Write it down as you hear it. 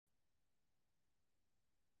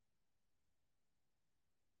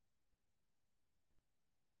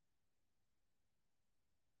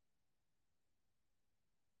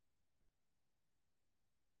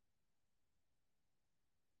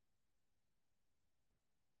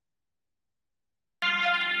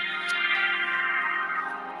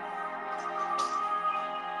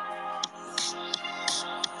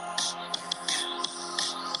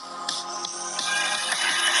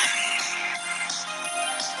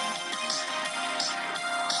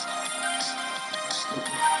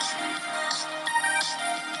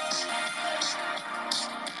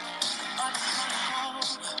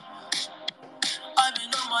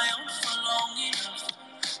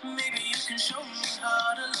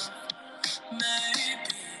Maybe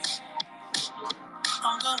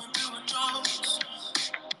I'm going through a drought.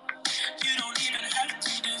 You don't even have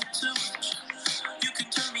to do too much. You can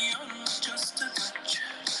turn me on with just a touch.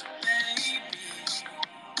 Baby,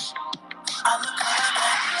 I look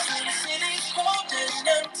around the city's cold and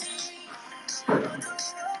empty. The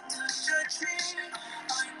world to judge me.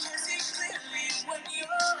 I can see clearly when you're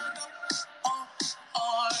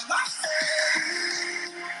on my side.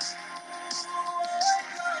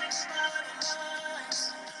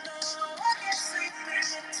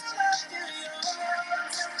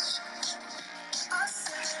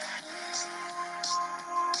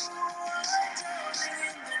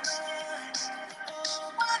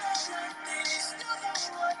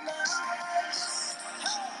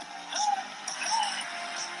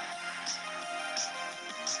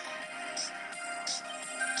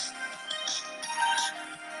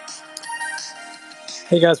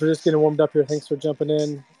 Hey guys, we're just getting warmed up here. Thanks for jumping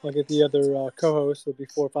in. I'll get the other co-hosts. There'll be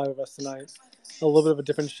 4 or 5 of us tonight. A little bit of a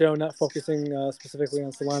different show, not focusing specifically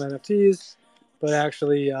on Solana NFTs, but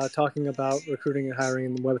actually talking about recruiting and hiring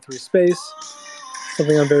in the Web3 space.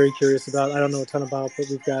 Something I'm very curious about. I don't know a ton about, but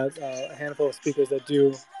we've got a handful of speakers that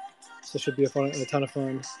do. So it should be a ton of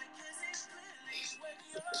fun.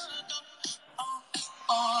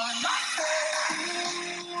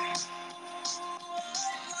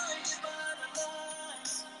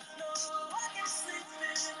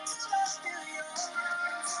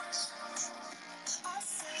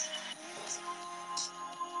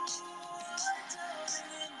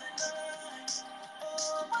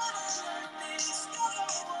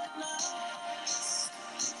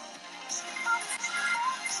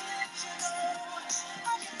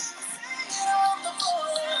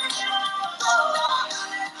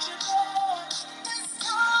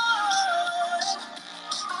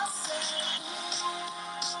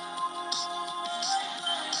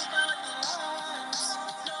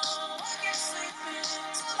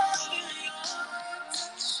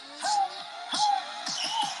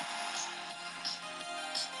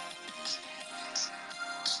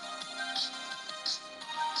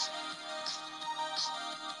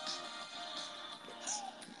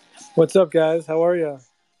 What's up, guys? How are you?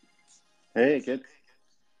 Hey, good.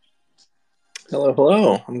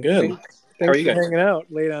 Hello. I'm good. How are you guys? Hanging out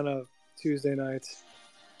late on a Tuesday night.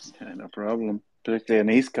 Yeah, no problem. Particularly on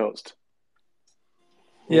the East Coast.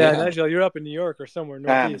 Yeah, Nigel, you're up in New York or somewhere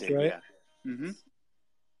northeast, right? Yeah. Mm-hmm.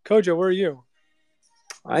 Kojo, where are you?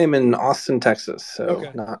 I am in Austin, Texas,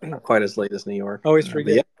 so not quite as late as New York. Always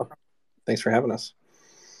forget. Yeah, thanks for having us.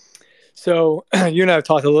 So you and I have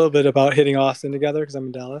talked a little bit about hitting Austin together because I'm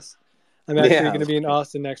in Dallas. I'm actually going to be in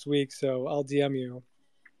Austin next week, so I'll DM you.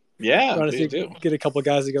 Yeah, honestly, get a couple of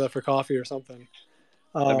guys together for coffee or something.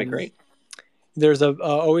 That'd be great. There's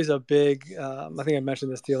always a big, I think I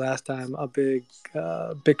mentioned this to you last time, a big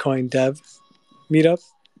Bitcoin dev meetup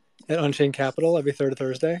at Unchained Capital every third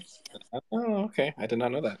Thursday. Oh, okay. I did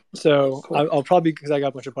not know that. So cool. I'll probably, because I got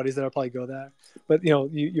a bunch of buddies there, I'll probably go there. But,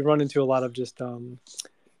 you run into a lot of just Bitcoin,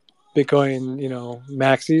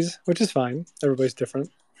 maxis, which is fine. Everybody's different.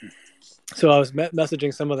 So I was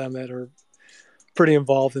messaging some of them that are pretty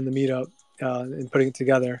involved in the meetup and putting it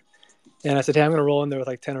together. And I said, hey, I'm going to roll in there with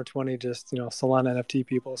like 10 or 20 just, Solana NFT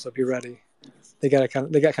people. So be ready. They got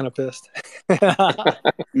kind of pissed. I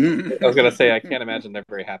was going to say, I can't imagine they're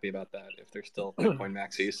very happy about that if they're still Bitcoin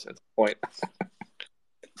maxis at the point.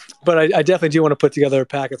 But I definitely do want to put together a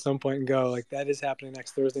pack at some point and go, like, that is happening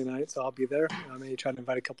next Thursday night. So I'll be there. I may try to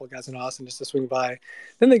invite a couple of guys in Austin just to swing by.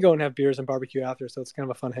 Then they go and have beers and barbecue after. So it's kind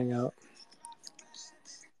of a fun hangout.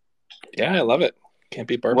 Yeah, I love it. Can't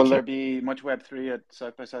beat barbecue. Will there be much Web3 at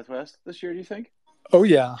South by Southwest this year, do you think? Oh,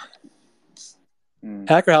 yeah.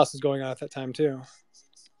 Hacker House is going on at that time, too.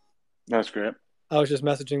 That's great. I was just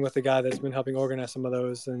messaging with the guy that's been helping organize some of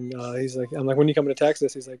those. And he's like, I'm like, when are you coming to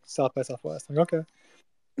Texas? He's like, South by Southwest. I'm like, okay.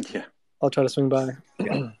 Yeah. I'll try to swing by.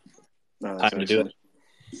 Yeah. Time to do it.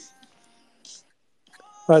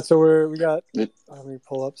 All right, so we got, let me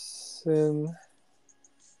pull up Sin.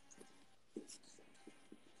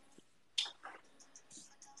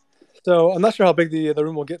 So I'm not sure how big the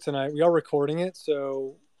room will get tonight. We are recording it,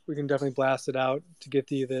 so we can definitely blast it out to get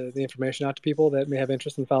the information out to people that may have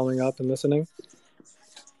interest in following up and listening.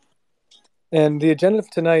 And the agenda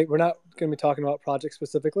for tonight, we're not going to be talking about projects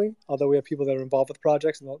specifically, although we have people that are involved with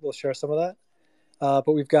projects, and they'll share some of that.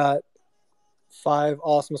 But we've got 5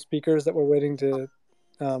 awesome speakers that we're waiting to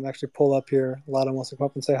actually pull up here. Lada wants to come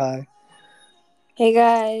up and say hi. Hey,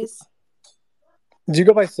 guys. Did you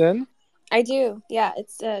go by Sin? I do. Yeah,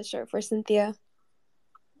 it's short for Cynthia.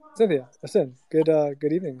 Cynthia, Sin. Good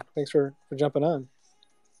evening. Thanks for jumping on.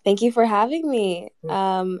 Thank you for having me.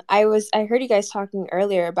 I heard you guys talking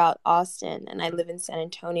earlier about Austin, and I live in San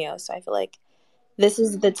Antonio, so I feel like this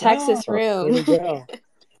is the Texas There room. we go.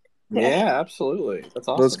 Yeah, absolutely. That's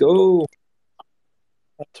awesome. Let's go.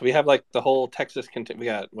 So we have like the whole Texas. We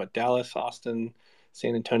got Dallas, Austin,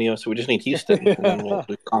 San Antonio. So we just need Houston, and then we'll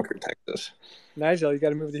conquer Texas. Nigel, you got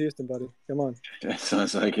to move to Houston, buddy. Come on. That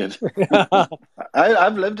sounds like it.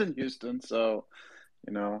 I've lived in Houston, so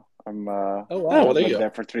I'm Oh, wow. Well, there you lived go.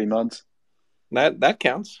 there for 3 months. That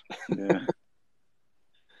counts. Yeah.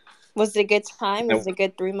 Was it a good time? Was it a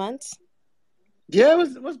good 3 months? Yeah,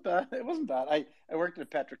 it was bad. It wasn't bad. I worked at a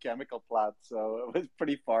petrochemical plant, so it was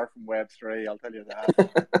pretty far from Web3, I'll tell you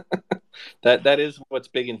that. That is what's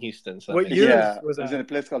big in Houston. So What year Yeah, was it was that? in a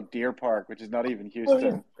place called Deer Park, which is not even Houston.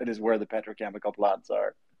 yeah. It is where the petrochemical plants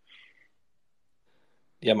are.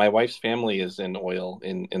 Yeah, my wife's family is in oil,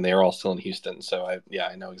 and they're all still in Houston. So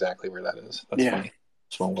I know exactly where that is. That's funny.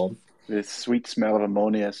 Small world. The sweet smell of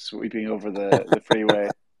ammonia sweeping over the freeway.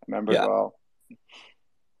 I remember it well.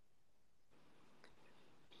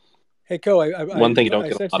 Hey, Koh, One thing you don't I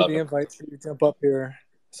get sent a lot you of. the invite to jump up here.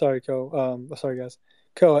 Sorry, Koh. Sorry, guys.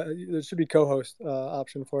 Koh, there should be co-host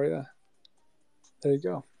option for you. There you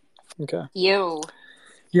go. Okay.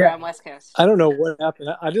 Yeah, on West Coast. I don't know what happened.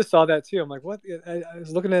 I just saw that too. I'm like, what? I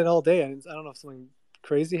was looking at it all day, and I don't know if something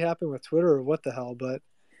crazy happened with Twitter or what the hell, but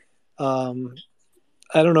I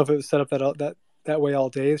don't know if it was set up that way all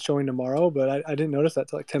day, showing tomorrow, but I didn't notice that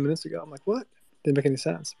till like 10 minutes ago. I'm like, what? Didn't make any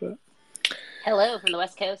sense. But hello from the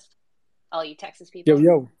West Coast, all you Texas people.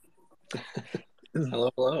 Yo.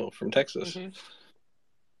 Hello from Texas. Mm-hmm.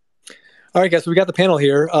 All right, guys, so we got the panel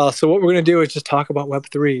here. So what we're going to do is just talk about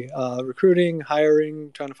Web3, recruiting, hiring,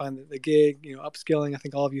 trying to find the gig, upskilling. I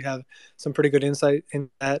think all of you have some pretty good insight in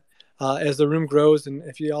that. As the room grows, and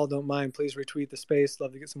if you all don't mind, please retweet the space.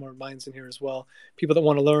 Love to get some more minds in here as well. People that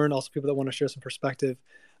want to learn, also people that want to share some perspective.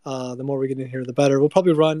 The more we get in here, the better. We'll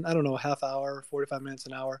probably run, I don't know, a half hour, 45 minutes,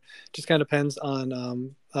 an hour. Just kind of depends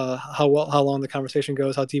on how long the conversation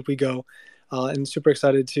goes, how deep we go. And super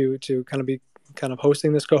excited to kind of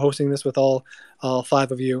co-hosting this with all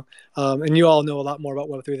 5 of you. And you all know a lot more about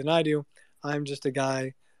Web3 than I do. I'm just a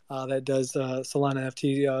guy that does Solana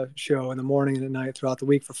NFT show in the morning and at night throughout the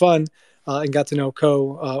week for fun, and got to know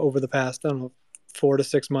Koh over the past, 4 to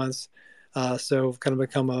 6 months. So kind of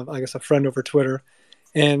become a friend over Twitter.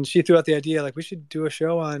 And she threw out the idea, like, we should do a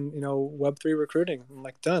show on, Web3 recruiting. I'm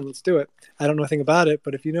like, done, let's do it. I don't know anything about it,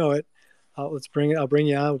 but if you know it, let's bring it. I'll bring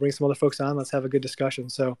you on. We'll bring some other folks on. Let's have a good discussion.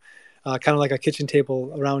 So kind of like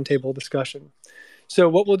a round table discussion. So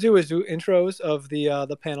what we'll do is do intros of the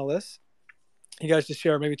panelists. You guys just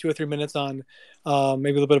share maybe 2 or 3 minutes on maybe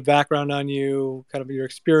a little bit of background on you, kind of your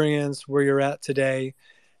experience, where you're at today.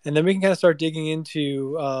 And then we can kind of start digging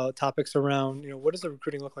into topics around, what does the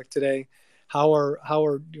recruiting look like today? How are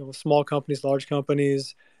small companies, large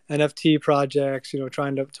companies, NFT projects,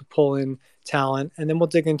 trying to pull in talent? And then we'll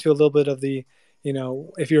dig into a little bit of the,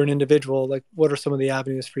 if you're an individual, like what are some of the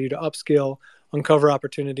avenues for you to upskill, uncover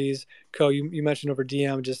opportunities? Koh, you mentioned over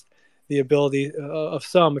DM just the ability of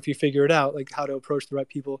some, if you figure it out, like how to approach the right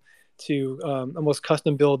people to almost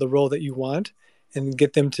custom build the role that you want and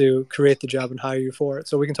get them to create the job and hire you for it.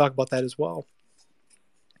 So we can talk about that as well.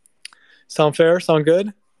 Sound fair? Sound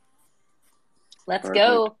good? Let's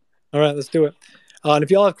go. All right, let's do it. And if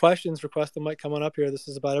you all have questions, request them. Might come on up here. This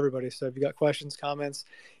is about everybody. So if you got questions, comments,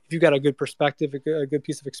 if you've got a good perspective, a good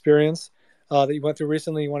piece of experience that you went through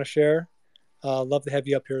recently, you want to share, love to have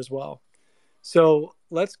you up here as well. So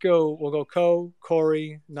let's go. We'll go Koh,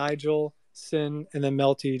 Cory, Nigel, Sin, and then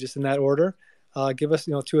Melty, just in that order. Give us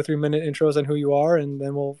 2 or 3 minute intros on who you are, and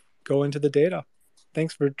then we'll go into the data.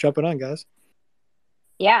 Thanks for jumping on, guys.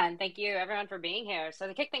 Yeah, and thank you everyone for being here. So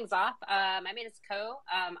to kick things off, my name is Koh.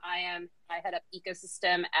 I head up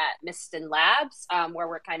ecosystem at Miston Labs, where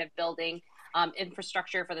we're kind of building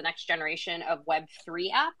infrastructure for the next generation of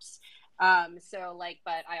Web3 apps.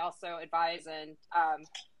 But I also advise and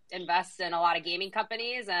invest in a lot of gaming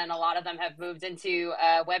companies, and a lot of them have moved into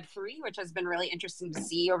Web3, which has been really interesting to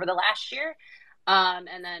see over the last year.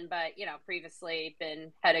 Previously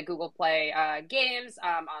been head of Google Play Games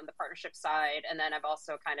on the partnership side. And then I've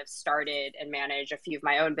also kind of started and managed a few of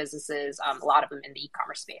my own businesses, a lot of them in the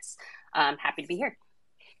e-commerce space. Happy to be here.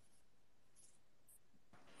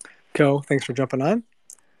 Koh, thanks for jumping on.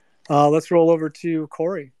 Let's roll over to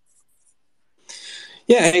Cory.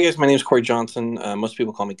 Yeah, hey guys, my name is Cory Johnson. Most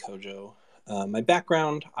people call me Kojo. My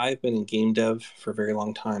background, I've been in game dev for a very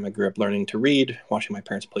long time. I grew up learning to read, watching my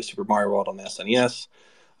parents play Super Mario World on the SNES.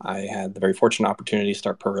 I had the very fortunate opportunity to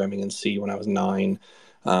start programming in C when I was 9.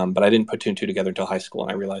 But I didn't put two and two together until high school,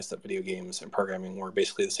 and I realized that video games and programming were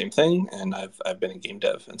basically the same thing, and I've been in game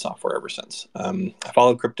dev and software ever since. I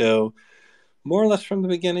followed crypto more or less from the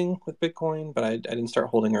beginning with Bitcoin, but I didn't start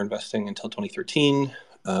holding or investing until 2013,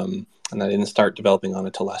 and I didn't start developing on it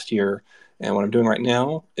until last year. And what I'm doing right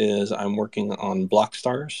now is I'm working on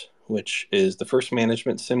Blockstars, which is the first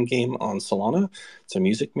management sim game on Solana. It's a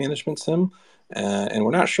music management sim. And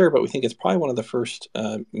we're not sure, but we think it's probably one of the first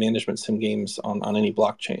management sim games on any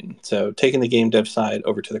blockchain. So taking the game dev side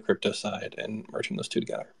over to the crypto side and merging those two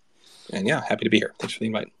together. And yeah, happy to be here. Thanks for the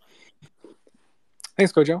invite.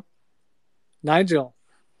 Thanks, Kojo. Nigel.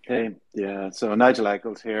 Okay, yeah, so Nigel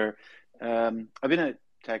Eccles here. I've been a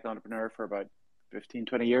tech entrepreneur for about 15,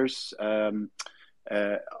 20 years,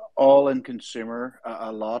 all in consumer,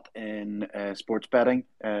 a lot in sports betting,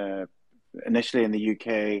 initially in the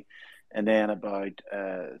UK, and then about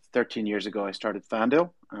 13 years ago, I started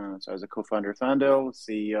FanDuel. So I was a co-founder of FanDuel,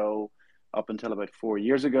 CEO up until about 4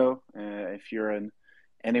 years ago. If you're in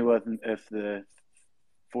anyone, if the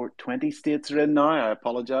 420 states are in now, I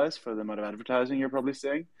apologize for the amount of advertising you're probably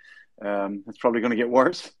seeing. It's probably going to get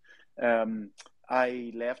worse.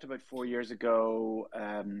 I left about 4 years ago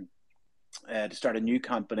to start a new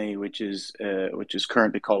company, which is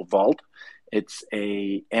currently called Vault. It's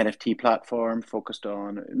a NFT platform focused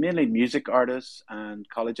on mainly music artists and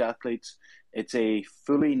college athletes. It's a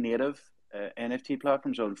fully native NFT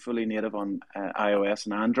platform, so fully native on iOS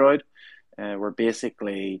and Android. Where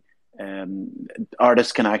basically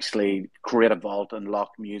artists can actually create a vault and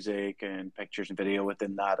lock music and pictures and video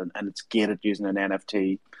within that, and it's gated using an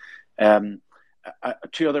NFT.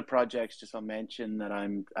 Two other projects just I'll mention that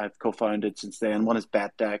I've co-founded since then. One is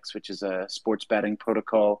BetDex, which is a sports betting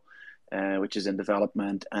protocol, which is in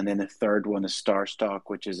development, and then the third one is StarStock,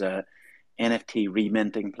 which is a NFT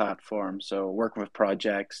reminting platform. So working with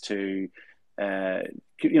projects to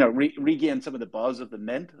regain some of the buzz of the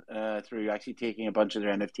mint through actually taking a bunch of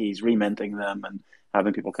their NFTs, reminting them, and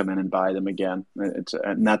having people come in and buy them again. It's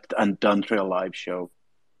and done through a live show.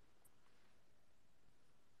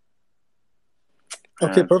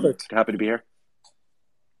 Okay, perfect. Happy to be here.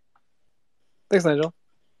 Thanks, Nigel.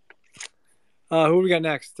 Who we got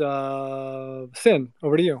next? Sin,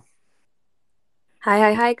 over to you.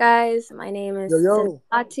 Hi, guys. My name is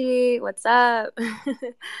Melty. What's up?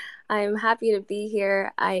 I'm happy to be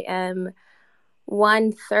here. I am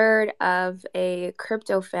 1/3 of a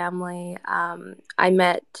crypto family. I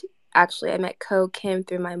met Koh Kim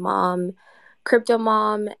through my mom, crypto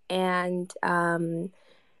mom, and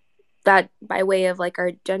that by way of like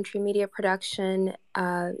our Gentry Media production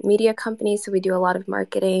media company. So we do a lot of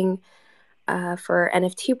marketing for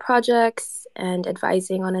NFT projects and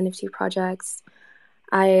advising on NFT projects.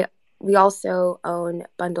 We also own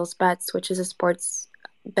Bundles Bets, which is a sports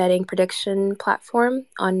betting prediction platform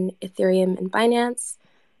on Ethereum and Binance.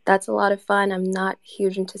 That's a lot of fun. I'm not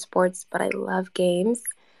huge into sports, but I love games.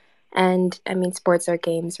 And I mean, sports are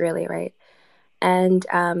games, really, right? And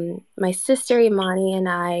my sister Imani and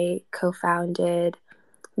I co-founded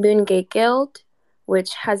Moongate Guild,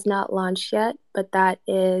 which has not launched yet, but that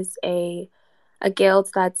is a guild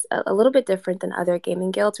that's a little bit different than other gaming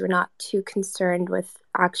guilds. We're not too concerned with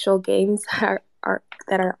actual games that are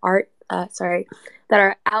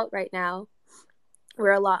out right now.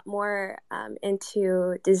 We're a lot more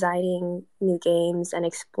into designing new games and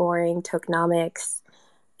exploring tokenomics.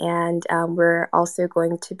 And we're also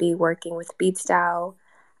going to be working with BeatsDAO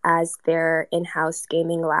as their in-house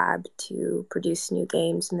gaming lab to produce new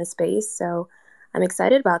games in the space. So I'm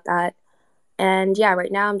excited about that. And yeah,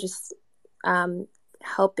 right now I'm just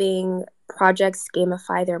helping projects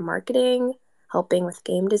gamify their marketing, helping with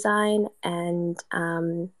game design, and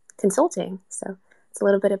consulting. So it's a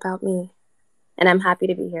little bit about me. And I'm happy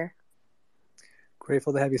to be here.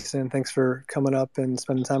 Grateful to have you, Sin. Thanks for coming up and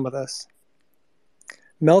spending time with us.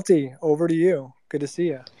 Melty, over to you. Good to see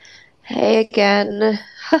you. Hey again.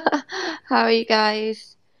 How are you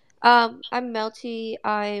guys? I'm Melty.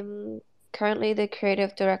 I'm currently the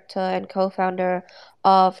creative director and co-founder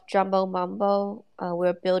of Jumbo Mambo.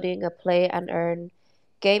 We're building a play and earn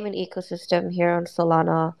gaming ecosystem here on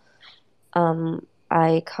Solana.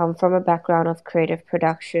 I come from a background of creative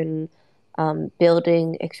production,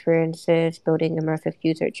 building experiences, building immersive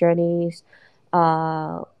user journeys.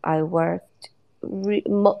 I worked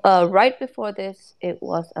right before this, it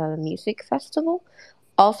was a music festival,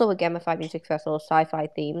 also a gamified music festival, sci-fi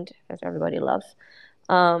themed, as everybody loves.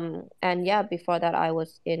 And yeah, before that, I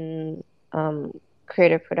was in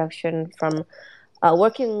creative production from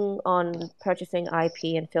working on purchasing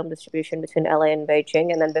IP and film distribution between LA and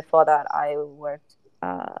Beijing. And then before that, I worked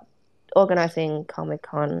organizing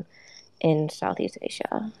Comic-Con in Southeast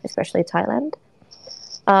Asia, especially Thailand.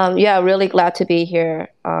 Really glad to be here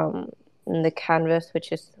in the canvas,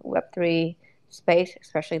 which is Web3 space,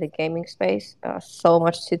 especially the gaming space. So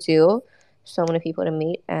much to do, so many people to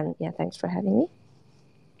meet, and thanks for having me.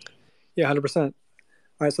 Yeah, 100%.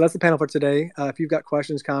 All right, so that's the panel for today. If you've got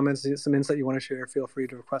questions, comments, some insight you want to share, feel free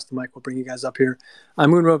to request the mic. We'll bring you guys up here.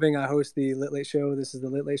 I'm Moon Roving. I host the Lit Late Show. This is the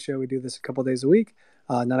Lit Late Show. We do this a couple days a week,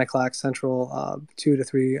 9 o'clock Central, 2 to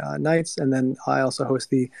 3 nights. And then I also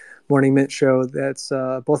host the Morning Mint Show. That's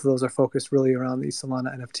both of those are focused really around the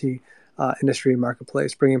Solana NFT industry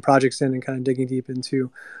marketplace, bringing projects in and kind of digging deep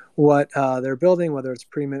into what they're building, whether it's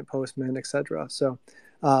pre-mint, post-mint, etc. So,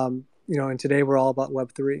 and today we're all about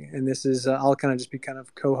Web3, and this is I'll kind of just be kind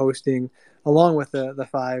of co-hosting along with the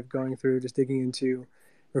five, going through just digging into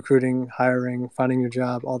recruiting, hiring, finding your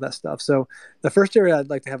job, all that stuff. So the first area I'd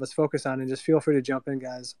like to have us focus on, and just feel free to jump in,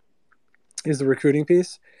 guys, is the recruiting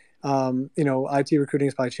piece. IT recruiting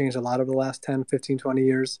has probably changed a lot over the last 10, 15, 20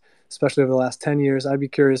 years, especially over the last 10 years. I'd be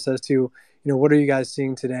curious as to, what are you guys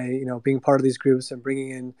seeing today, being part of these groups and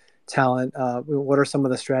bringing in talent? What are some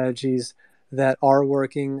of the strategies that are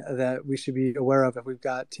working that we should be aware of if we've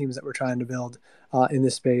got teams that we're trying to build in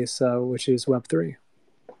this space, which is Web3?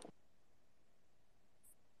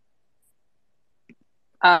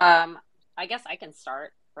 I guess I can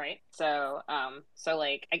start, right? So I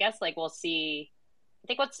guess we'll see. I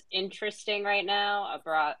think what's interesting right now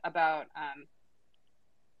about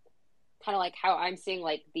kind of how I'm seeing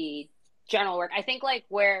the general work. I think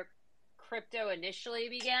where crypto initially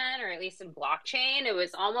began, or at least in blockchain, it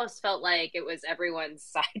was almost felt like it was everyone's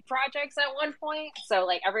side projects at one point. So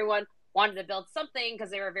everyone wanted to build something because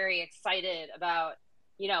they were very excited about,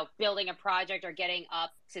 building a project or getting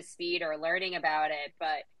up to speed or learning about it.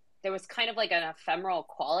 But there was kind of an ephemeral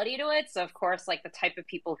quality to it. So of course, the type of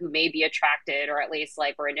people who may be attracted, or at least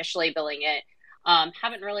were initially building it,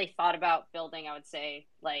 haven't really thought about building, I would say,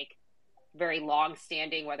 very long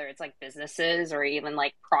standing, whether it's businesses or even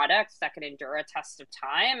products that can endure a test of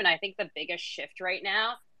time. And I think the biggest shift right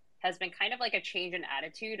now has been kind of a change in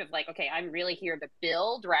attitude of okay, I'm really here to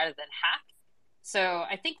build rather than hack. So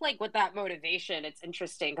I think with that motivation, it's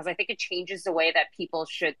interesting because I think it changes the way that people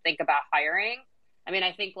should think about hiring. I mean,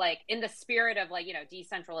 I think in the spirit of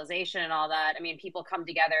decentralization and all that, I mean, people come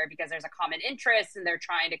together because there's a common interest and they're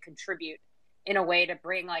trying to contribute in a way to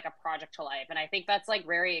bring a project to life. And I think that's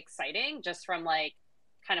very exciting, just from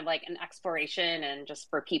kind of an exploration and just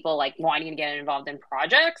for people wanting to get involved in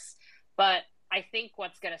projects. But I think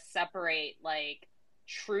what's going to separate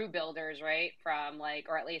true builders, right, from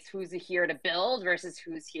or at least who's here to build versus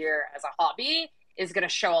who's here as a hobby is going to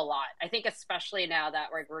show a lot. I think especially now that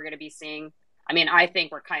we're going to be seeing, I mean, I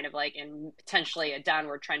think we're kind of in potentially a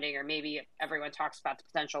downward trending, or maybe everyone talks about the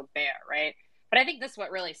potential bear, right? But I think this is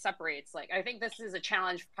what really separates. I think this is a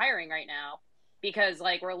challenge for hiring right now, because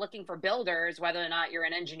we're looking for builders, whether or not you're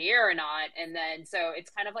an engineer or not. And then so it's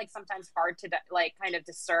kind of sometimes hard to kind of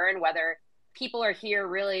discern whether people are here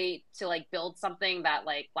really to build something that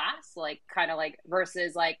lasts, kind of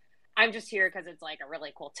versus I'm just here because it's a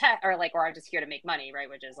really cool tech, or I'm just here to make money, right?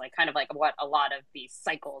 Which is kind of what a lot of these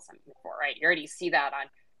cycles I'm for, right? You already see that on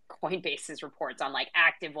Coinbase's reports on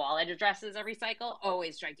active wallet addresses every cycle,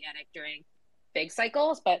 always gigantic during big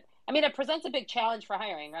cycles. But I mean, it presents a big challenge for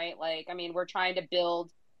hiring, right? I mean, we're trying to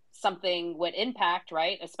build something with impact,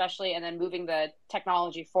 right? Especially, and then moving the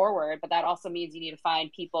technology forward. But that also means you need to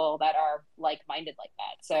find people that are like-minded like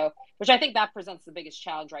that. So, which I think that presents the biggest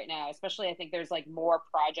challenge right now, especially I think there's more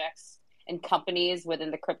projects and companies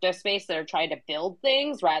within the crypto space that are trying to build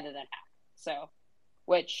things rather than hack. So,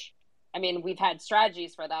 which, I mean, we've had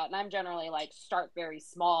strategies for that. And I'm generally start very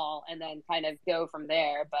small and then kind of go from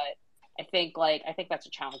there. But I think that's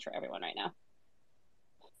a challenge for everyone right now.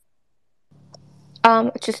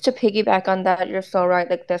 Just to piggyback on that, you're so right.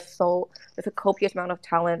 There's a copious amount of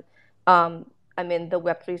talent. I mean, the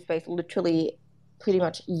Web3 space literally pretty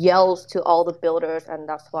much yells to all the builders, and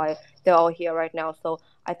that's why they're all here right now. So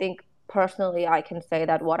I think personally, I can say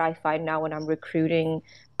that what I find now when I'm recruiting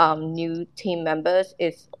new team members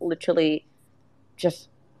is literally just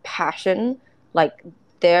passion,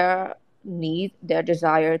 their need, their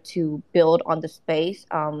desire to build on the space,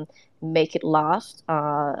 make it last,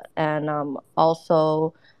 and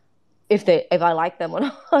also if I like them or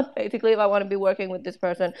not. Basically, if I want to be working with this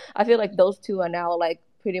person, I feel those two are now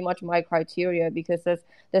pretty much my criteria, because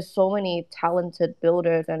there's so many talented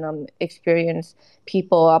builders and experienced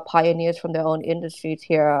people, pioneers from their own industries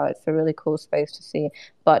here. It's a really cool space to see.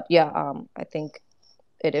 But I think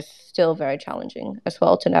it is still very challenging as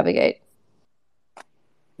well to navigate.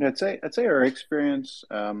 I'd say our experience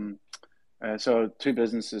So two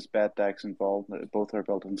businesses, BetDex involved, both are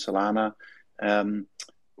built in Solana. Um,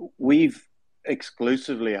 we've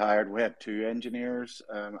exclusively hired Web2 engineers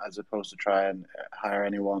as opposed to try and hire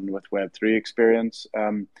anyone with Web3 experience.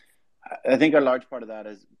 I think a large part of that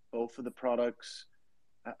is both of the products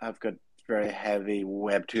have got very heavy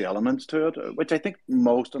Web2 elements to it, which I think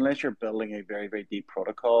most, unless you're building a very, very deep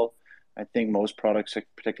protocol, I think most products,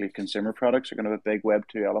 particularly consumer products, are going to have a big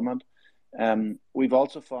Web2 element. We've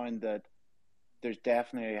also found that there's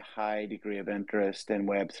definitely a high degree of interest in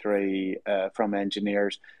Web3 from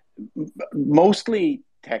engineers, mostly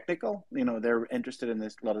technical. You know, they're interested in a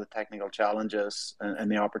lot of the technical challenges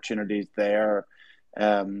and the opportunities there.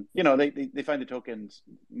 You know, they find the tokens,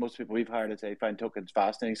 most people we've hired, they find tokens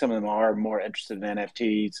fascinating. Some of them are more interested in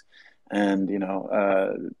NFTs and, you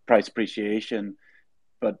know, price appreciation,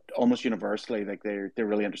 but almost universally, like they're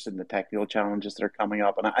really interested in the technical challenges that are coming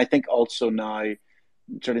up. And I think also now,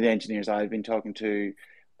 sort of the engineers I've been talking to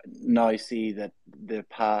now see that the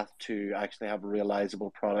path to actually have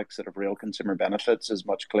realizable products that have real consumer benefits is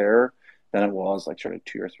much clearer than it was like sort of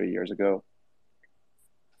 2 or 3 years ago.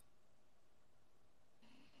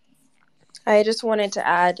 I just wanted to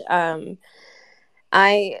add,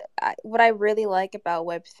 I what I really like about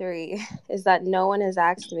Web3 is that no one has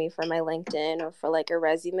asked me for my LinkedIn or for like a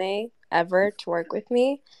resume ever to work with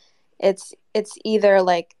me. It's either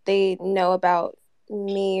like they know about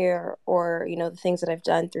me or you know the things that I've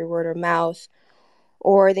done through word of mouth,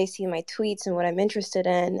 or they see my tweets and what I'm interested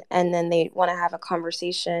in, and then they want to have a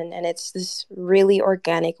conversation, and it's this really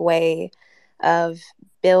organic way of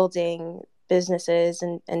building businesses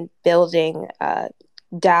and building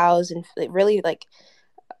DAOs and really like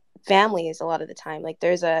families a lot of the time. Like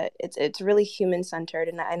it's really human centered,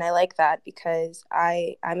 and I like that because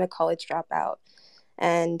I'm a college dropout,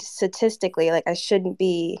 and statistically, like I shouldn't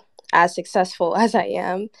be as successful as I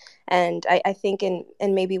am. And I think in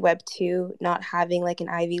maybe Web2, not having like an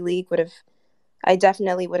Ivy League I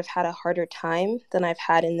definitely would have had a harder time than I've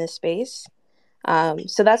had in this space.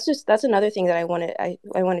 So that's another thing that I want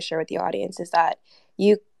to share with the audience is that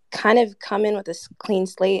you kind of come in with this clean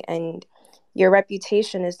slate, and your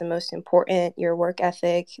reputation is the most important, your work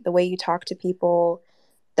ethic, the way you talk to people,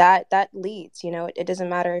 that leads. You know, it doesn't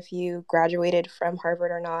matter if you graduated from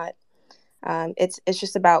Harvard or not. It's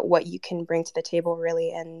just about what you can bring to the table,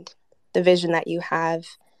 really, and the vision that you have.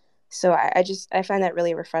 So I find that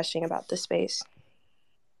really refreshing about this space.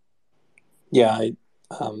 Yeah,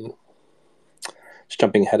 just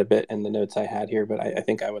jumping ahead a bit in the notes I had here, but I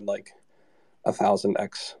think I would like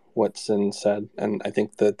 1000x what Sin said, and I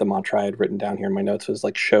think that the mantra I had written down here in my notes was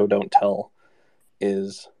like show don't tell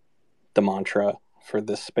is the mantra for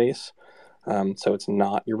this space. So it's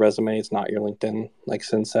not your resume, it's not your LinkedIn, like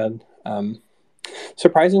Sin said.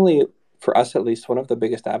 Surprisingly, for us at least, one of the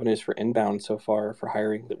biggest avenues for inbound so far for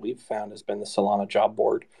hiring that we've found has been the Solana job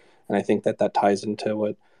board, and I think that ties into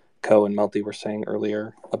what Koh and Melty were saying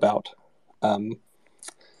earlier about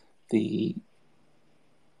the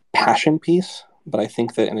passion piece. But I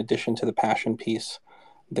think that in addition to the passion piece,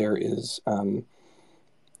 there is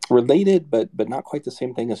related, but not quite the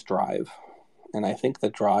same thing as drive. And I think the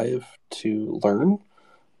drive to learn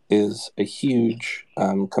is a huge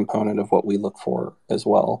component of what we look for as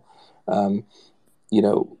well. You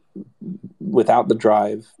know, without the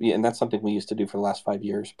drive, and that's something we used to do for the last 5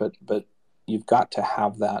 years, but you've got to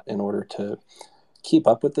have that in order to keep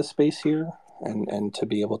up with the space here and to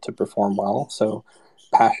be able to perform well. So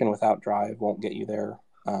passion without drive won't get you there.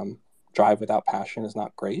 Drive without passion is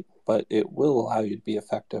not great, but it will allow you to be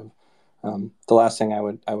effective. The last thing I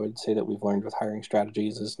would say that we've learned with hiring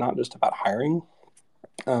strategies is not just about hiring,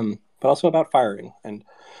 but also about firing. And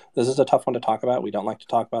this is a tough one to talk about. We don't like to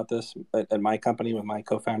talk about this, but at my company with my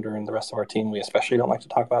co-founder and the rest of our team, we especially don't like to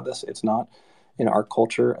talk about this. It's not in our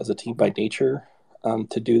culture as a team by nature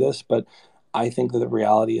to do this, but I think that the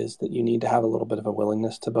reality is that you need to have a little bit of a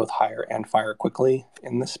willingness to both hire and fire quickly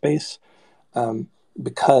in this space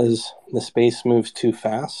because the space moves too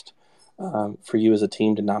fast for you as a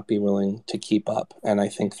team to not be willing to keep up. And I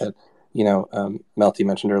think that, you know, Melty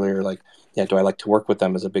mentioned earlier, like, yeah, do I like to work with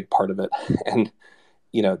them is a big part of it. And,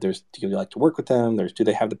 you know, there's, do you like to work with them? There's, do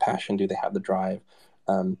they have the passion? Do they have the drive?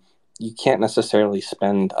 You can't necessarily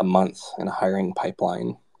spend a month in a hiring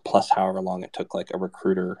pipeline plus however long it took like a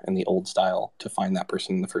recruiter in the old style to find that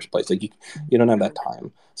person in the first place. Like you don't have that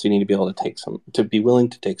time. So you need to be able to be willing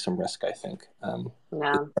to take some risk, I think.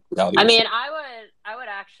 Yeah. I mean, I would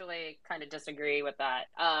actually kind of disagree with that.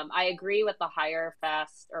 I agree with the hire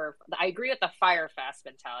fast, or I agree with the fire fast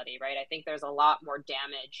mentality, right? I think there's a lot more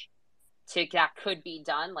damage that could be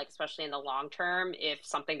done, like especially in the long term if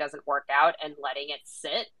something doesn't work out, and letting it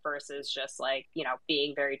sit versus just like, you know,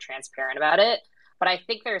 being very transparent about it. But I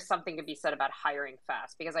think there's something to be said about hiring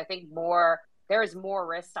fast, because I think there is more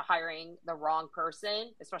risk to hiring the wrong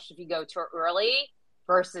person, especially if you go too early,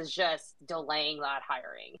 versus just delaying that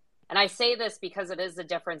hiring. And I say this because it is the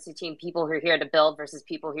difference between people who are here to build versus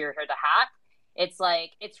people who are here to hack. It's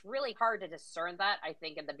like, it's really hard to discern that, I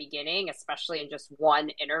think, in the beginning, especially in just one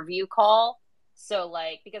interview call. So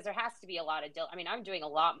like, because there has to be a lot of, I mean, I'm doing a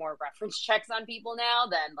lot more reference checks on people now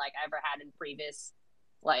than like I ever had in previous,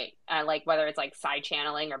 like whether it's like side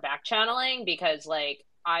channeling or back channeling, because like,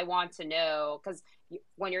 I want to know, because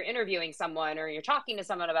when you're interviewing someone or you're talking to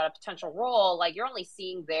someone about a potential role, like you're only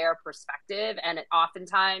seeing their perspective. And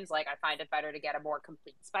oftentimes, like I find it better to get a more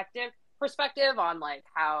complete perspective on like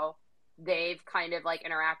how they've kind of like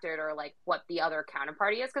interacted or like what the other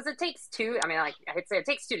counterparty is. Because it takes two, I mean, like I'd say it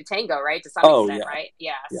takes two to tango, right? To some extent, right?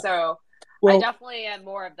 Yeah. So well, I definitely am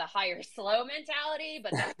more of the hire slow mentality,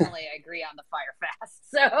 but definitely agree on the fire fast.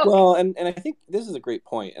 So well, and I think this is a great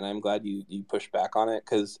point, and I'm glad you push back on it,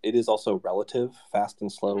 because it is also relative. Fast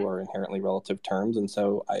and slow are inherently relative terms, and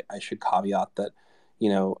so I should caveat that, you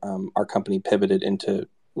know, our company pivoted into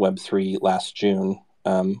Web3 last June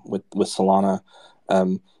with Solana.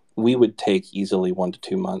 We would take easily 1 to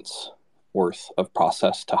 2 months worth of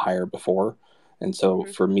process to hire before. And so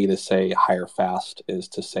for me to say hire fast is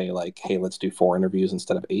to say like, hey, let's do 4 interviews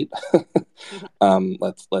instead of 8.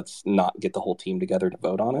 Let's not get the whole team together to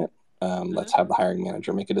vote on it. Let's have the hiring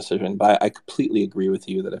manager make a decision. But I completely agree with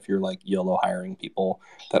you that if you're like YOLO hiring people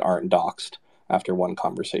that aren't doxed after one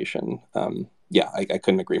conversation, I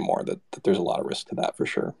couldn't agree more that there's a lot of risk to that for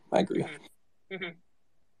sure. I agree.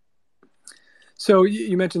 So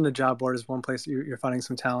you mentioned the job board is one place you're finding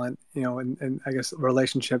some talent, you know, and I guess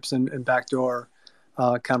relationships and backdoor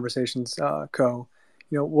conversations, Koh.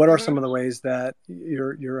 You know, what are some of the ways that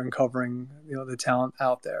you're uncovering, you know, the talent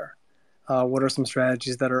out there? What are some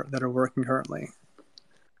strategies that are working currently?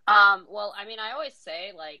 Well, I mean, I always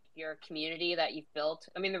say like your community that you've built.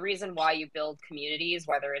 I mean, the reason why you build communities,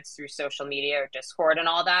 whether it's through social media or Discord and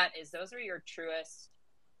all that, is those are your truest.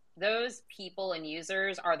 Those people and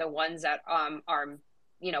users are the ones that are,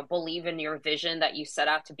 you know, believe in your vision that you set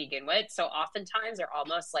out to begin with. So oftentimes they're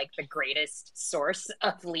almost like the greatest source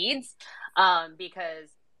of leads, because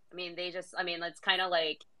I mean it's kind of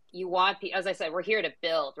like you want, as I said, we're here to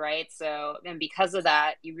build, right? So and because of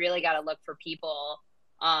that, you really got to look for people,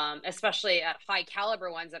 especially at high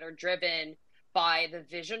caliber ones that are driven by the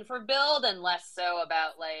vision for build and less so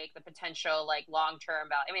about like the potential like long-term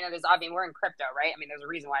value. I mean, we're in crypto, right? I mean, there's a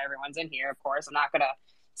reason why everyone's in here, of course. I'm not going to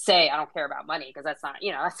say I don't care about money, because that's not,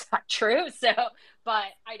 you know, that's not true. So, but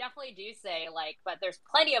I definitely do say like, but there's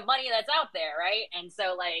plenty of money that's out there, right? And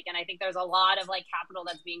so like, and I think there's a lot of like capital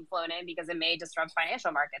that's being flown in because it may disrupt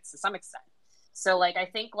financial markets to some extent. So like, I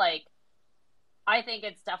think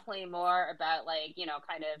it's definitely more about like, you know,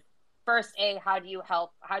 kind of first, how do you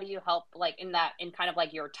help like in kind of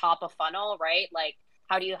like your top of funnel, right? Like,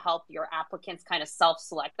 how do you help your applicants kind of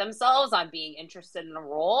self-select themselves on being interested in a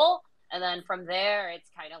role? And then from there, it's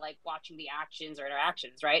kind of like watching the actions or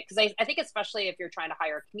interactions, right? Because I think especially if you're trying to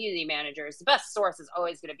hire community managers, the best source is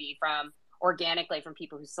always going to be organically from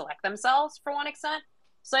people who select themselves for one extent.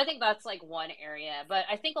 So I think that's like one area. But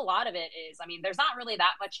I think a lot of it is, I mean, there's not really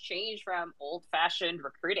that much change from old-fashioned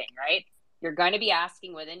recruiting, right? You're going to be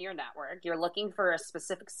asking within your network. You're looking for a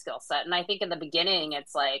specific skill set. And I think in the beginning,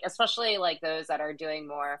 it's like, especially like those that are doing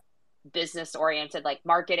more business oriented, like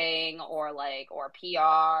marketing or PR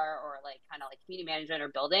or like kind of like community management or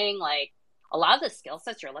building, like a lot of the skill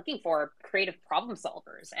sets you're looking for are creative problem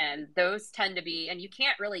solvers. And those tend to be, and you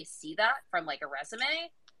can't really see that from like a resume.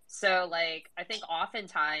 So like, I think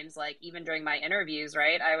oftentimes, like even during my interviews,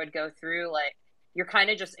 right, I would go through like, you're kind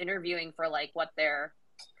of just interviewing for like what their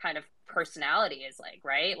kind of personality is like,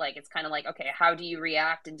 right? Like, it's kind of like, okay, how do you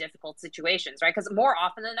react in difficult situations, right? Because more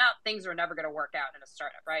often than not, things are never going to work out in a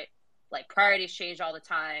startup, right? Like priorities change all the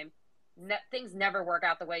time. Things never work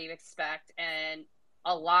out the way you expect. And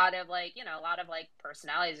a lot of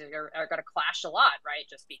personalities are going to clash a lot, right?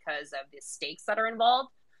 Just because of the stakes that are involved.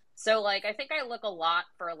 So like, I think I look a lot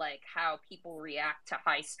for like how people react to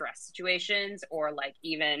high stress situations or like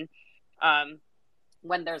even,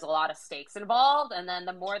 when there's a lot of stakes involved. And then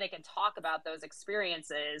the more they can talk about those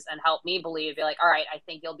experiences and help me believe, be like, all right, I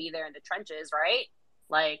think you'll be there in the trenches, right?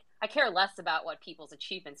 Like, I care less about what people's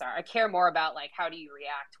achievements are. I care more about like, how do you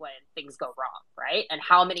react when things go wrong, right? And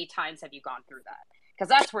how many times have you gone through that? Because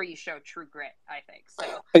that's where you show true grit, I think.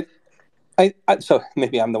 So so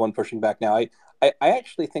maybe I'm the one pushing back now. I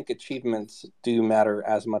actually think achievements do matter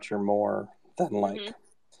as much or more than like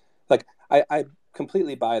I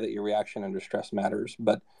completely buy that your reaction under stress matters,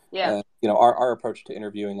 but Yeah. Our approach to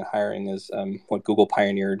interviewing and hiring is what Google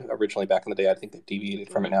pioneered originally back in the day. I think they've deviated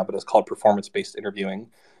from it now, but it's called performance-based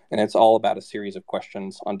interviewing. And it's all about a series of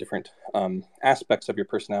questions on different aspects of your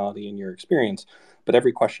personality and your experience. But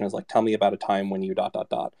every question is like, tell me about a time when you ...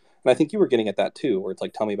 And I think you were getting at that too, where it's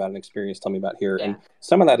like, tell me about an experience, tell me about here. Yeah. And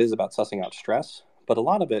some of that is about sussing out stress, but a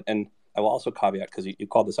lot of it, and I will also caveat, because you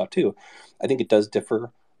called this out too, I think it does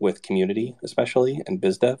differ with community, especially, and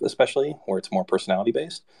biz dev, especially, where it's more personality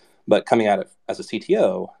based. But coming at it as a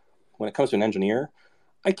CTO, when it comes to an engineer,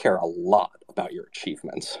 I care a lot about your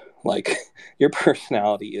achievements. Like, your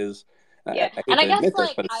personality is, Yeah. I hate And to I guess admit this,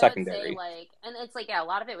 like but it's I would say secondary. like, and it's like, yeah, a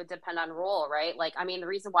lot of it would depend on role, right? Like, I mean, the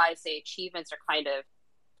reason why I say achievements are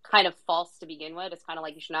kind of false to begin with, it's kind of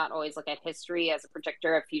like you should not always look at history as a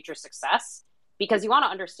predictor of future success, because you want to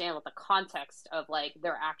understand what the context of like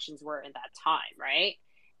their actions were in that time, right?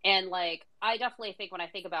 And like I definitely think when I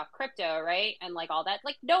think about crypto, right, and like all that,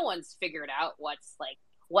 like no one's figured out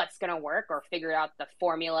what's going to work or figured out the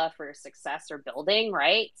formula for success or building,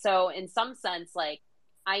 right? So in some sense, like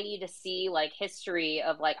I need to see like history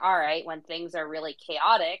of like, all right, when things are really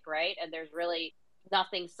chaotic, right, and there's really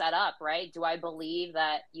nothing set up, right? Do I believe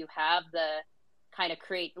that you have the kind of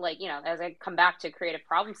create, like, as I come back to creative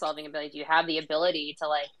problem solving ability, do you have the ability to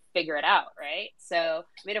like figure it out, right? So,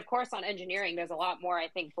 I mean, of course, on engineering, there's a lot more, I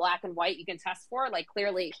think, black and white you can test for. Like,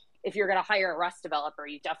 clearly, if you're going to hire a Rust developer,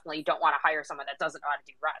 you definitely don't want to hire someone that doesn't know how to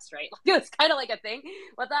do Rust, right? Like, it's kind of like a thing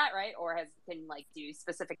with that, right? Or can like do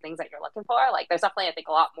specific things that you're looking for. Like, there's definitely, I think,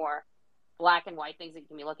 a lot more black and white things that you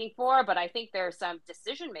can be looking for, but I think there's some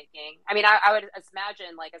decision making. I mean, I would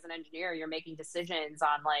imagine like as an engineer, you're making decisions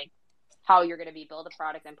on like how you're going to be build a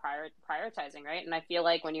product and prioritizing, right? And I feel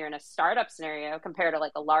like when you're in a startup scenario compared to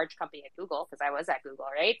like a large company at Google, because I was at Google,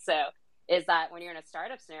 right? So is that when you're in a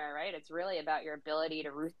startup scenario, right, it's really about your ability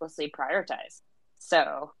to ruthlessly prioritize.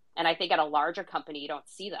 So, and I think at a larger company, you don't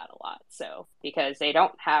see that a lot. So, because they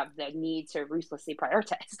don't have the need to ruthlessly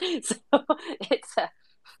prioritize. So it's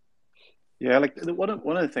Yeah, like one of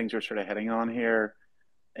the things we're sort of hitting on here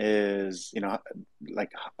is,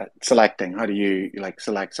 like selecting. How do you like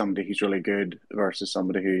select somebody who's really good versus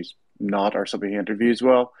somebody who's not, or somebody who interviews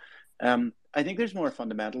well? I think there's more a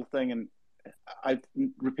fundamental thing, and I've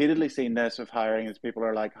repeatedly seen this with hiring, as people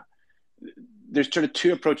are like, there's sort of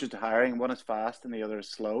two approaches to hiring. One is fast and the other is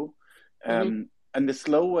slow. And the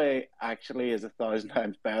slow way actually is 1,000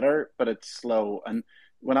 times better, but it's slow. And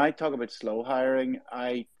when I talk about slow hiring,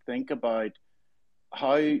 I think about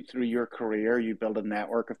how through your career you build a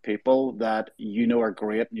network of people that you know are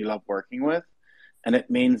great and you love working with. And it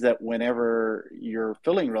means that whenever you're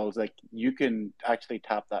filling roles, like you can actually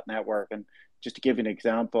tap that network. And just to give you an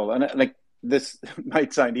example, and like this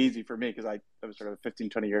might sound easy for me because I have sort of a 15,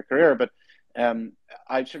 20-year career, but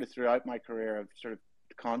I've sort of throughout my career, I've sort of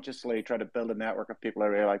consciously tried to build a network of people I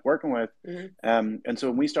really like working with. And so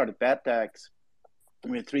when we started BetDex,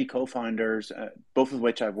 we had three co-founders, both of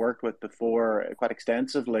which I've worked with before quite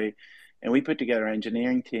extensively. And we put together an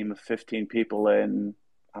engineering team of 15 people in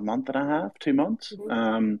a month and a half, 2 months.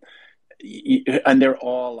 And they're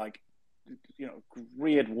all like,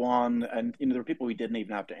 grade one. And, there were people we didn't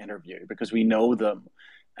even have to interview because we know them.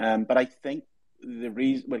 But I think the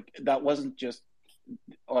reason, like, that wasn't just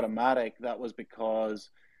automatic. That was because,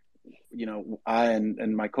 I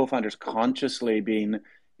and my co-founders consciously been,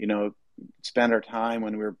 spend our time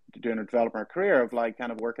when we were doing our development career of like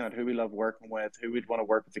kind of working out who we love working with, who we'd want to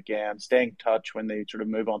work with again, staying in touch when they sort of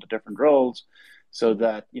move on to different roles, so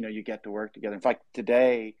that you get to work together. In fact,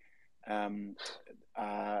 today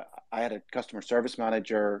I had a customer service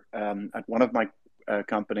manager at one of my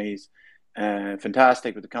companies.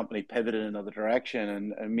 Fantastic, but the company pivoted in another direction,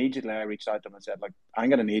 and immediately I reached out to them and said, like, I'm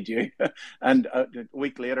going to need you. And a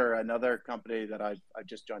week later, another company that I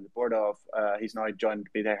just joined the board of, he's now joined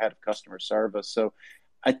to be their head of customer service. So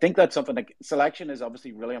I think that's something like selection is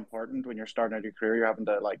obviously really important when you're starting out your career. You're having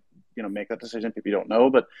to make that decision, people you don't know,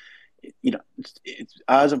 but it's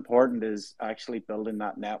as important as actually building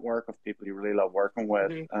that network of people you really love working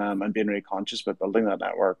with, and being really conscious about building that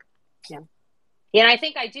network. Yeah, and I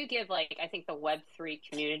think I do give, like, I think the Web3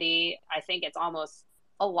 community, I think it's almost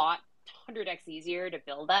a lot, 100x easier to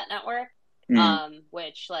build that network,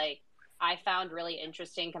 which, like, I found really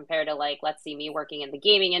interesting compared to, like, let's see, me working in the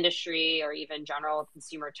gaming industry or even general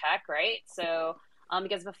consumer tech, right? So,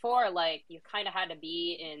 because before, like, you kind of had to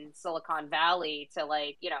be in Silicon Valley to,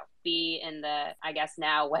 like, be in the, I guess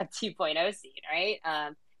now, Web 2.0 scene, right?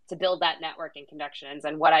 To build that network and connections.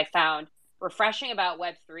 And what I found refreshing about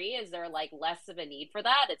Web3 is there like less of a need for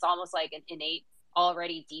that. It's almost like an innate,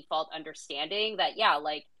 already default understanding that, yeah,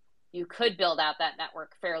 like you could build out that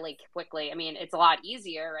network fairly quickly. I mean, it's a lot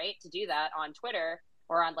easier, right, to do that on Twitter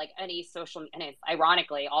or on like any social, and it's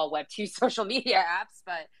ironically all Web2 social media apps,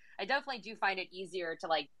 but I definitely do find it easier to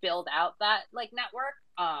like build out that like network,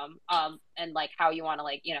 and like how you want to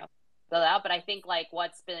like, you know, build out. But I think like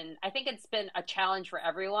I think it's been a challenge for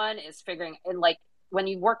everyone is figuring, and like when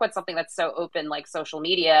you work with something that's so open, like social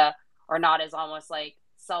media, or not as almost like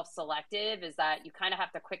self-selective, is that you kind of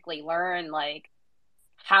have to quickly learn like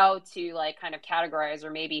how to like kind of categorize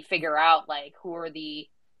or maybe figure out like who are the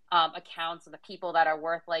accounts of the people that are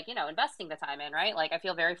worth like, you know, investing the time in, right? Like I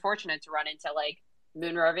feel very fortunate to run into like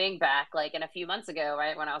Moonroving back like in a few months ago,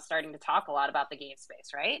 right, when I was starting to talk a lot about the game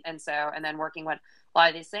space, right? And so, and then working with a lot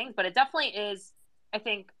of these things, but it definitely is, I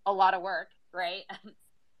think, a lot of work, right?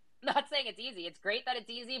 Not saying it's easy. It's great that it's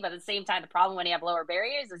easy, but at the same time, the problem when you have lower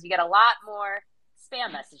barriers is you get a lot more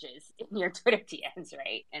spam messages in your Twitter DMs,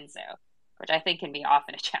 right? And so, which I think can be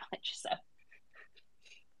often a challenge. So,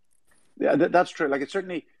 yeah, that's true. Like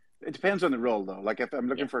it depends on the role though. Like if I'm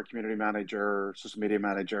looking for a community manager, social media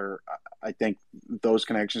manager, I think those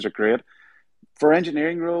connections are great. For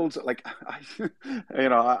engineering roles, like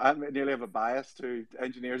I nearly have a bias to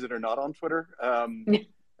engineers that are not on Twitter.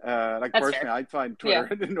 Like that's personally, fair. I find Twitter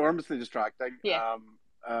enormously distracting. Yeah.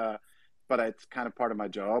 But it's kind of part of my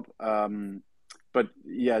job. But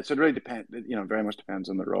yeah, so it really depends. You know, very much depends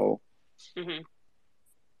on the role. Mm-hmm.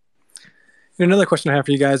 Another question I have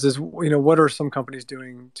for you guys is, you know, what are some companies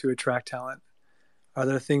doing to attract talent? Are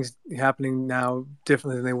there things happening now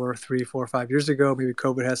differently than they were 3, 4, 5 years ago? Maybe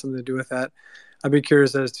COVID has something to do with that. I'd be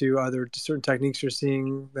curious as to, are there certain techniques you're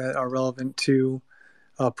seeing that are relevant to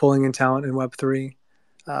pulling in talent in Web3?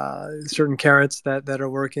 Certain carrots that are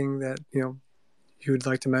working that, you know, you would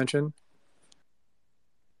like to mention?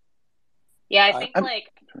 Yeah, I think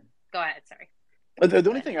go ahead, sorry. The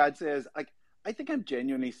only thing I'd say is I think I'm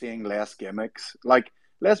genuinely seeing less gimmicks, like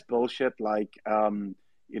less bullshit, like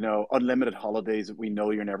you know, unlimited holidays that we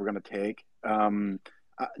know you're never going to take.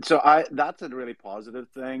 So that's a really positive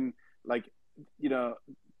thing. Like, you know,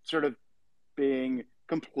 sort of being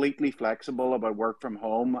completely flexible about work from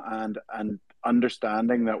home and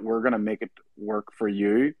understanding that we're going to make it work for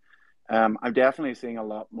you. I'm definitely seeing a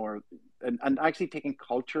lot more and actually taking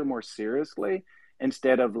culture more seriously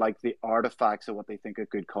instead of like the artifacts of what they think a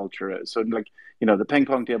good culture is. So like, you know, the ping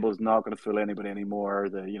pong table is not going to fool anybody anymore.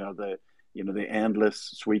 The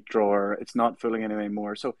endless sweet drawer, it's not fooling anyone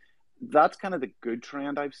anymore. So that's kind of the good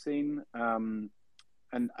trend I've seen. And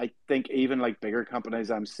I think even like bigger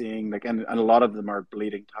companies I'm seeing, like, and a lot of them are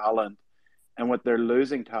bleeding talent. And what they're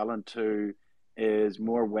losing talent to is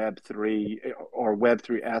more Web3 or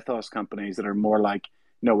Web3 ethos companies that are more like,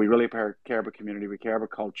 no, we really care about community, we care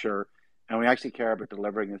about culture, and we actually care about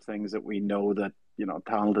delivering the things that we know that, you know,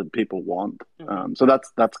 talented people want. So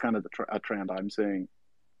that's kind of a trend I'm seeing.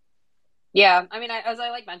 Yeah, I mean, as I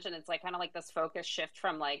like mentioned, it's like kind of like this focus shift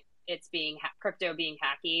from like it's being crypto being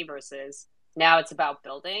hacky versus now it's about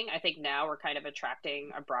building. I think now we're kind of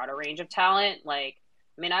attracting a broader range of talent. Like,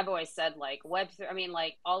 I mean, I've always said like I mean,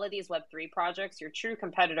 like all of these Web3 projects, your true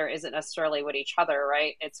competitor isn't necessarily with each other,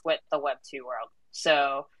 right? It's with the Web2 world.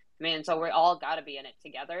 So, I mean, so we all got to be in it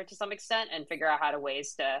together to some extent and figure out how to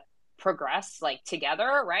ways to progress like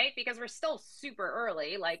together, right? Because we're still super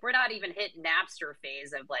early. Like we're not even hit Napster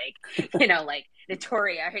phase of like, you know, like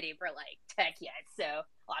notoriety for like tech yet. So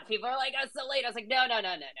a lot of people are like, oh, so late. I was like, no.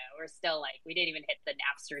 We're still like, we didn't even hit the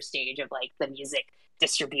Napster stage of like the music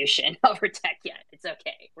distribution over tech yet. It's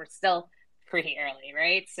okay. We're still pretty early,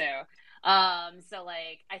 right? So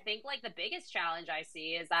like I think like the biggest challenge I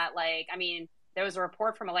see is that like, I mean, there was a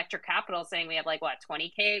report from Electric Capital saying we have like what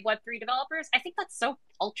 20K Web3 developers. I think that's so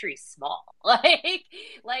paltry small.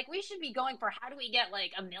 Like we should be going for how do we get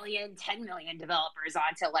like 1 million, 10 million developers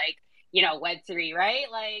onto like, you know, Web3, right?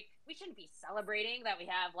 Like we shouldn't be celebrating that we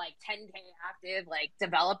have like 10K active like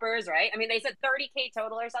developers, right? I mean, they said 30K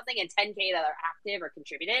total or something and 10K that are active or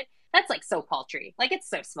contributed. That's like so paltry. Like it's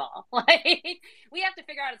so small. Like we have to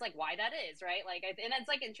figure out it's like why that is, right? Like, and it's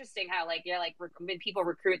like interesting how like you're like when people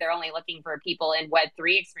recruit, they're only looking for people in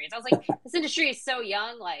Web3 experience. I was like, this industry is so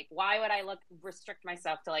young. Like, why would I restrict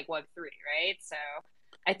myself to like Web3, right? So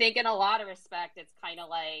I think in a lot of respect, it's kind of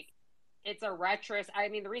like it's a I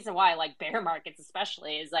mean, the reason why I like bear markets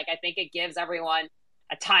especially is like I think it gives everyone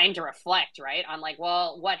a time to reflect, right, on like,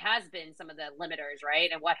 well, what has been some of the limiters, right,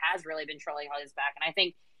 and what has really been trolling all this back. And I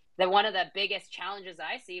think that one of the biggest challenges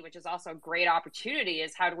I see, which is also a great opportunity,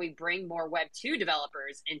 is how do we bring more Web2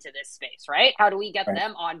 developers into this space, right? How do we get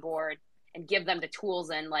them on board and give them the tools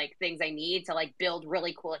and like things they need to like build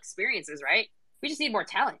really cool experiences, right? We just need more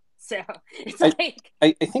talent. So it's I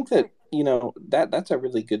think that, that's a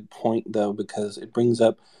really good point though, because it brings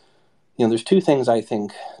up, there's two things I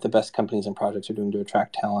think the best companies and projects are doing to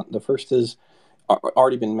attract talent. The first is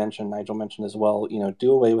already been mentioned, Nigel mentioned as well,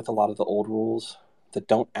 do away with a lot of the old rules that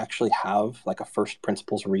don't actually have like a first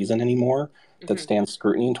principles reason anymore that stands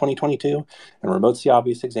scrutiny in 2022. And remote's the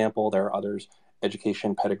obvious example. There are others.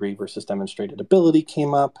 Education, pedigree versus demonstrated ability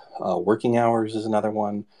came up. Working hours is another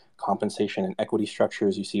one. Compensation and equity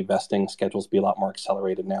structures. You see vesting schedules be a lot more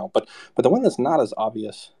accelerated now. But the one that's not as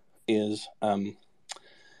obvious is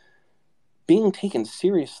being taken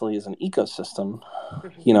seriously as an ecosystem.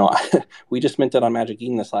 We just minted on Magic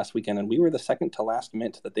Eden this last weekend, and we were the second to last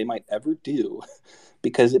mint that they might ever do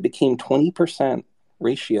because it became 20%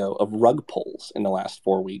 ratio of rug pulls in the last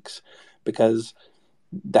 4 weeks, because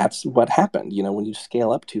that's what happened, when you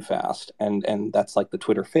scale up too fast. And that's like the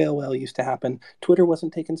Twitter fail whale used to happen. Twitter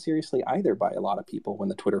wasn't taken seriously either by a lot of people when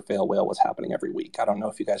the Twitter fail whale was happening every week. I don't know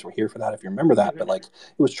if you guys were here for that, if you remember that, but like it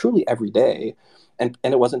was truly every day, and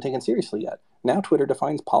it wasn't taken seriously yet. Now Twitter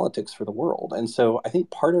defines politics for the world. And so I think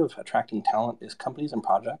part of attracting talent is companies and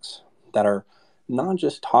projects that are not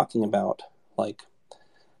just talking about like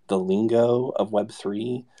the lingo of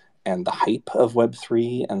Web3 and the hype of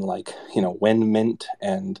Web3 and like, when mint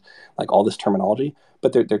and like all this terminology,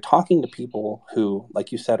 but they're talking to people who,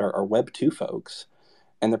 like you said, are Web2 folks,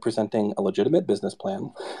 and they're presenting a legitimate business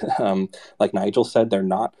plan. Like Nigel said, they're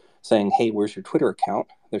not saying, hey, where's your Twitter account?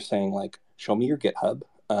 They're saying like, show me your GitHub,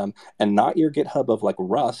 and not your GitHub of like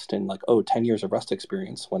Rust and like, 10 years of Rust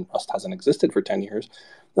experience when Rust hasn't existed for 10 years.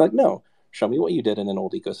 They're like, no, show me what you did in an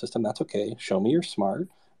old ecosystem. That's okay. Show me you're smart.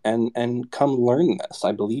 And come learn this.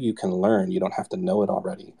 I believe you can learn. You don't have to know it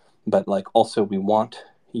already. But like also we want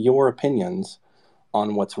your opinions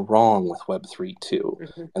on what's wrong with Web3 too.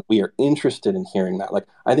 And we are interested in hearing that. Like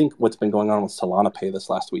I think what's been going on with Solana Pay this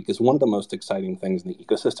last week is one of the most exciting things in the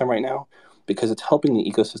ecosystem right now, because it's helping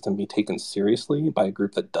the ecosystem be taken seriously by a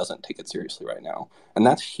group that doesn't take it seriously right now. And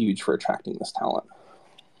that's huge for attracting this talent.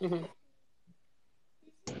 Yeah,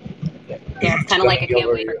 it's kind of like I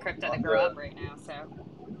can't wait for crypto to grow up right now. So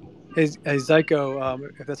Hey Zyko,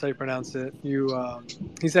 if that's how you pronounce it,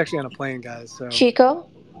 he's actually on a plane, guys. So Chico?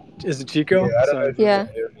 is it Chico? Yeah, I don't know Sorry. if you can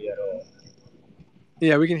hear me at all.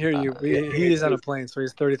 Yeah, we can hear you. He is on a plane, so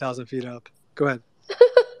he's 30,000 feet up. Go ahead.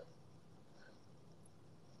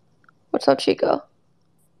 What's up, Chico?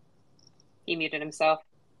 he muted himself.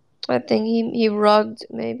 I think he rugged,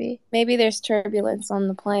 maybe. Maybe there's turbulence on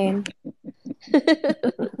the plane.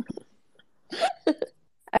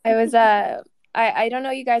 I don't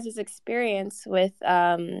know you guys' experience with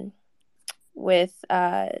DAOs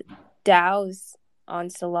on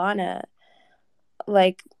Solana.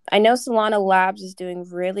 Like, I know Solana Labs is doing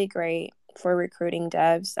really great for recruiting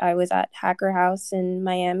devs. I was at Hacker House in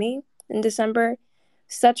Miami in December.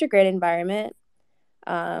 Such a great environment.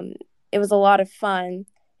 It was a lot of fun.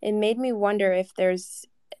 It made me wonder if there's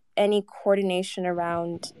any coordination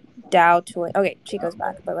around DAO tooling. Okay, Chico's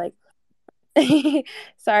back, but like,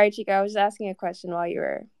 sorry, Chico, I was just asking a question while you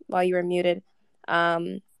were muted.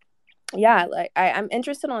 Yeah, like I'm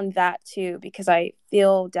interested on that too, because I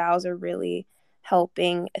feel DAOs are really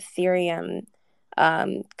helping Ethereum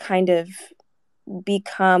kind of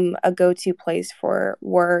become a go-to place for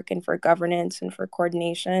work and for governance and for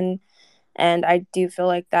coordination. And I do feel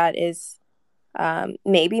like that is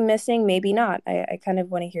maybe missing, maybe not. I kind of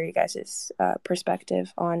want to hear you guys'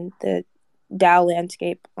 perspective on the DAO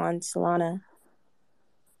landscape on Solana.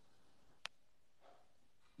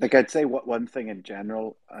 Like I'd say one thing in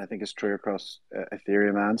general, I think is true across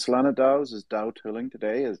Ethereum and Solana DAOs, is DAO tooling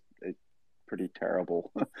today is pretty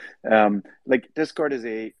terrible. Like Discord is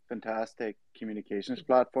a fantastic communications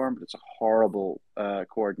platform, but it's a horrible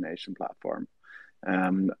coordination platform.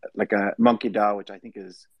 Like a Monkey DAO, which I think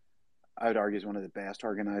I would argue is one of the best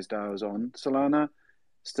organized DAOs on Solana,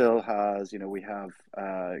 still has, we have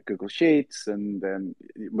Google Sheets, and then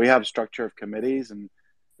we have structure of committees, and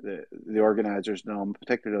the organizers, NOM in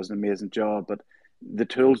particular, does an amazing job, but the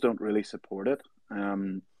tools don't really support it.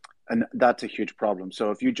 And that's a huge problem.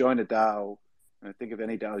 So if you join a DAO, and I think of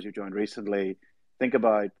any DAOs you joined recently, think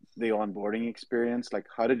about the onboarding experience. Like,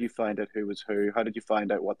 how did you find out who was who? How did you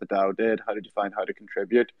find out what the DAO did? How did you find how to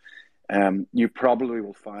contribute? You probably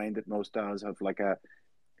will find that most DAOs have like a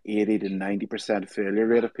 80 to 90% failure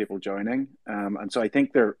rate of people joining. And so I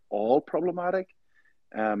think they're all problematic.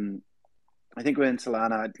 I think within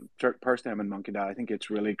Solana, personally, I'm in Monkey DAO. I think it's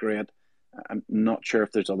really great. I'm not sure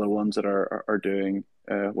if there's other ones that are doing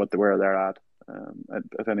where they're at.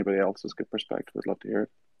 If anybody else has good perspective, I'd love to hear it.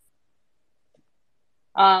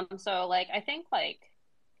 So like I think like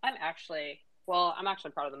I'm actually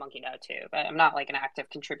part of the Monkey DAO too, but I'm not like an active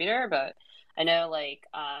contributor, but I know like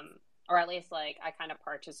or at least like I kind of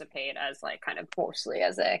participate as like kind of mostly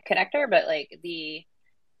as a connector, but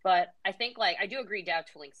I think like I do agree DAO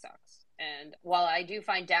tooling sucks. And while I do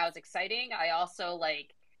find DAOs exciting, I also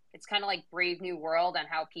like it's kind of like Brave New World on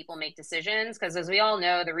how people make decisions because as we all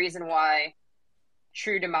know, the reason why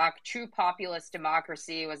true populist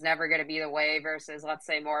democracy was never going to be the way versus let's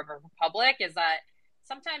say more of a republic is that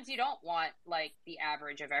sometimes you don't want like the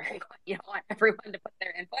average of everyone. You don't want everyone to put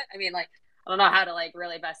their input. I mean, like I don't know how to like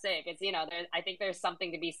really best say it because I think there's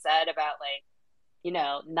something to be said about like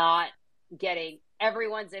not getting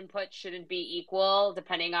everyone's input shouldn't be equal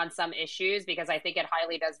depending on some issues because I think it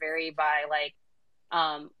highly does vary by like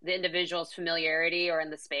the individual's familiarity or in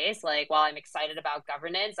the space. Like while I'm excited about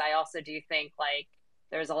governance, I also do think like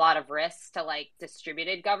there's a lot of risks to like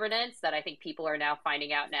distributed governance that I think people are now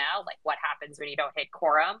finding out now, like what happens when you don't hit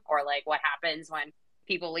quorum or like what happens when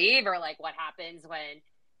people leave or like what happens when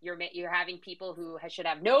you're having people who should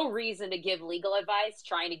have no reason to give legal advice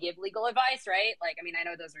trying to give legal advice, right? Like I mean I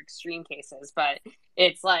know those are extreme cases, but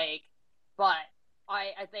it's like but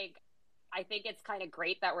I think it's kind of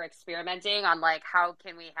great that we're experimenting on like how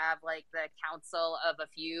can we have like the council of a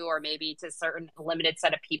few or maybe to certain limited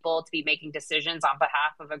set of people to be making decisions on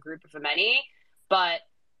behalf of a group of many. But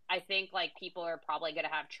I think like people are probably going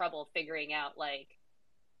to have trouble figuring out like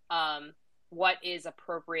what is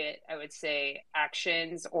appropriate, I would say,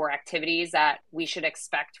 actions or activities that we should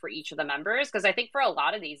expect for each of the members. Because I think for a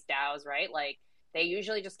lot of these DAOs, right, like they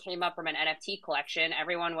usually just came up from an NFT collection.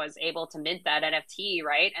 Everyone was able to mint that NFT,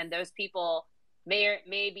 right? And those people may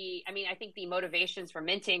be, I mean, I think the motivations for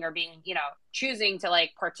minting or being, choosing to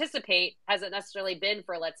like participate hasn't necessarily been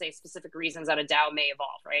for, let's say, specific reasons that a DAO may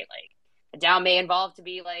evolve, right? Like a DAO may evolve to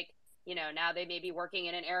be like, now they may be working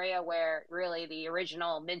in an area where really the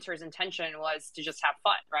original minter's intention was to just have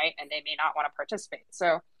fun, right? And they may not want to participate.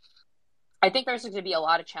 So I think there's going to be a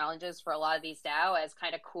lot of challenges for a lot of these DAO, as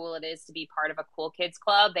kind of cool it is to be part of a cool kids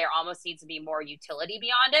club. There almost needs to be more utility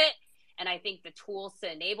beyond it. And I think the tools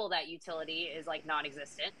to enable that utility is like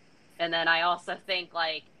non-existent. And then I also think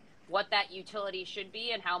like what that utility should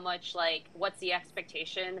be and how much like what's the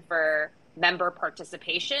expectation for member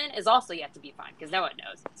participation is also yet to be defined because no one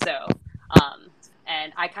knows. So,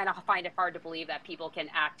 and I kind of find it hard to believe that people can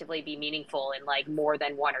actively be meaningful in like more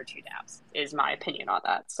than one or two DAOs is my opinion on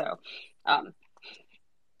that. So,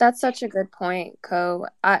 that's such a good point, Ko.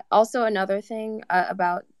 Also another thing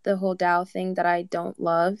about the whole DAO thing that I don't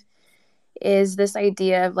love is this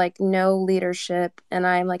idea of like no leadership. And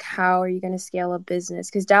I'm like, how are you going to scale a business?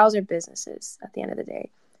 Because DAOs are businesses at the end of the day.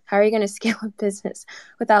 How are you going to scale a business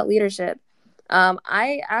without leadership?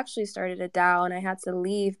 I actually started a DAO and I had to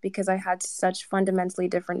leave because I had such fundamentally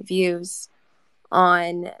different views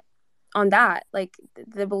on that. Like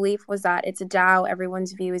the belief was that it's a DAO,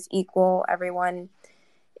 everyone's view is equal. Everyone,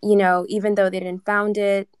 even though they didn't found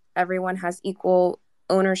it, everyone has equal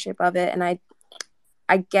ownership of it. And I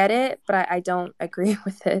get it, but I don't agree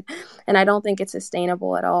with it. And I don't think it's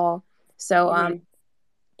sustainable at all. So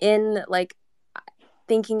in like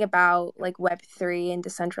thinking about like Web3 and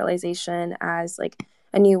decentralization as like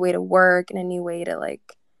a new way to work and a new way to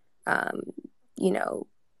like,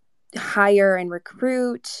 hire and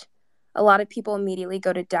recruit, a lot of people immediately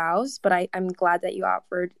go to DAOs, but I'm glad that you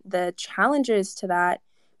offered the challenges to that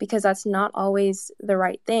because that's not always the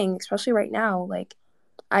right thing, especially right now. Like,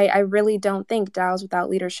 I really don't think DAOs without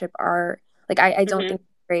leadership are like I don't think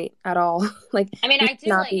great at all. Like I mean, I do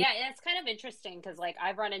like yeah, it's kind of interesting because like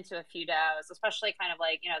I've run into a few DAOs, especially kind of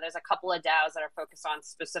like there's a couple of DAOs that are focused on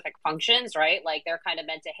specific functions, right? Like they're kind of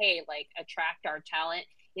meant to like attract our talent,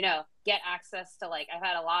 get access to like I've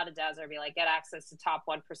had a lot of DAOs that be like get access to top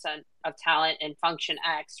 1% of talent in function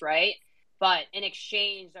X, right? But in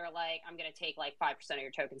exchange, they're like, I'm going to take like 5% of your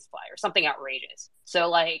token supply or something outrageous. So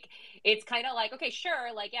like, it's kind of like, okay,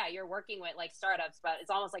 sure. Like, yeah, you're working with like startups, but it's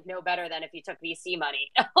almost like no better than if you took VC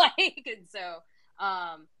money. And so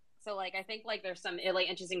like, I think like there's some really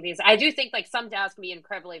interesting things. I do think like some DAOs can be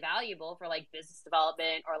incredibly valuable for like business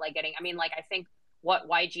development or like I think what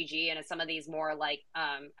YGG and some of these more like,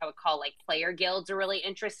 I would call like player guilds are really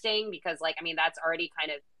interesting because like, that's already kind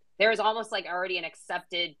of, there's almost like already an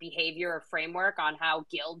accepted behavior or framework on how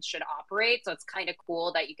guilds should operate. So it's kind of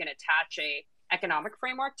cool that you can attach a economic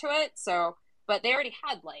framework to it. So, but they already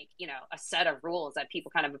had like, a set of rules that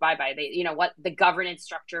people kind of abide by. They, what the governance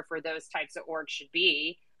structure for those types of orgs should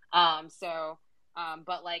be.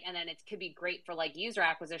 But like, and then it could be great for like user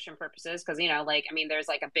acquisition purposes. Cause there's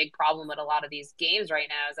like a big problem with a lot of these games right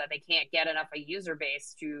now is that they can't get enough a user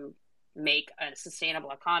base to make a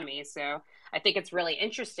sustainable economy. So I think it's really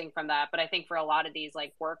interesting from that. But I think for a lot of these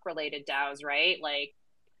like work related DAOs, right? Like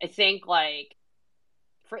I think like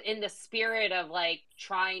for in the spirit of like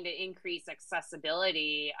trying to increase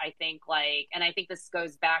accessibility, I think like, and I think this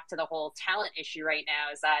goes back to the whole talent issue right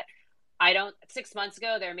now, is that 6 months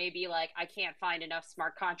ago, there may be like, I can't find enough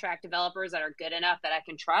smart contract developers that are good enough that I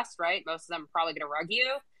can trust, right? Most of them are probably going to rug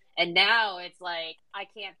you. And now it's like, I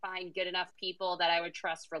can't find good enough people that I would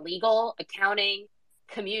trust for legal, accounting,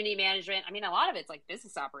 community management. I mean, a lot of it's like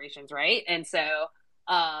business operations, right? And so,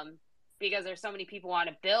 because there's so many people want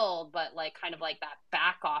to build, but like kind of like that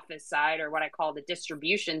back office side, or what I call the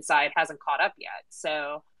distribution side, hasn't caught up yet.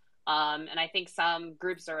 So, and I think some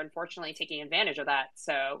groups are unfortunately taking advantage of that.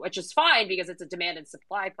 So, which is fine because it's a demand and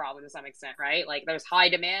supply problem to some extent, right? Like there's high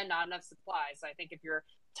demand, not enough supply. So I think if you're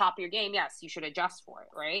top of your game, yes, you should adjust for it,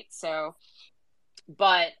 right? So,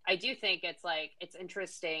 but I do think it's like, it's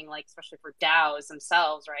interesting, like, especially for DAOs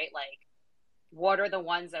themselves, right? Like, what are the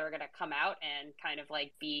ones that are going to come out and kind of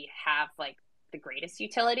like have like the greatest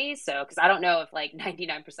utilities? So, because I don't know if like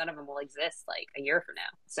 99% of them will exist like a year from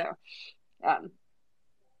now. So,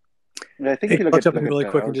 I think if you I'll jump in really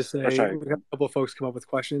quick and just say we've got a couple of folks come up with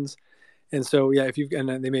questions. And so, yeah, if you've,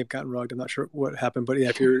 and they may have gotten rugged, I'm not sure what happened, but yeah,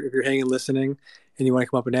 if you're hanging listening and you want to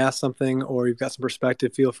come up and ask something, or you've got some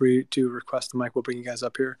perspective, feel free to request the mic. We'll bring you guys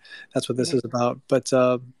up here. That's what this is about. But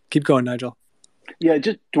keep going, Nigel. Yeah,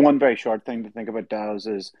 just one very short thing to think about DAOs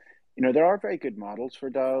is, there are very good models for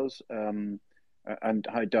DAOs and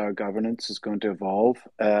how DAO governance is going to evolve.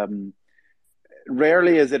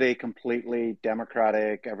 Rarely is it a completely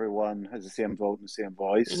democratic, everyone has the same vote and the same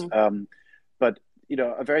voice. But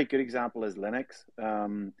a very good example is Linux,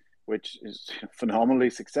 which is phenomenally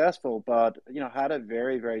successful, but had a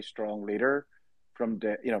very, very strong leader from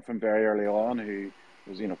very early on, who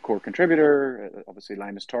was core contributor, obviously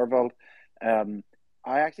Linus Torvald.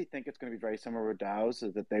 I actually think it's going to be very similar with DAOs,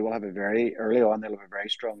 is that they will have a very early on, they'll have a very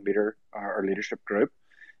strong leader or leadership group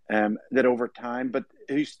that over time, but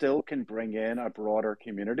who still can bring in a broader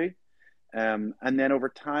community. And then over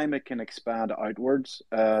time, it can expand outwards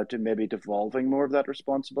to maybe devolving more of that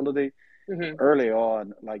responsibility. Early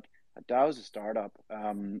on, like a DAO is a startup,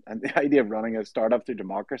 and the idea of running a startup through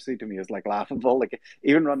democracy to me is like laughable. Like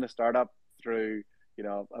even running a startup through,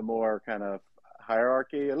 a more kind of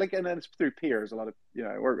hierarchy, like, and then it's through peers. A lot of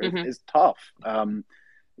is tough.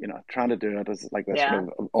 Trying to do it as like this sort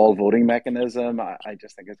of all voting mechanism, I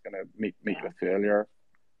just think it's going to meet with failure.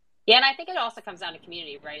 Yeah, and I think it also comes down to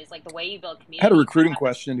community, right? It's like the way you build community. I had a recruiting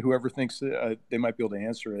question. Whoever thinks they might be able to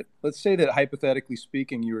answer it. Let's say that, hypothetically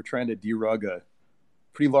speaking, you were trying to derug a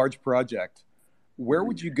pretty large project. Where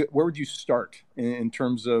would you go? Where would you start in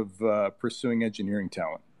terms of pursuing engineering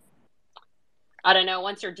talent? I don't know.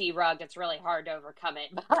 Once you're derugged, it's really hard to overcome it.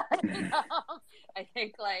 But I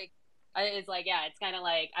think it's like, yeah, it's kind of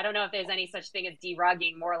like, I don't know if there's any such thing as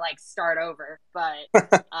derugging, more like start over, but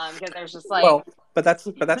because there's just like, well, but that's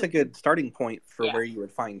a good starting point for where you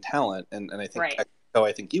would find talent, and I think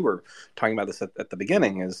I think you were talking about this at the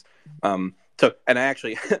beginning is and I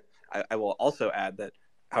actually I will also add that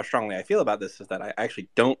how strongly I feel about this is that I actually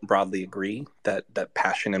don't broadly agree that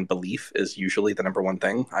passion and belief is usually the number one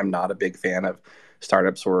thing. I'm not a big fan of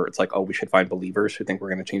startups where it's like, oh, we should find believers who think we're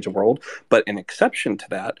going to change the world. But an exception to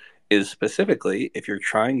that is specifically if you're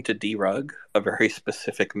trying to derug a very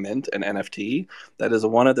specific mint and NFT, that is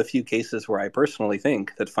one of the few cases where I personally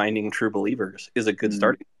think that finding true believers is a good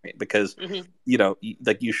starting point, because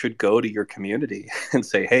like you should go to your community and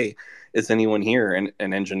say, hey, is anyone here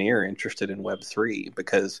an engineer interested in Web3?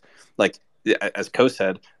 Because like as Koh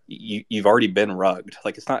said, you've already been rugged.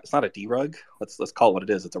 Like it's not a derug. Let's call it what it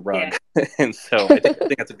is. It's a rug. Yeah. And so I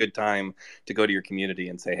think that's a good time to go to your community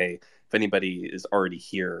and say, hey, if anybody is already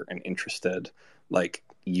here and interested, like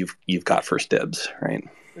you've got first dibs, right?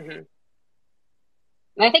 And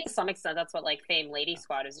I think to some extent that's what like Fame Lady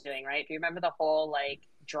Squad is doing, right? Do you remember the whole like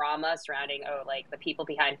drama surrounding the people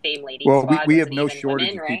behind Fame Lady Squad? Well, we have no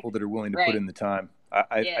shortage of people that are willing to put in the time.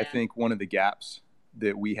 I think one of the gaps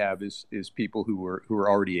that we have is people who are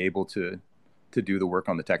already able to do the work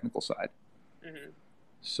on the technical side.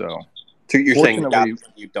 So you're saying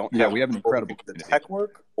you don't have we have an incredible the tech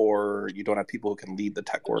work, or you don't have people who can lead the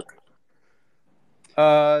tech work?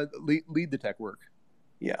 Lead the tech work.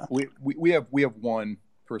 Yeah, we have one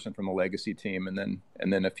person from the legacy team, and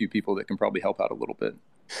then a few people that can probably help out a little bit.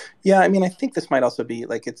 Yeah, I mean, I think this might also be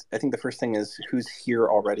like I think the first thing is who's here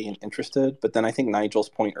already and interested. But then I think Nigel's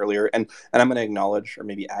point earlier, and I'm going to acknowledge or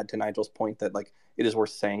maybe add to Nigel's point that like it is worth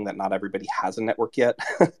saying that not everybody has a network yet.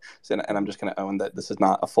 And I'm just going to own that this is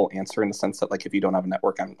not a full answer in the sense that, like, if you don't have a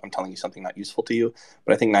network, I'm telling you something not useful to you.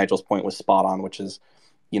 But I think Nigel's point was spot on, which is,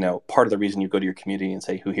 part of the reason you go to your community and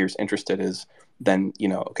say, who here's interested, is then,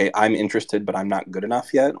 okay, I'm interested, but I'm not good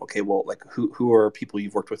enough yet. Okay, well, like, who are people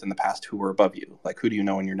you've worked with in the past who are above you? Like, who do you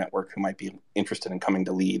know in your network who might be interested in coming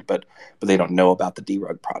to lead, but they don't know about the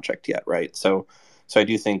DRUG project yet, right? So I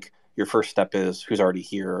do think your first step is who's already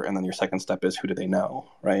here, and then your second step is who do they know,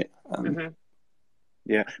 right?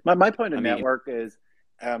 Yeah, my point of network is,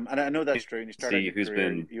 and I know that's true. And you start your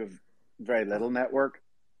career, you have very little network.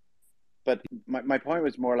 But my point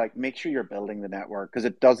was more like, make sure you're building the network, because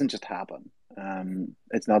it doesn't just happen.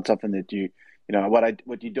 It's not something that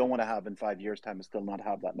what you don't want to have in 5 years' time is still not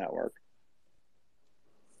have that network.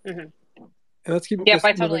 Let's keep. Yep,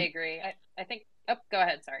 I totally agree. I think. Oh, go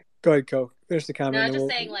ahead. Sorry. Go ahead, Koh. There's the comment. No, I'm just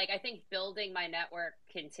saying, like, I think building my network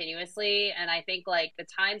continuously, and I think, like, the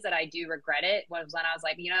times that I do regret it was when I was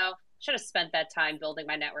like, should have spent that time building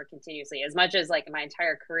my network continuously. As much as, like, my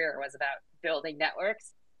entire career was about building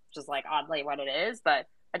networks, which is, like, oddly what it is. But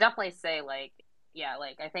I definitely say, like, yeah,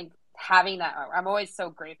 like, I think having that, I'm always so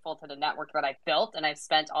grateful to the network that I've built and I've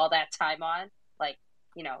spent all that time on, like,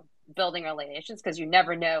 building relations, because you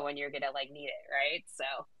never know when you're gonna, like, need it, right? So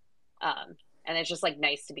and it's just, like,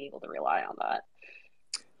 nice to be able to rely on that.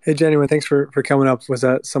 Hey, Jenny, thanks for coming up. Was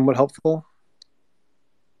that somewhat helpful?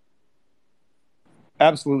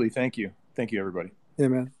 Absolutely. Thank you, everybody. Yeah,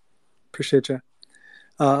 man, appreciate you.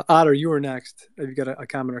 Otter, you were next. Have you got a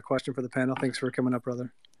comment or question for the panel? Thanks for coming up,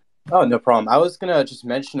 brother. Oh, no problem. I was going to just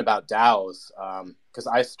mention about DAOs, because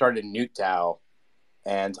I started Newt DAO,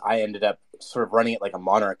 and I ended up sort of running it like a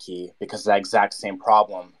monarchy because of that exact same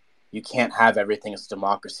problem. You can't have everything as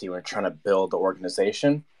democracy when you're trying to build the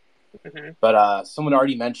organization. But someone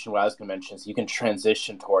already mentioned what I was going to mention, so you can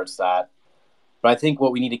transition towards that. But I think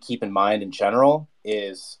what we need to keep in mind in general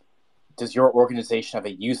is, does your organization have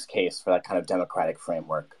a use case for that kind of democratic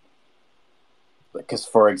framework? Because,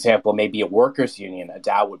 for example, maybe a workers' union, a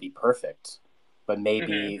DAO would be perfect. But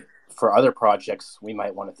maybe for other projects, we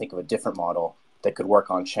might want to think of a different model that could work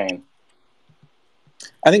on chain.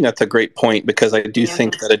 I think that's a great point, because I do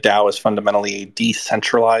think that a DAO is fundamentally a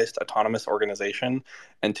decentralized autonomous organization.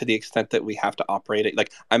 And to the extent that we have to operate it,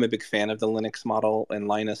 like, I'm a big fan of the Linux model and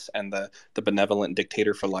Linus and the benevolent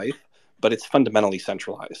dictator for life, but it's fundamentally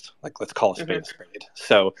centralized. Like, let's call a spade a spade.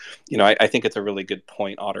 So, I think it's a really good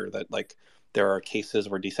point, Otter, that, like, there are cases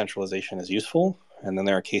where decentralization is useful, and then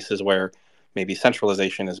there are cases where maybe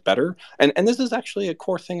centralization is better. And this is actually a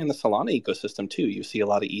core thing in the Solana ecosystem too. You see a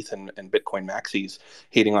lot of ETH and Bitcoin maxis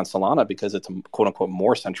hating on Solana because it's quote unquote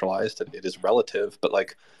more centralized. It is relative, but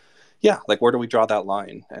like, yeah, like, where do we draw that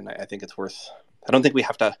line? And I think it's worth, I don't think we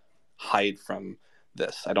have to hide from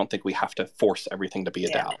this. I don't think we have to force everything to be a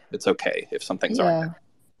DAO. It's okay if some things aren't.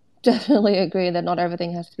 Definitely agree that not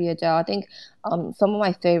everything has to be a DAO. I think some of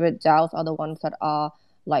my favorite DAOs are the ones that are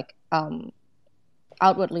like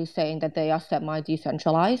outwardly saying that they are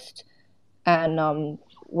semi-decentralized, and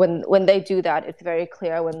when they do that, it's very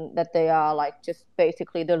clear that they are like just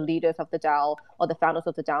basically the leaders of the DAO or the founders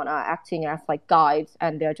of the DAO are acting as like guides,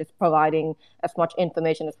 and they're just providing as much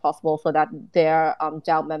information as possible so that their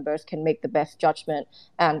DAO members can make the best judgment.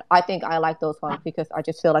 And I think I like those ones because I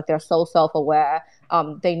just feel like they're so self-aware.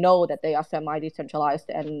 They know that they are semi-decentralized,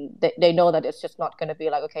 and they know that it's just not going to be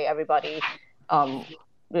like, okay, everybody,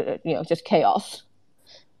 just chaos.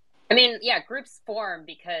 I mean, yeah, groups form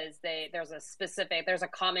because there's a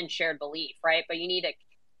common shared belief, right? But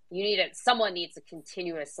someone needs to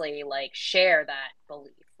continuously like share that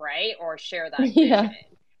belief, right? Or share that vision.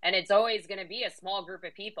 And it's always going to be a small group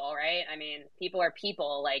of people, right? I mean, people are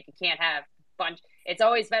people, like, you can't have it's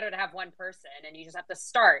always better to have one person, and you just have to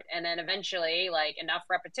start. And then eventually, like, enough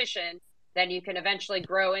repetition, then you can eventually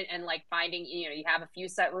grow in, and like finding, you have a few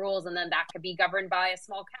set rules, and then that could be governed by a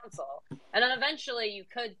small council. And then eventually you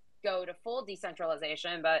could go to full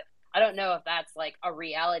decentralization, but I don't know if that's like a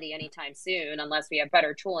reality anytime soon unless we have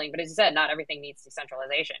better tooling. But as you said, not everything needs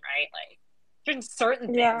decentralization, right? Like, there's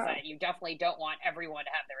certain things that you definitely don't want everyone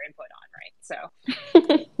to have their input on, right? So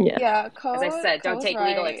as I said, don't take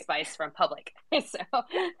legal advice from public. So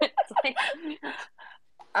it's like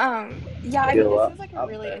I mean, this is like a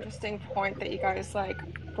really interesting point that you guys like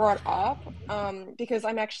brought up, because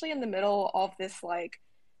I'm actually in the middle of this like,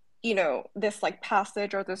 this like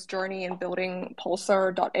passage or this journey in building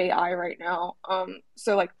Pulsar.ai right now.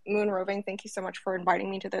 So like Moon Roving, thank you so much for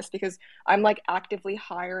inviting me to this, because I'm like actively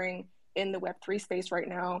hiring in the Web3 space right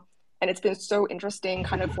now. And it's been so interesting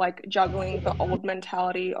kind of like juggling the old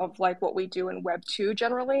mentality of like what we do in Web2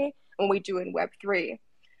 generally and we do in Web3.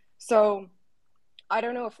 So I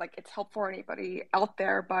don't know if like it's helpful for anybody out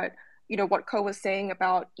there, but what Koh was saying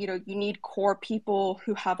about, you need core people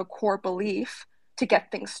who have a core belief to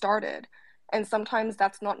get things started. And sometimes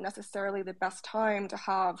that's not necessarily the best time to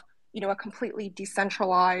have, a completely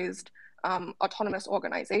decentralized, autonomous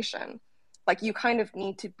organization. Like you kind of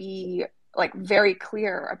need to be like very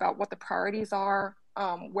clear about what the priorities are,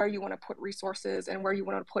 where you want to put resources and where you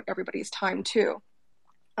want to put everybody's time too.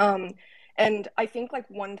 And I think like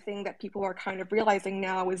one thing that people are kind of realizing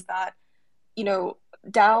now is that,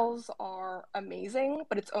 DAOs are amazing,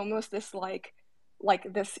 but it's almost this like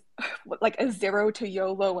this like a zero to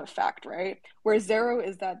YOLO effect, right? Where zero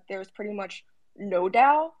is that there's pretty much no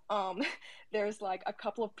DAO. There's like a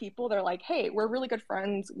couple of people that are like, hey, we're really good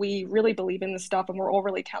friends. We really believe in this stuff and we're all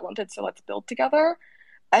really talented. So let's build together.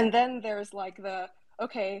 And then there's like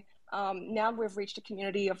okay, now we've reached a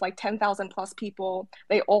community of like 10,000 plus people.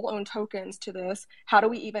 They all own tokens to this. How do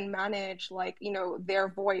we even manage like, their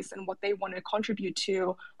voice and what they want to contribute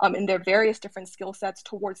to in their various different skill sets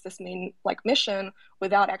towards this main like mission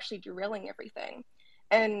without actually derailing everything?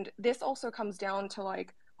 And this also comes down to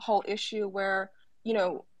like a whole issue where,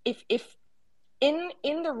 if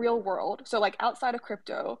in the real world, so like outside of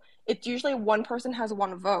crypto, it's usually one person has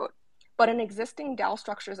one vote. But in existing DAO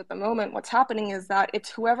structures at the moment, what's happening is that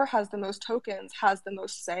it's whoever has the most tokens has the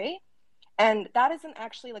most say. And that isn't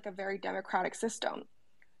actually like a very democratic system.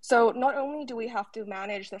 So not only do we have to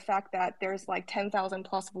manage the fact that there's like 10,000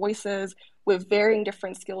 plus voices with varying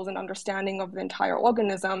different skills and understanding of the entire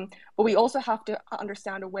organism, but we also have to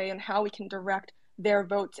understand a way in how we can direct their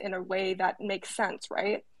votes in a way that makes sense,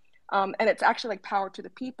 right? And it's actually like power to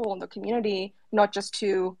the people and the community, not just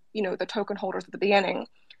to, the token holders at the beginning.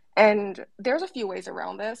 And there's a few ways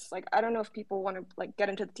around this. Like, I don't know if people want to like get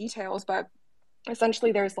into the details, but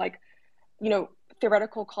essentially there's like,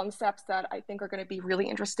 theoretical concepts that I think are going to be really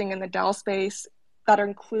interesting in the DAO space that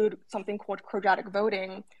include something called quadratic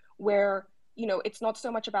voting, where, it's not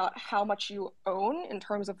so much about how much you own in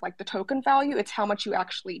terms of like the token value, it's how much you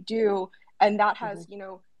actually do. And that has,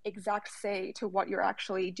 exact say to what you're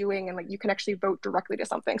actually doing. And like, you can actually vote directly to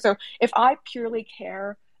something. So if I purely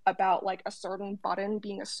care about like a certain button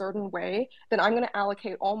being a certain way, then I'm going to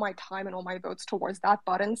allocate all my time and all my votes towards that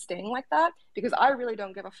button staying like that, because I really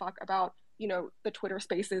don't give a fuck about, the Twitter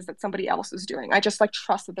spaces that somebody else is doing. I just like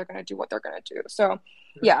trust that they're going to do what they're going to do. So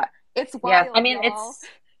yeah, it's wild. Yeah, I mean, y'all.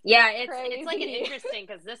 it's like an interesting,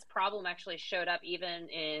 because this problem actually showed up even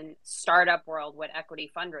in startup world with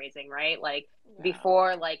equity fundraising, right? Like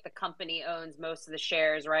before, like the company owns most of the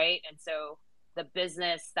shares, right? And so the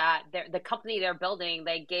business that the company they're building,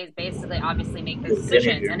 they basically obviously make those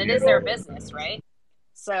decisions, and it is their business, right?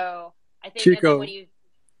 So I think Chico, when you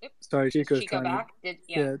Chico's Chico back,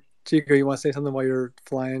 yeah, Chico, you want to say something while you're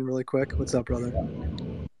flying really quick? What's up, brother?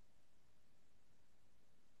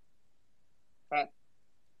 Okay.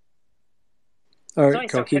 All It's right,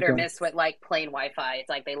 always so hit or miss with like plain Wi-Fi. It's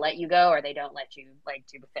like they let you go or they don't let you like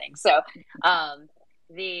do the thing. So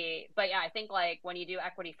but yeah, I think like when you do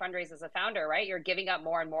equity fundraise as a founder, right, you're giving up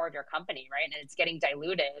more and more of your company, right? And it's getting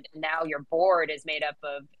diluted. And now your board is made up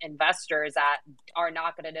of investors that are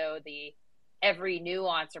not going to know every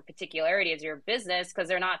nuance or particularity of your business, because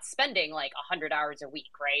they're not spending like 100 hours a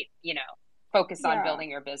week, right? Focused on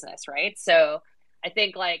building your business, right? So I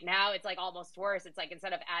think like now it's like almost worse. It's like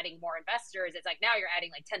instead of adding more investors, it's like now you're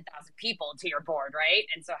adding like 10,000 people to your board, right?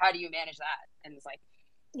 And so how do you manage that? And it's like,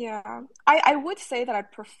 yeah, I would say that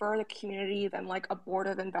I'd prefer the community than like a board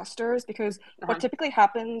of investors, because what typically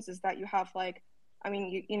happens is that you have like, I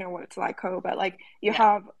mean, you know what it's like, Koh, but like you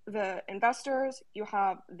have the investors, you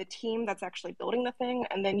have the team that's actually building the thing,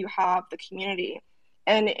 and then you have the community.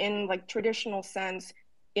 And in like traditional sense,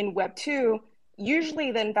 in Web2,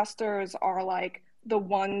 usually the investors are like the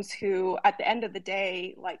ones who at the end of the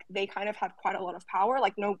day, like they kind of have quite a lot of power.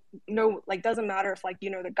 Like no like doesn't matter if like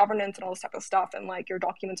the governance and all this type of stuff and like your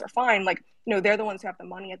documents are fine, like they're the ones who have the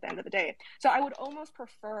money at the end of the day. So I would almost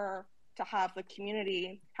prefer to have the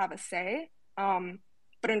community have a say,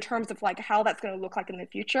 but in terms of like how that's going to look like in the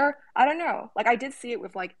future, I don't know. Like I did see it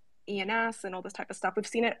with like ENS and all this type of stuff. We've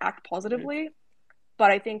seen it act positively,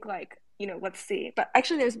 but I think like let's see. But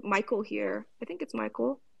actually there's Michael here. I think it's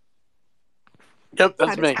Michael. Yep,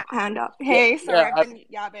 that's me. Hand up. Hey, sorry, I've been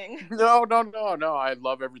yabbing. No. I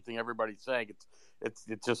love everything everybody's saying. It's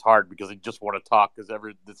just hard because I just want to talk, because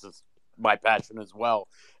this is my passion as well.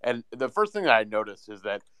 And the first thing that I notice is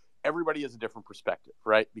that everybody has a different perspective,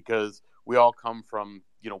 right? Because we all come from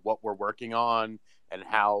what we're working on and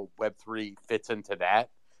how Web3 fits into that.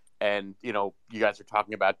 And you guys are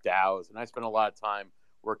talking about DAOs, and I spend a lot of time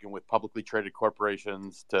working with publicly traded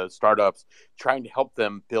corporations to startups, trying to help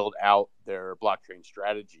them build out their blockchain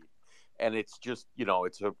strategy. And it's just,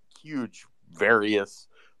 it's a huge various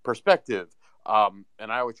perspective. And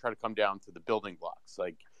I always try to come down to the building blocks.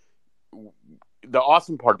 Like, the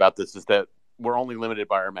awesome part about this is that we're only limited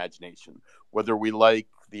by our imagination. Whether we like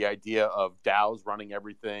the idea of DAOs running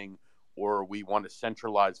everything or we want a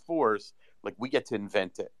centralized force, like, we get to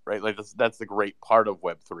invent it, right? Like, that's the great part of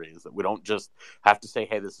Web3, is that we don't just have to say,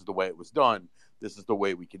 hey, this is the way it was done. This is the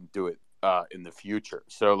way we can do it in the future.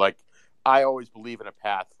 So, like, I always believe in a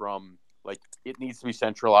path from, like, it needs to be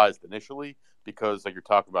centralized initially, because, like you're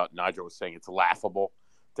talking about, Nigel was saying, it's laughable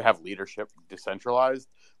to have leadership decentralized.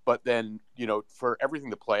 But then, for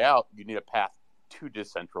everything to play out, you need a path to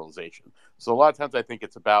decentralization. So a lot of times I think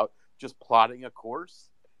it's about just plotting a course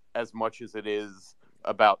as much as it is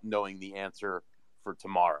about knowing the answer for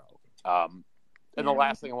tomorrow. And the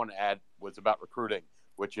last thing I want to add was about recruiting,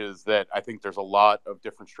 which is that I think there's a lot of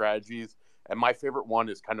different strategies. And my favorite one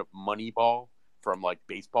is kind of Moneyball from, like,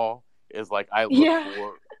 baseball, is like, I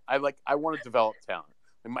want to develop talent.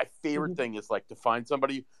 And my favorite thing is, like, to find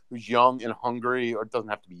somebody who's young and hungry, or it doesn't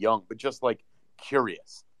have to be young, but just, like,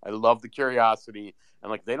 curious. I love the curiosity,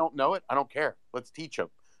 and, like, they don't know it, I don't care. Let's teach them.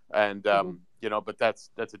 And but that's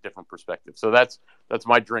a different perspective. So that's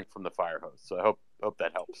my drink from the fire hose. So I hope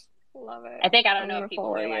that helps. Love it. I don't know if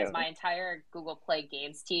people realize my entire Google Play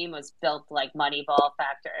Games team was built like Moneyball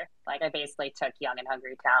Factor. Like, I basically took young and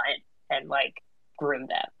hungry talent and, like, grew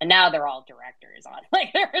them, and now they're all directors on,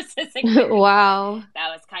 like, their assistant. Wow. That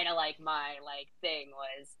was kind of like my, like, thing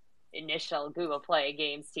was initial Google Play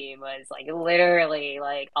Games team was, like, literally,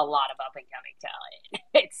 like, a lot of up and coming talent.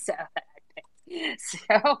 It's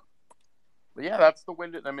so. But yeah, that's the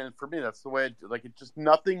way. For me, that's the way. It just,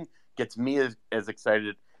 nothing gets me as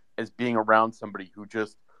excited as being around somebody who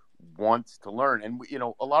just wants to learn. And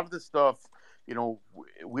a lot of this stuff,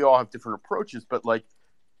 we all have different approaches, but, like,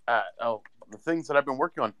 the things that I've been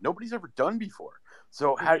working on, nobody's ever done before.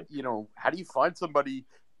 So how do you find somebody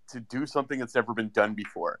to do something that's never been done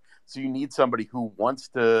before? So you need somebody who wants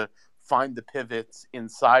to find the pivots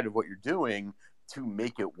inside of what you're doing to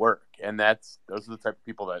make it work. And those are the type of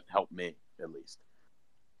people that help me, at least.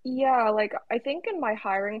 Yeah, like, I think in my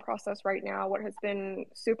hiring process right now, what has been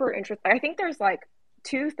super interesting, I think there's, like,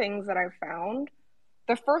 two things that I've found.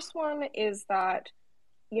 The first one is that,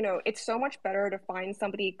 it's so much better to find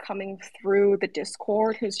somebody coming through the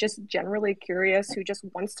Discord who's just generally curious, who just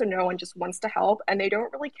wants to know and just wants to help, and they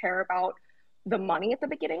don't really care about the money at the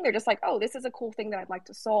beginning. They're just like, oh, this is a cool thing that I'd like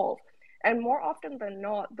to solve. And more often than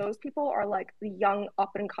not, those people are, like, the young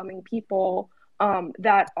up and coming people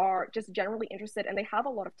that are just generally interested, and they have a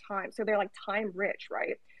lot of time. So they're, like, time rich,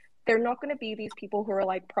 right? They're not going to be these people who are,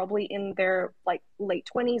 like, probably in their, like, late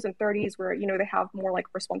 20s and 30s where, they have more, like,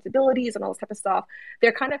 responsibilities and all this type of stuff.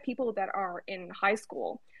 They're kind of people that are in high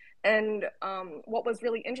school. And what was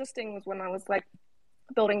really interesting was when I was, like,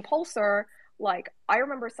 building Pulsar, like, I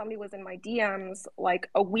remember somebody was in my DMs, like,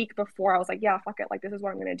 a week before. I was like, yeah, fuck it, like, this is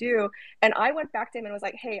what I'm gonna do. And I went back to him and was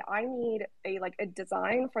like, hey, I need a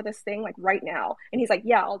design for this thing, like, right now. And he's like,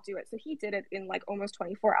 yeah, I'll do it. So he did it in, like, almost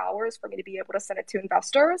 24 hours for me to be able to send it to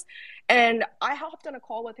investors. And I hopped on a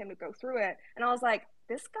call with him to go through it, and I was like,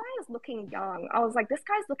 this guy is looking young. I was like, this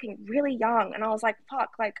guy's looking really young. And I was like,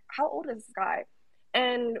 fuck, like, how old is this guy?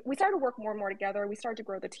 And we started to work more and more together. We started to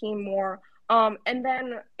grow the team more. And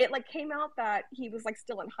then it, like, came out that he was, like,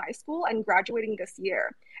 still in high school and graduating this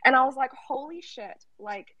year. And I was like, holy shit,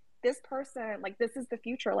 like, this person, like, this is the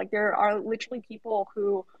future. Like, there are literally people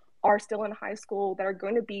who are still in high school that are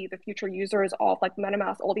going to be the future users of, like,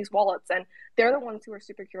 MetaMask, all these wallets. And they're the ones who are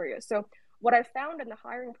super curious. So what I found in the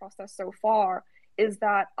hiring process so far is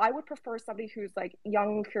that I would prefer somebody who's, like,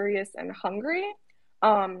 young, curious, and hungry.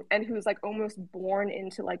 And who's, like, almost born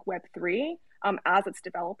into, like, Web3 as it's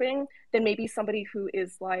developing, then maybe somebody who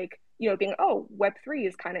is, like, being, oh, Web3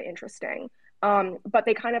 is kind of interesting. But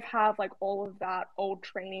they kind of have, like, all of that old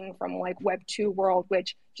training from, like, Web2 world,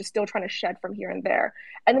 which just still trying to shed from here and there.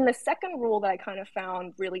 And then the second rule that I kind of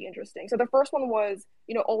found really interesting. So the first one was,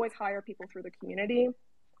 always hire people through the community.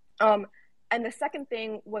 And the second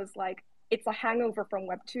thing was, like, it's a hangover from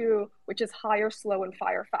Web2, which is hire slow and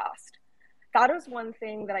fire fast. That is one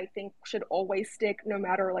thing that I think should always stick, no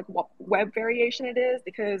matter, like, what web variation it is,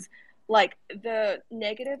 because, like, the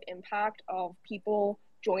negative impact of people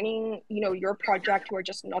joining, your project who are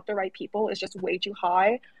just not the right people is just way too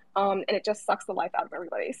high. And it just sucks the life out of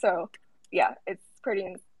everybody. So yeah, it's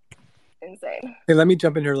pretty. insane. Hey, let me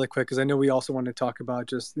jump in here really quick because I know we also want to talk about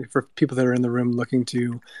just for people that are in the room looking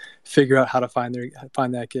to figure out how to find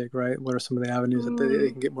that gig, right? What are some of the avenues that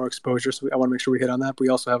they can get more exposure? So I want to make sure we hit on that. But we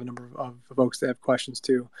also have a number of folks that have questions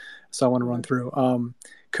too, so I want to run through.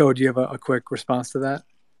 Koh, do you have a quick response to that?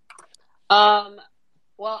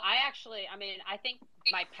 Well, I think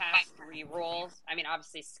my past 3 roles,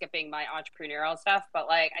 obviously skipping my entrepreneurial stuff, but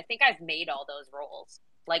like, I think I've made all those roles.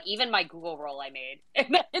 Like even my Google role I made,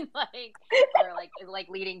 and then like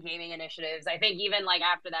leading gaming initiatives. I think even like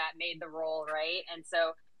after that made the role, right? And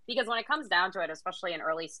so, because when it comes down to it, especially in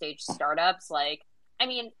early stage startups,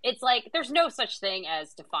 it's like there's no such thing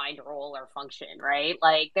as defined role or function, right?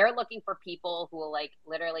 Like they're looking for people who will like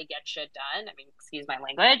literally get shit done. Excuse my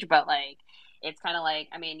language, but like it's kind of like,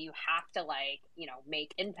 you have to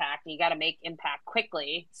make impact, and you got to make impact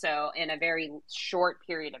quickly. So in a very short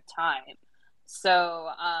period of time. So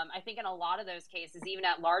I think in a lot of those cases, even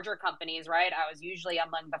at larger companies, right, I was usually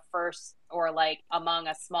among the first or like among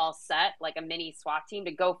a small set, like a mini SWAT team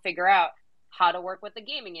to go figure out how to work with the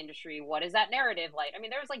gaming industry. What is that narrative like?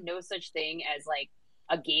 There was like no such thing as like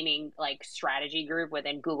a gaming like strategy group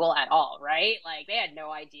within Google at all, right? Like they had no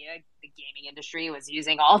idea the gaming industry was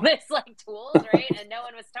using all this like tools, right? And no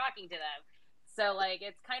one was talking to them. So like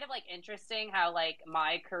it's kind of like interesting how like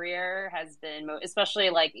my career has been, especially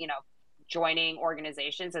like, joining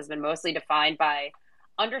organizations, has been mostly defined by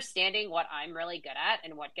understanding what I'm really good at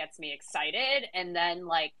and what gets me excited, and then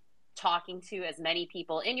like talking to as many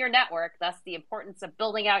people in your network. Thus the importance of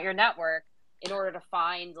building out your network in order to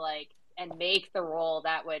find like and make the role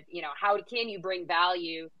that would, how can you bring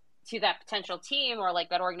value to that potential team or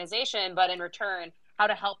like that organization, but in return how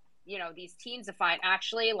to help these teams to find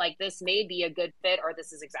actually like this may be a good fit, or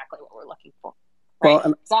this is exactly what we're looking for, right?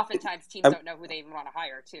 Well, so oftentimes teams don't know who they even want to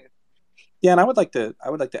hire too. Yeah, and I would like to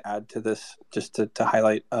add to this just to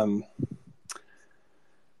highlight the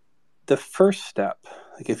first step.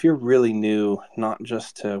 Like if you're really new, not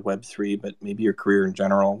just to Web3, but maybe your career in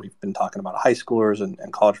general, we've been talking about high schoolers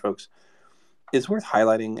and college folks, it's worth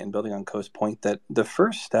highlighting and building on Koh's point that the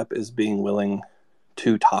first step is being willing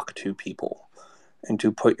to talk to people and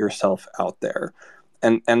to put yourself out there.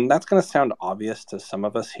 And that's going to sound obvious to some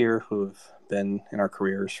of us here who've been in our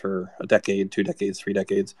careers for a decade, 2 decades, 3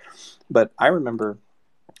 decades. But I remember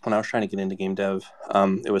when I was trying to get into game dev,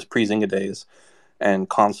 it was pre-Zynga days, and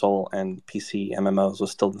console and PC MMOs was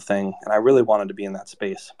still the thing. And I really wanted to be in that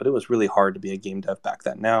space, but it was really hard to be a game dev back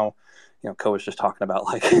then. Now, Koh was just talking about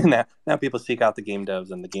like now people seek out the game devs,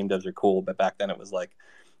 and the game devs are cool. But back then it was like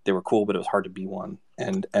they were cool, but it was hard to be one.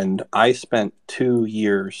 And I spent 2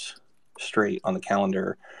 years straight on the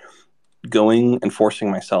calendar going and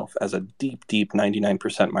forcing myself as a deep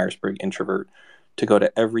 99% Myers-Briggs introvert to go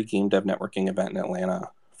to every game dev networking event in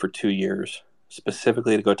Atlanta for 2 years,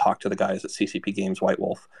 specifically to go talk to the guys at CCP Games White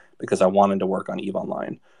Wolf, because I wanted to work on EVE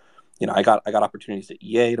Online. I got opportunities at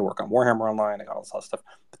EA to work on Warhammer Online. I got all this other stuff,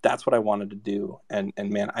 but that's what I wanted to do. And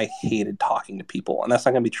man, I hated talking to people, and that's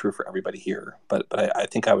not going to be true for everybody here. But I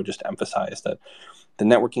think I would just emphasize that the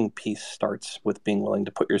networking piece starts with being willing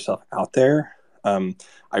to put yourself out there.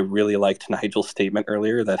 I really liked Nigel's statement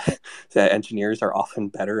earlier that engineers are often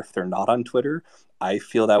better if they're not on Twitter. I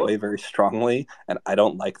feel that way very strongly, and I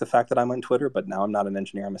don't like the fact that I'm on Twitter, but now I'm not an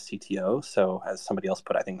engineer, I'm a CTO. So as somebody else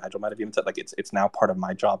put, I think Nigel might have even said, like, it's now part of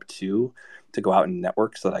my job too, to go out and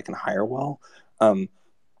network so that I can hire well. And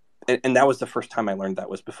that was the first time I learned that,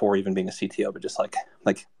 was before even being a CTO, but just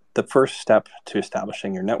like the first step to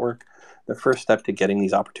establishing your network, the first step to getting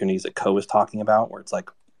these opportunities that Koh was talking about, where it's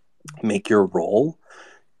like, make your role.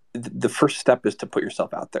 The first step is to put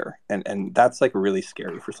yourself out there. And that's like really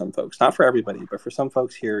scary for some folks, not for everybody, but for some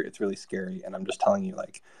folks here, it's really scary. And I'm just telling you,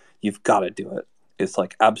 like, you've got to do it. It's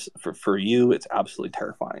like, for you, it's absolutely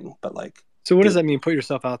terrifying, but like. So what does that mean? Put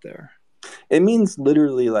yourself out there? It means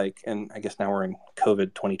literally like, and I guess now we're in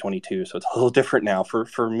COVID 2022, so it's a little different now.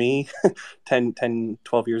 For me, 10,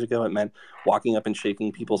 12 years ago, it meant walking up and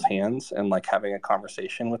shaking people's hands and like having a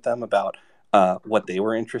conversation with them about what they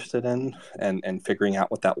were interested in, and figuring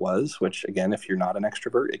out what that was, which again, if you're not an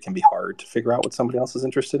extrovert, it can be hard to figure out what somebody else is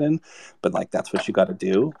interested in, but like, that's what you got to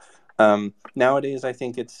do. Nowadays, I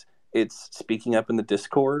think it's speaking up in the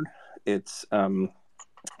Discord. It's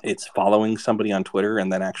following somebody on Twitter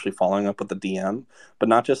and then actually following up with the DM, but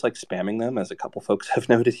not just like spamming them, as a couple folks have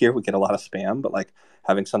noted here. We get a lot of spam, but like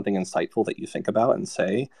having something insightful that you think about and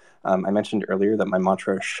say. I mentioned earlier that my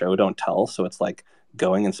mantra is show, don't tell. So it's like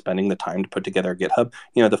going and spending the time to put together a GitHub.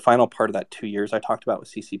 The final part of that 2 years I talked about with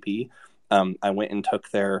CCP, I went and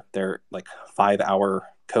took their like 5-hour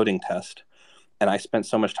coding test, and I spent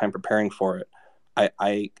so much time preparing for it.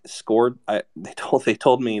 I scored. They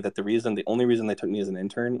told me that the only reason they took me as an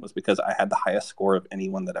intern was because I had the highest score of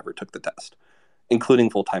anyone that ever took the test, including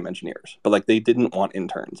full-time engineers. But like, they didn't want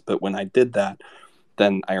interns. But when I did that,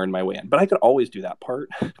 then I earned my way in. But I could always do that part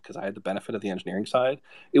because I had the benefit of the engineering side.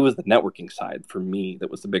 It was the networking side for me that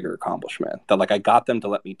was the bigger accomplishment. That like, I got them to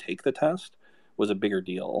let me take the test was a bigger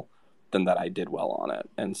deal than that I did well on it.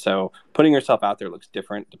 And so putting yourself out there looks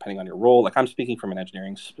different depending on your role. Like, I'm speaking from an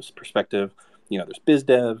engineering perspective. You know, there's biz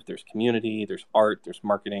dev, there's community, there's art, there's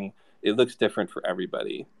marketing. It looks different for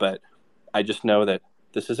everybody. But I just know that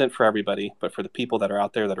this isn't for everybody, but for the people that are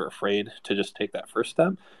out there that are afraid to just take that first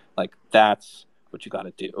step, like, that's what you got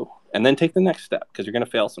to do. And then take the next step, because you're going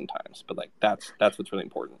to fail sometimes. But like, that's what's really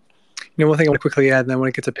important. You know, one thing I want to quickly add, and then when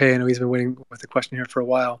it gets to pay, I know he's been waiting with the question here for a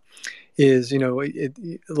while, is, you know,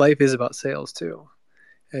 life is about sales too.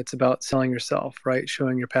 It's about selling yourself, right?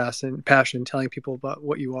 Showing your passion, telling people about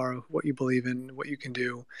what you are, what you believe in, what you can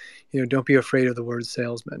do. You know, don't be afraid of the word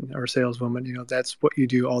salesman or saleswoman. You know, that's what you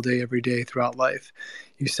do all day, every day throughout life.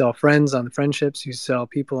 You sell friends on the friendships, you sell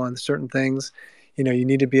people on certain things. You know, you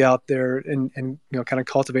need to be out there and you know, kind of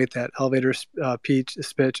cultivate that elevator pitch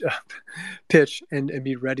and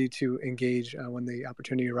be ready to engage when the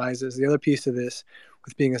opportunity arises. The other piece of this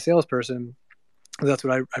with being a salesperson, that's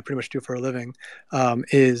what I pretty much do for a living,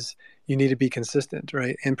 is you need to be consistent,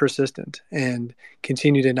 right? And persistent, and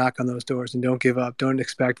continue to knock on those doors, and don't give up. Don't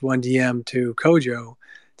expect one DM to Kojo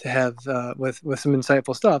to have with some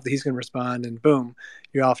insightful stuff that he's going to respond and boom,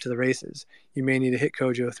 you're off to the races. You may need to hit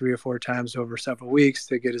Kojo 3 or 4 times over several weeks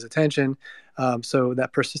to get his attention. So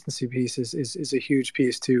that persistency piece is a huge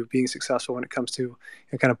piece to being successful when it comes to, you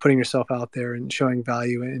know, kind of putting yourself out there and showing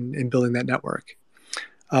value and building that network.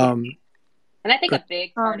 And I think a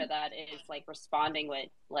big part of that is like responding with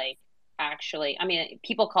like, actually, I mean,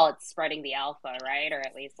 people call it spreading the alpha, right? Or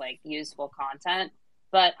at least like useful content.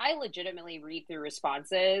 But I legitimately read through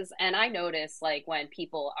responses, and I notice like when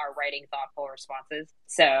people are writing thoughtful responses.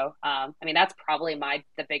 So, I mean, that's probably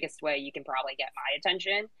the biggest way you can probably get my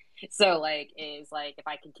attention. So like, is like, if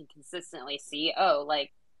I can consistently see, oh,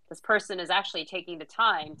 like this person is actually taking the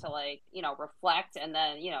time to like, you know, reflect, and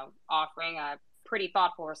then, you know, offering a pretty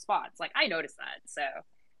thoughtful response. Like, I noticed that. So,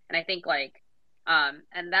 and I think like,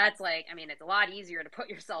 and that's like, I mean, it's a lot easier to put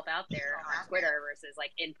yourself out there on Twitter versus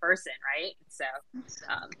like in person, right? So,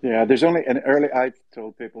 yeah, there's only I've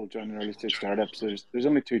told people joining early stage startups, there's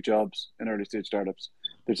only 2 jobs in early stage startups.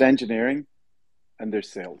 There's engineering and there's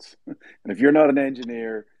sales. And if you're not an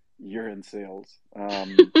engineer, you're in sales.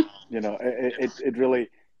 You know, it really,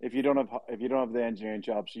 if you don't have the engineering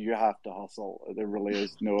jobs, you have to hustle. There really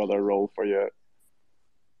is no other role for you.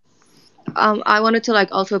 I wanted to like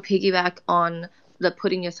also piggyback on the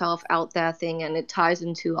putting yourself out there thing, and it ties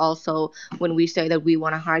into also when we say that we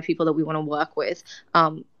want to hire people that we want to work with.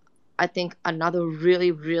 I think another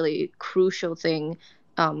really, really crucial thing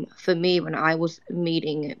for me when I was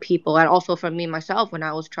meeting people, and also for me myself when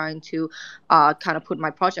I was trying to kind of put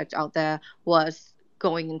my project out there, was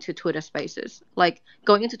going into Twitter spaces. Like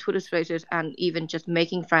going into Twitter spaces and even just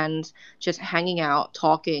making friends, just hanging out,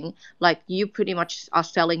 talking. Like, you pretty much are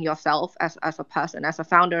selling yourself as a person, as a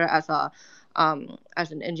founder, as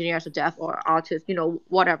an engineer, as a dev or artist, you know,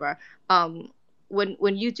 whatever.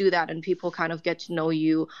 When you do that and people kind of get to know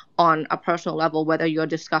you on a personal level, whether you're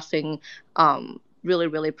discussing really,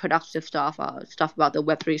 really productive stuff about the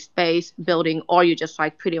Web3 space building, or you just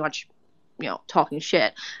like pretty much, you know, talking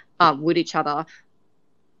shit with each other,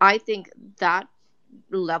 I think that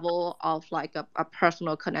level of like a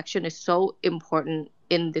personal connection is so important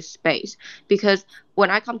in this space. Because when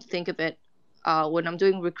I come to think of it, when I'm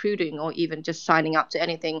doing recruiting or even just signing up to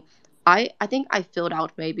anything, I think I filled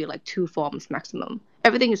out maybe like 2 forms maximum.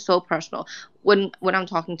 Everything is so personal. When I'm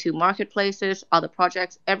talking to marketplaces, other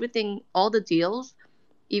projects, everything, all the deals,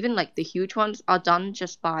 even like the huge ones, are done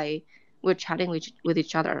just by we're chatting with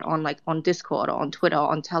each other on Discord or on Twitter or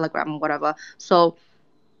on Telegram or whatever. So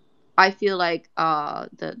I feel like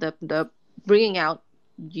the bringing out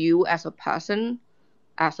you as a person,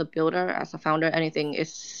 as a builder, as a founder, anything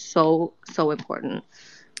is so important.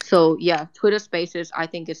 So yeah, Twitter Spaces I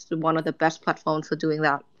think is one of the best platforms for doing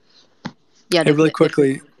that. Yeah. Hey, really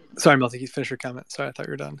quickly, sorry, Melty, you finish your comment. Sorry, I thought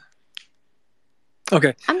you were done.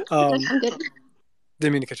 Okay. I'm good.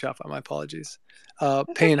 Didn't mean to cut you off. My apologies.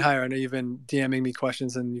 Pay and hire. I know you've been DMing me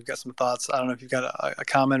questions and you've got some thoughts. I don't know if you've got a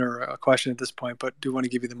comment or a question at this point, but do want to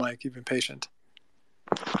give you the mic. You've been patient.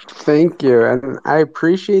 Thank you, and I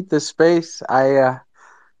appreciate this space.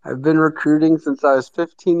 I've been recruiting since I was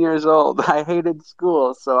 15 years old. I hated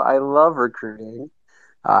school, so I love recruiting.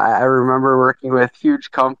 I remember working with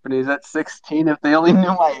huge companies at 16, if they only knew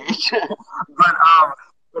my age.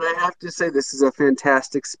 But I have to say, this is a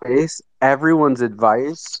fantastic space. Everyone's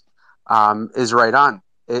advice is right on.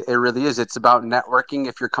 It really is. It's about networking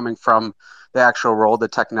if you're coming from the actual role, the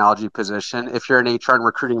technology position. If you're in HR and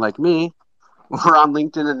recruiting like me, we're on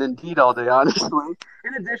LinkedIn and Indeed all day, honestly.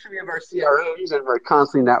 In addition, we have our CRMs and we're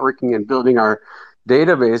constantly networking and building our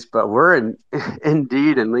database, but we're in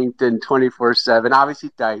Indeed and LinkedIn 24/7.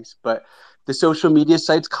 Obviously, Dice, but the social media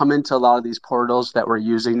sites come into a lot of these portals that we're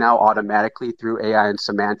using now automatically through AI and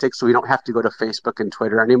semantics. So we don't have to go to Facebook and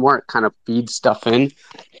Twitter anymore. It kind of feeds stuff in. So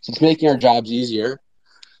it's making our jobs easier.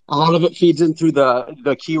 A lot of it feeds in through the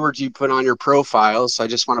keywords you put on your profile. So I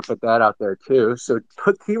just want to put that out there too. So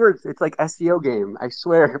put keywords. It's like SEO game. I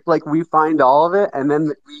swear. Like we find all of it and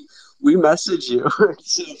then we message you.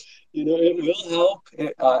 So it will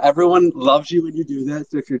help. Everyone loves you when you do that.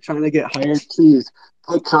 So if you're trying to get hired, please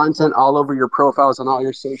put content all over your profiles on all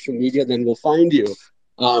your social media. Then we'll find you.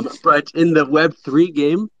 But in the Web3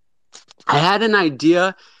 game, I had an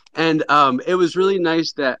idea, and it was really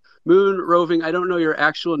nice that Moon Roving, I don't know your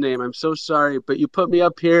actual name. I'm so sorry, but you put me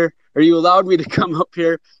up here, or you allowed me to come up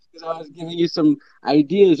here because I was giving you some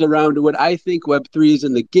ideas around what I think Web3 is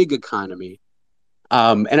in the gig economy.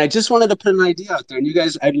 And I just wanted to put an idea out there, and you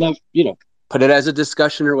guys, I'd love, put it as a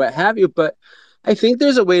discussion or what have you, but I think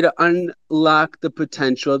there's a way to unlock the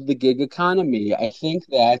potential of the gig economy. I think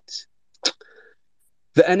that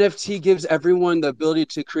the NFT gives everyone the ability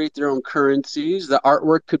to create their own currencies. The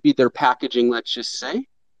artwork could be their packaging, let's just say.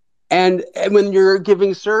 And when you're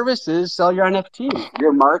giving services, sell your NFT.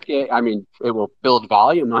 Your market, I mean, it will build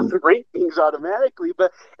volume on the rankings automatically.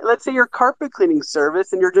 But let's say your carpet cleaning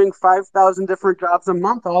service and you're doing 5,000 different jobs a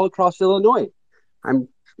month all across Illinois. I'm,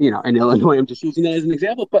 in Illinois, I'm just using that as an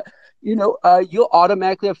example. But, you'll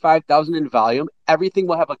automatically have 5,000 in volume. Everything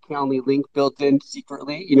will have a Calendly link built in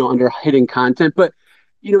secretly, under hidden content. But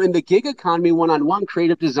in the gig economy, one-on-one,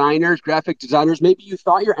 creative designers, graphic designers, maybe you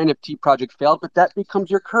thought your NFT project failed, but that becomes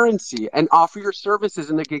your currency and offer your services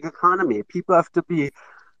in the gig economy. People have to be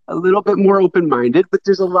a little bit more open-minded, but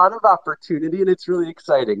there's a lot of opportunity and it's really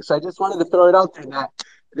exciting. So I just wanted to throw it out there that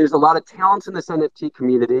there's a lot of talents in this NFT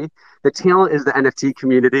community. The talent is the NFT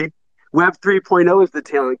community. Web 3.0 is the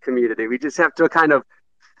talent community. We just have to kind of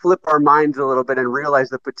flip our minds a little bit and realize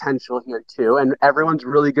the potential here too. And everyone's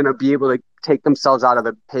really going to be able to take themselves out of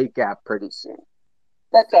the pay gap pretty soon.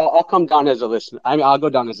 That's all. I'll come down as a listener. I'll go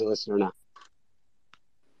down as a listener now.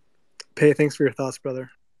 Pay, thanks for your thoughts, brother.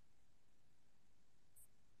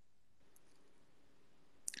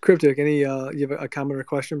 Cryptic, you have a comment or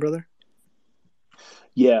question, brother?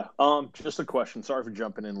 Yeah, just a question. Sorry for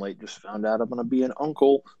jumping in late. Just found out I'm going to be an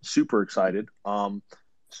uncle. Super excited.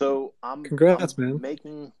 So Congrats,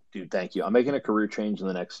 man. Dude, thank you. I'm making a career change in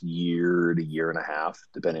the next year to year and a half,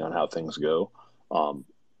 depending on how things go.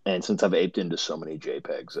 And since I've aped into so many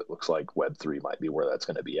JPEGs, it looks like Web3 might be where that's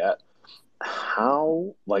going to be at.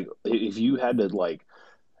 How, if you had to,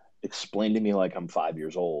 explain to me like I'm 5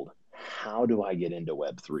 years old, how do I get into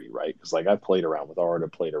Web3, right? Because, I've played around with art,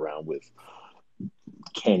 I've played around with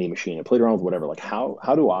Candy Machine, I played around with whatever.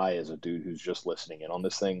 How do I, as a dude who's just listening in on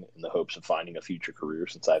this thing in the hopes of finding a future career,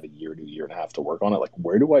 since I have a year to year and a half to work on it,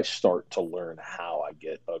 where do I start to learn how I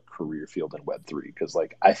get a career field in Web3? Because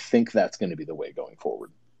I think that's going to be the way going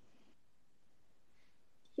forward.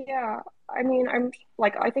 Yeah, I mean,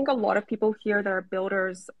 I think a lot of people here that are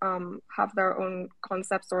builders have their own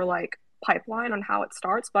concepts or pipeline on how it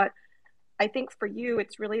starts, but I think for you,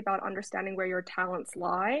 it's really about understanding where your talents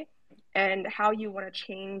lie and how you want to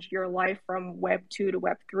change your life from Web 2 to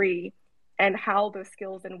Web 3 and how those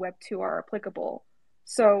skills in Web 2 are applicable.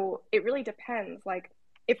 So it really depends.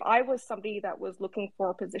 If I was somebody that was looking for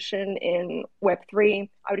a position in Web 3,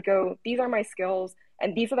 I would go, these are my skills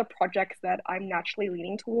and these are the projects that I'm naturally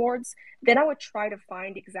leaning towards. Then I would try to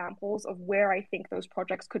find examples of where I think those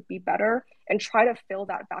projects could be better and try to fill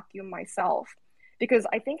that vacuum myself. Because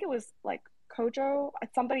I think it was Kojo,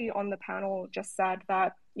 somebody on the panel just said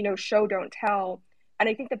that, show, don't tell. And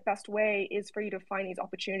I think the best way is for you to find these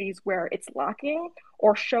opportunities where it's lacking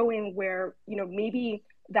or showing where, maybe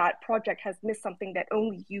that project has missed something that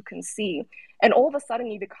only you can see. And all of a sudden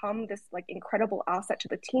you become this incredible asset to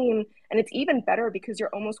the team. And it's even better because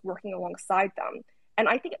you're almost working alongside them. And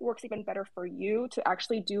I think it works even better for you to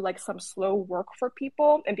actually do some slow work for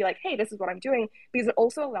people and be like, hey, this is what I'm doing, because it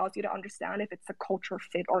also allows you to understand if it's a culture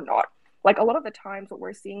fit or not. A lot of the times what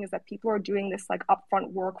we're seeing is that people are doing this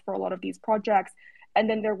upfront work for a lot of these projects. And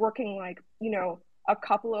then they're working a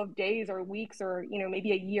couple of days or weeks or,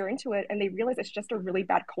 maybe a year into it. And they realize it's just a really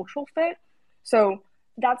bad cultural fit. So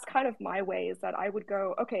that's kind of my way, is that I would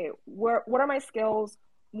go, okay, what are my skills?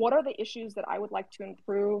 What are the issues that I would like to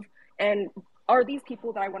improve? And are these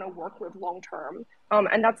people that I want to work with long term?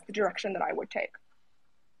 And that's the direction that I would take.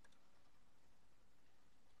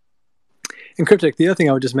 And Cryptic, the other thing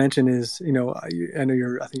I would just mention is, I know I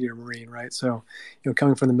think you're a Marine, right? So,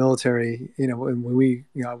 coming from the military, when we,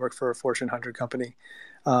 I work for a Fortune 100 company,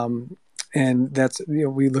 and that's,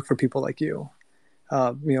 we look for people like you,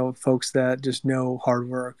 folks that just know hard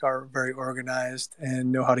work, are very organized,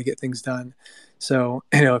 and know how to get things done. So,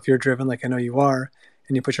 if you're driven like I know you are,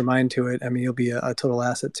 and you put your mind to it, I mean, you'll be a total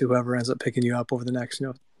asset to whoever ends up picking you up over the next,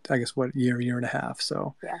 I guess year and a half.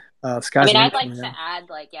 So, I'd like to add,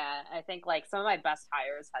 I think some of my best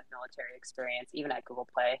hires had military experience, even at Google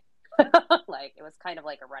Play. It was kind of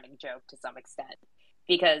like a running joke to some extent,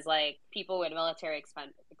 because people with military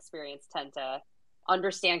experience tend to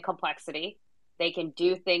understand complexity. They can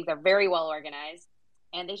do things. They're very well organized,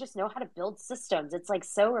 and they just know how to build systems. It's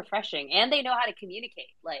so refreshing, and they know how to communicate.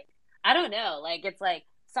 I don't know, it's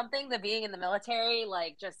something that being in the military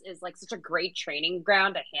just is such a great training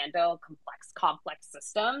ground to handle complex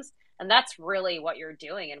systems. And that's really what you're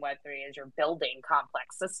doing in Web3, is you're building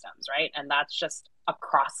complex systems, right? And that's just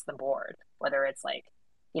across the board, whether it's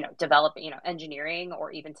developing, engineering, or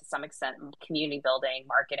even to some extent community building,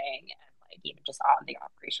 marketing, and even just on the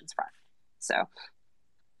operations front. So,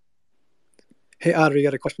 hey, Otter, you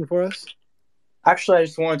got a question for us? Actually, I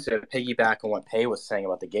just wanted to piggyback on what Pei was saying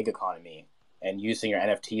about the gig economy and using your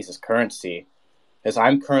NFTs as currency, is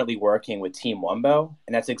I'm currently working with Team Wumbo,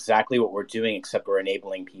 and that's exactly what we're doing, except we're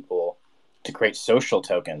enabling people to create social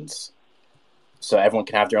tokens. So everyone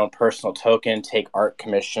can have their own personal token, take art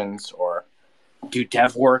commissions, or do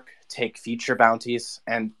dev work, take feature bounties.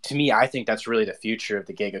 And to me, I think that's really the future of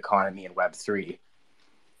the gig economy in Web3,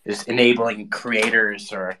 is enabling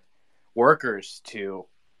creators or workers to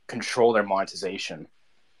control their monetization.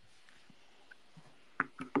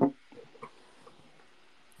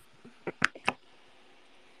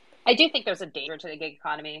 I do think there's a danger to the gig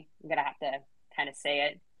economy. I'm going to have to kind of say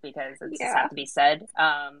it because it just has to be said.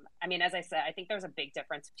 I mean, as I said, I think there's a big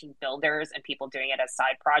difference between builders and people doing it as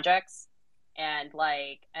side projects. And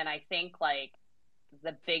I think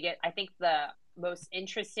the most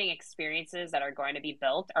interesting experiences that are going to be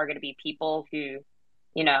built are going to be people who,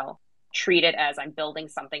 treat it as I'm building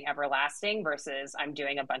something everlasting versus I'm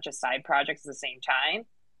doing a bunch of side projects at the same time.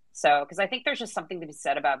 So, because I think there's just something to be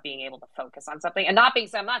said about being able to focus on something and not being,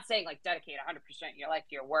 so I'm not saying dedicate 100% of your life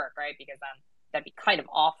to your work, right? Because that'd be kind of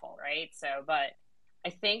awful, right? So, but I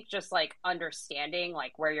think just understanding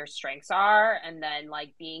where your strengths are, and then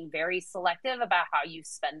being very selective about how you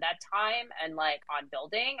spend that time and on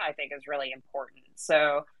building, I think is really important.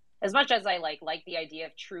 So as much as I like the idea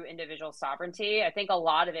of true individual sovereignty, I think a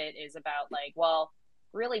lot of it is about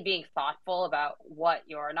really being thoughtful about what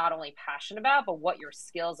you're not only passionate about, but what your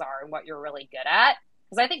skills are and what you're really good at.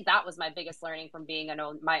 Because I think that was my biggest learning from being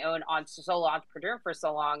my own solo entrepreneur for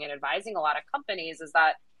so long and advising a lot of companies, is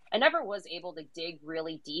that I never was able to dig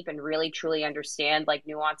really deep and really truly understand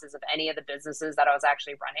nuances of any of the businesses that I was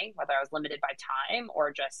actually running, whether I was limited by time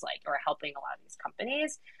or just or helping a lot of these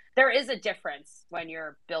companies. There is a difference when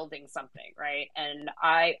you're building something, right? And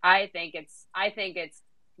I think it's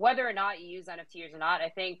whether or not you use NFTs or not, I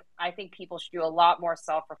think people should do a lot more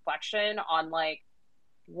self-reflection on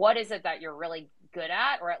what is it that you're really good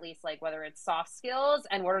at, or at least whether it's soft skills,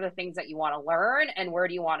 and what are the things that you want to learn, and where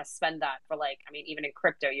do you want to spend that for I mean, even in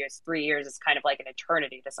crypto years, 3 years is kind of an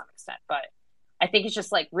eternity to some extent, but I think it's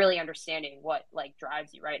just really understanding what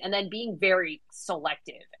drives you, right? And then being very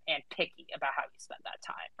selective and picky about how you spend that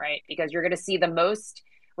time, right? Because you're going to see the most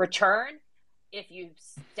return if you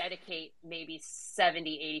dedicate maybe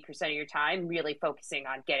 70-80% of your time really focusing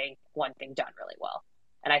on getting one thing done really well.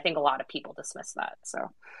 And I think a lot of people dismiss that.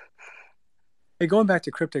 So, hey, going back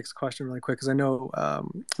to Cryptic's question really quick, because I know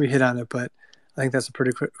we hit on it, but I think that's a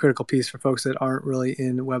pretty critical piece for folks that aren't really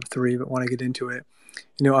in Web3 but want to get into it.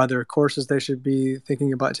 Are there courses they should be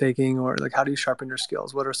thinking about taking, or how do you sharpen your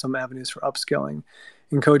skills? What are some avenues for upskilling?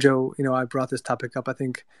 And Kojo, I brought this topic up, I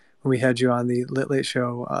think, when we had you on the Late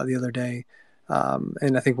Show the other day.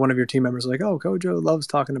 And I think one of your team members was oh, Kojo loves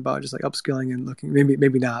talking about just upskilling and looking,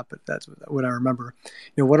 maybe not, but that's what I remember.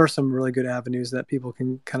 What are some really good avenues that people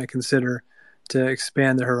can kind of consider to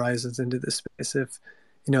expand their horizons into this space if,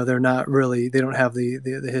 they're not really, they don't have the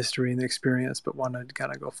history and the experience, but want to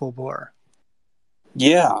kind of go full bore?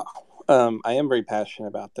 Yeah, I am very passionate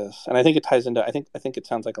about this, and I think it ties into. I think it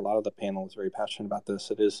sounds like a lot of the panel is very passionate about this.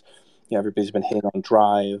 It is, everybody's been hitting on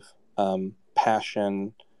drive,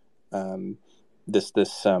 passion, this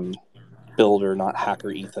building builder, not hacker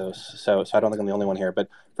ethos. So I don't think I'm the only one here. But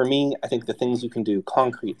for me, I think the things you can do,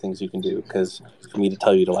 concrete things you can do, because for me to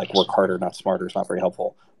tell you to like work harder, not smarter, is not very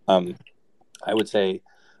helpful. I would say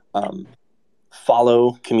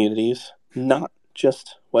follow communities, not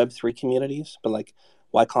just Web3 communities, but like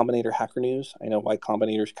Y Combinator Hacker News. I know Y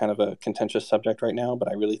Combinator is kind of a contentious subject right now, but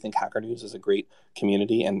I really think Hacker News is a great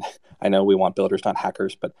community. And I know we want builders, not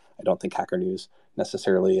hackers, but I don't think Hacker News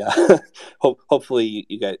necessarily. Hopefully,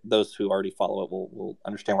 you guys, those who already follow it, will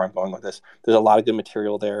understand where I'm going with this. There's a lot of good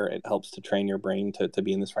material there. It helps to train your brain to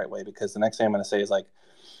be in this right way. Because the next thing I'm going to say is like,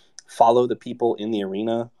 follow the people in the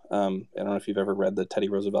arena. I don't know if you've ever read the Teddy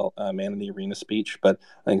Roosevelt Man in the Arena speech, but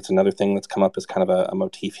I think it's another thing that's come up as kind of a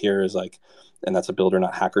motif here is like, and that's a builder,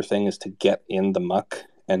 not hacker thing, is to get in the muck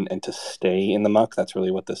and to stay in the muck. That's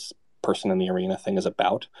really what this person in the arena thing is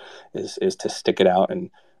about, is to stick it out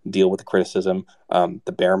and deal with the criticism.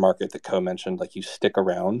 The bear market that Koh mentioned, like you stick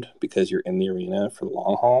around because you're in the arena for the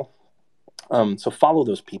long haul. So follow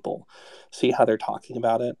those people, see how they're talking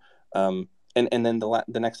about it. And then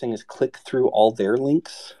the next thing is click through all their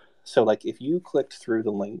links. So like if you clicked through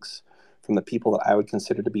the links from the people that I would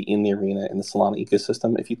consider to be in the arena in the Solana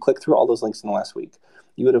ecosystem, if you click through all those links in the last week,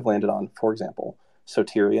 you would have landed on, for example,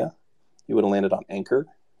 Soteria, you would have landed on Anchor,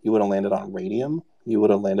 you would have landed on Radium, you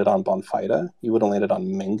would have landed on Bonfida, you would have landed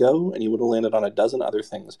on Mango, and you would have landed on a dozen other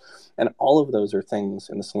things. And all of those are things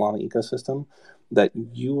in the Solana ecosystem that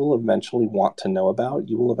you will eventually want to know about,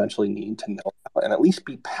 you will eventually need to know about, and at least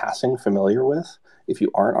be passing familiar with if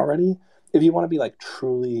you aren't already, if you want to be like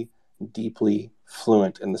truly, deeply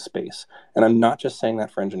fluent in the space. And I'm not just saying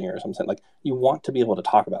that for engineers. I'm saying like you want to be able to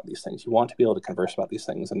talk about these things. You want to be able to converse about these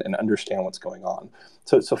things and understand what's going on.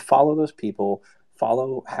 So follow those people,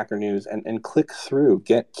 follow Hacker News and click through,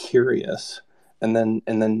 get curious, and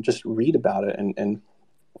then just read about it. And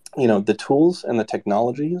you know, the tools and the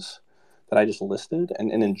technologies that I just listed,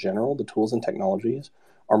 and in general, the tools and technologies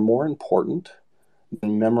are more important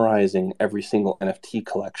than memorizing every single NFT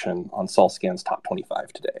collection on SolScan's top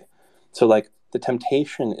 25 today. So like the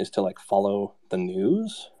temptation is to like follow the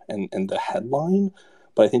news and the headline,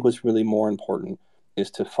 but I think what's really more important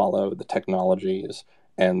is to follow the technologies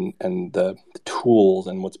and the tools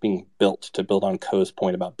and what's being built to build on Koh's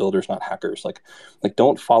point about builders, not hackers. Like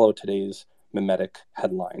don't follow today's mimetic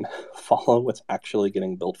headline. Follow what's actually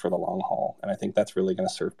getting built for the long haul. And I think that's really going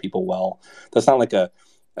to serve people well. That's not like a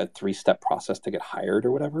 3-step process to get hired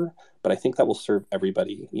or whatever, but I think that will serve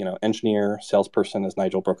everybody, you know, engineer, salesperson, as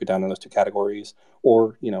Nigel broke it down in those 2 categories,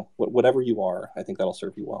 or, you know, whatever you are, I think that'll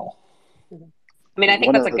serve you well. I mean, I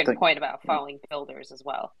think that's a good point about following builders as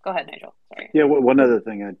well. Go ahead, Nigel. Sorry. Yeah, one other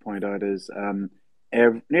thing I'd point out is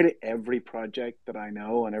nearly every project that I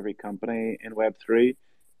know and every company in Web3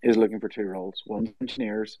 is looking for 2 roles. One,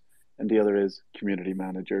 engineers, and the other is community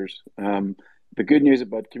managers. The good news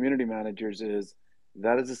about community managers is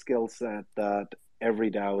that is a skill set that every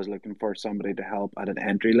DAO is looking for somebody to help at an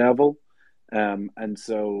entry level. And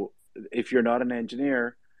so if you're not an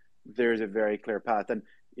engineer, there's a very clear path. And,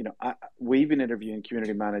 you know, we've been interviewing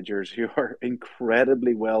community managers who are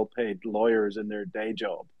incredibly well-paid lawyers in their day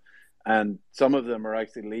job. And some of them are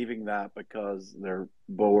actually leaving that because they're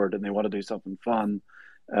bored and they want to do something fun.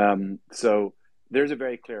 So there's a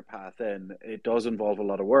very clear path in. It does involve a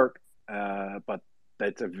lot of work, but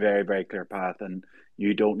it's a very, very clear path, and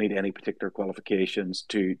you don't need any particular qualifications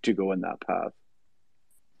to go in that path.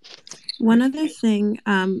 One other thing,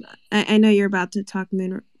 I know you're about to talk,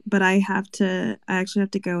 Moon, but I actually have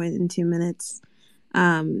to go in 2 minutes.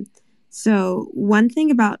 So one thing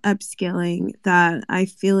about upskilling that I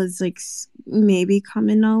feel is like maybe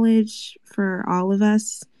common knowledge for all of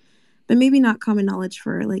us, but maybe not common knowledge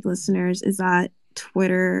for like listeners, is that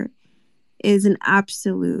Twitter is an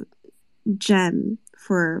absolute gem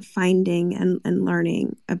for finding and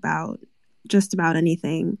learning about just about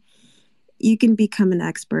anything. You can become an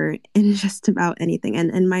expert in just about anything.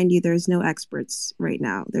 And mind you, there's no experts right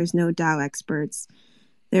now. There's no DAO experts.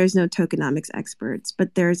 There's no tokenomics experts,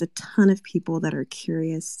 but there's a ton of people that are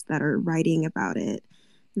curious, that are writing about it,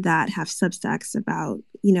 that have Substacks about,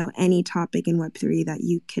 you know, any topic in Web3 that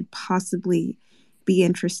you could possibly be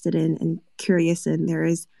interested in and curious in. There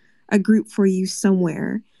is a group for you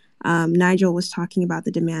somewhere. Nigel was talking about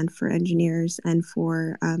the demand for engineers and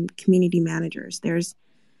for community managers. There's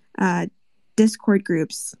Discord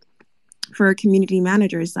groups for community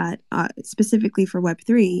managers that specifically for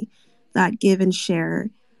Web3 that give and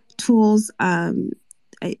share tools.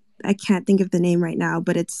 I can't think of the name right now,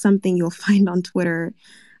 but it's something you'll find on Twitter.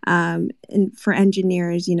 And for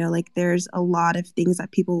engineers, you know, like there's a lot of things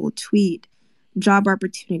that people will tweet, job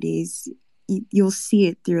opportunities, you'll see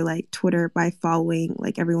it through like Twitter by following,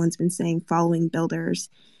 like everyone's been saying, following builders.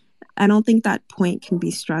 I don't think that point can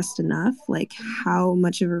be stressed enough, like how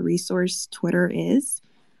much of a resource Twitter is.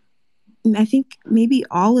 And I think maybe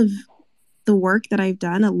all of the work that I've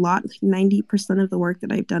done, a lot, like 90% of the work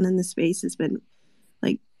that I've done in the space has been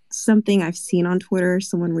like something I've seen on Twitter.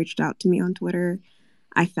 Someone reached out to me on Twitter.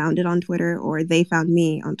 I found it on Twitter, or they found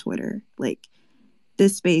me on Twitter. Like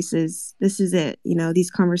this is it, you know, these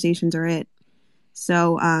conversations are it.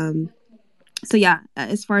 So, so yeah,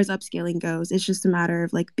 as far as upscaling goes, it's just a matter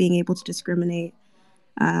of like being able to discriminate,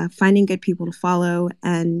 finding good people to follow,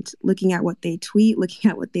 and looking at what they tweet, looking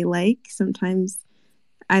at what they like. Sometimes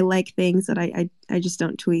I like things that I just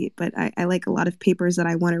don't tweet, but I like a lot of papers that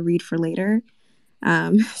I want to read for later.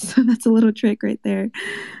 So that's a little trick right there.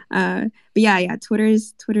 But yeah,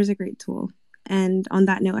 Twitter's a great tool. And on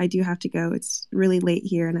that note, I do have to go. It's really late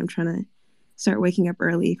here, and I'm trying to start waking up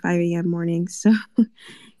early, 5 a.m. mornings. So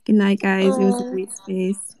good night, guys. It was a great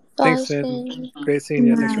space. Thanks, Sid. Great seeing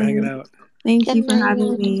you. Thanks for hanging out. Thank you for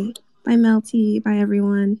having me. Bye, Melty. Bye,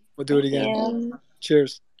 everyone. We'll do it again.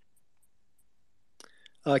 Cheers.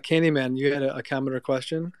 Candyman, you had a comment or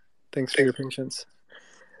question? Thanks for your patience.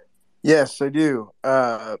 Yes, I do.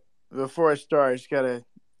 Before I start, I just got to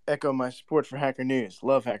echo my support for Hacker News.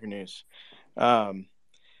 Love Hacker News.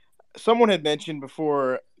 Someone had mentioned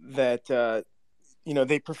before that,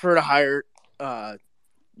 they prefer to hire,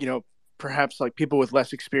 perhaps like people with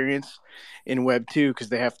less experience in Web 2 because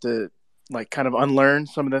they have to like kind of unlearn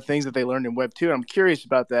some of the things that they learned in Web 2. I'm curious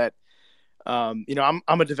about that. I'm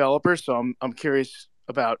a developer, so I'm curious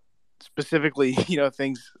about specifically,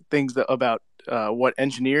 things about what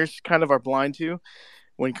engineers kind of are blind to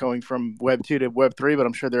when going from Web 2 to Web 3. But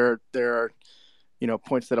I'm sure there are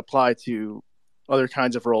points that apply to other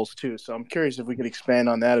kinds of roles too. So I'm curious if we could expand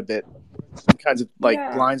on that a bit. Some kinds of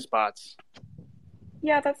blind spots.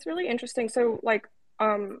 Yeah, that's really interesting. So like,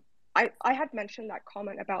 I had mentioned that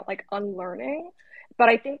comment about like unlearning, but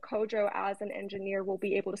I think Kojo as an engineer will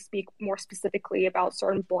be able to speak more specifically about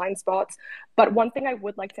certain blind spots. But one thing I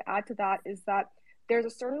would like to add to that is that there's a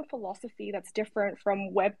certain philosophy that's different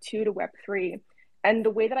from Web 2 to Web 3. And the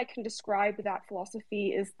way that I can describe that philosophy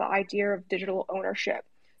is the idea of digital ownership.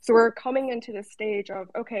 So we're coming into this stage of,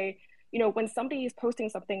 okay, when somebody is posting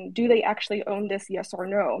something, do they actually own this, yes or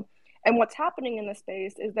no? And what's happening in this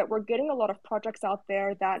space is that we're getting a lot of projects out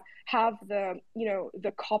there that have the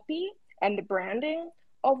copy and the branding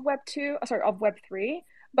of Web 3,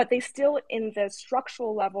 but they still in the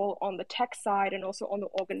structural level on the tech side and also on the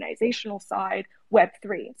organizational side,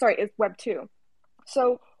 is Web 2.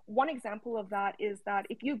 So one example of that is that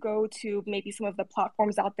if you go to maybe some of the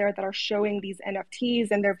platforms out there that are showing these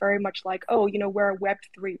NFTs and they're very much like, we're a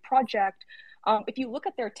Web3 project. If you look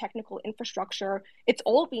at their technical infrastructure, it's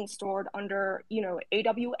all being stored under,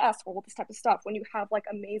 AWS, all this type of stuff. When you have like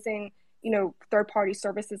amazing, third-party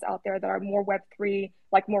services out there that are more Web3,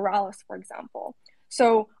 like Moralis, for example.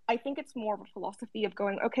 So I think it's more of a philosophy of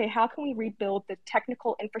going, okay, how can we rebuild the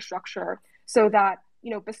technical infrastructure so that,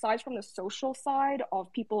 besides from the social side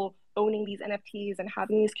of people owning these NFTs and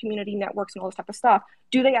having these community networks and all this type of stuff,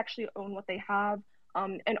 do they actually own what they have?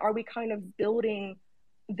 And are we kind of building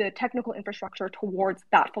the technical infrastructure towards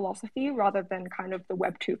that philosophy rather than kind of the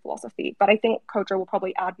Web 2 philosophy? But I think Kojo will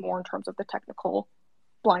probably add more in terms of the technical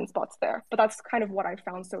blind spots there. But that's kind of what I've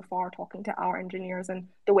found so far talking to our engineers and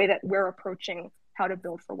the way that we're approaching how to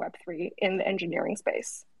build for Web 3 in the engineering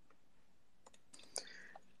space.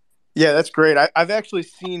 Yeah, that's great. I've actually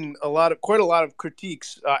seen quite a lot of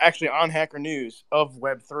critiques actually on Hacker News of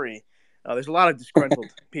Web 3. There's a lot of disgruntled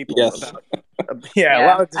people. Yes. A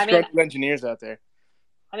lot of disgruntled engineers out there.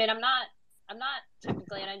 I mean, I'm not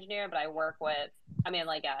technically an engineer, but I work with,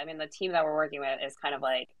 the team that we're working with is kind of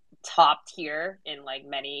like top tier in like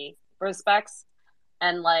many respects.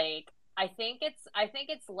 And like, I think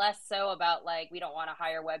it's less so about like, we don't want to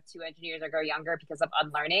hire Web 2 engineers or go younger because of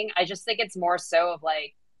unlearning. I just think it's more so of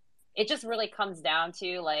like, it just really comes down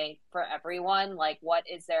to like, for everyone, like what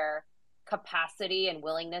is their capacity and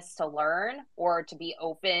willingness to learn or to be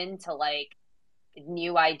open to like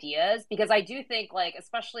new ideas. Because I do think like,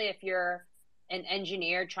 especially if you're an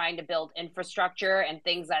engineer trying to build infrastructure and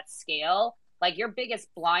things at scale, like your biggest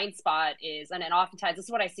blind spot is, and oftentimes this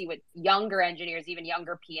is what I see with younger engineers, even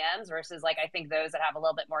younger PMs versus like, I think those that have a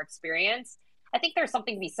little bit more experience. I think there's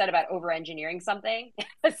something to be said about over engineering something.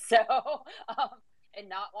 And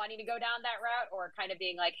not wanting to go down that route or kind of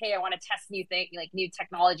being like, hey, I want to test new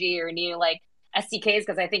technology or new like SDKs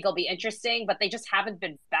because I think it'll be interesting, but they just haven't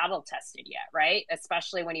been battle tested yet, right?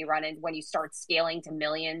 Especially when you start scaling to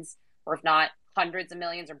millions or if not hundreds of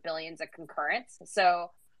millions or billions of concurrents.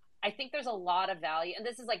 So I think there's a lot of value, and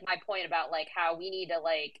this is like my point about like how we need to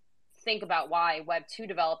like think about why Web 2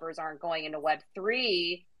 developers aren't going into Web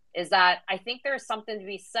 3, is that I think there's something to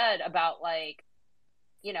be said about like,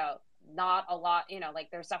 you know, not a lot, you know, like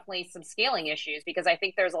there's definitely some scaling issues, because I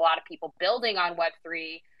think there's a lot of people building on Web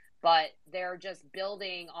 3, but they're just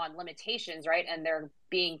building on limitations, right? And they're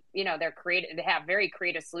being, you know, they have very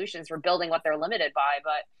creative solutions for building what they're limited by.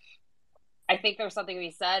 But I think there's something to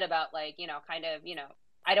be said about like, you know, kind of, you know,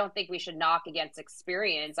 I don't think we should knock against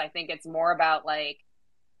experience. I think it's more about like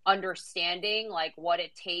understanding like what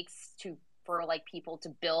it takes for like people to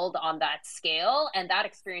build on that scale, and that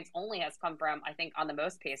experience only has come from, I think, on the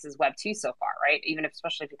most cases, Web 2 so far, right? Even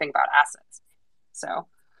especially if you think about assets. So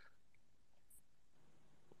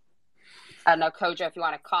I don't know, Kojo, if you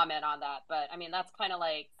want to comment on that, but I mean, that's kind of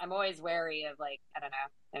like, I'm always wary of like, I don't know,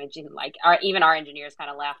 I mean, like even our engineers kind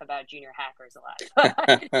of laugh about junior hackers a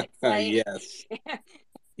lot. Like,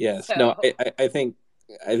 yes. So, no, I think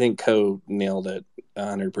Koh nailed it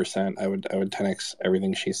 100%. I would 10x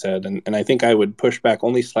everything she said, and I think I would push back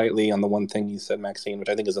only slightly on the one thing you said, Maxine, which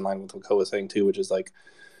I think is in line with what Koh was saying too, which is like,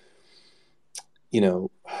 you know,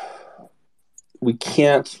 we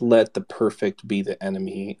can't let the perfect be the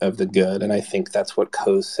enemy of the good. And I think that's what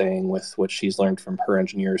Ko's saying with what she's learned from her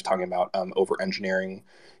engineers, talking about over engineering,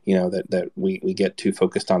 you know, that we get too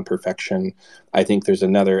focused on perfection. I think there's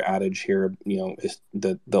another adage here, you know,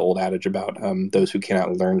 the old adage about those who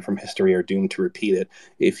cannot learn from history are doomed to repeat it.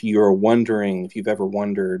 If you've ever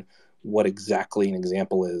wondered what exactly an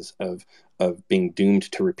example is of being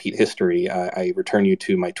doomed to repeat history, I return you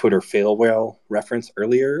to my Twitter fail whale reference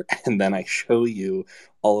earlier, and then I show you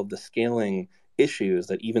all of the scaling issues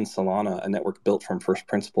that even Solana, a network built from first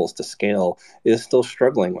principles to scale, is still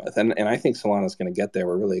struggling with. And I think Solana is going to get there.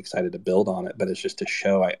 We're really excited to build on it, but it's just to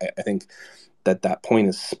show, I think that point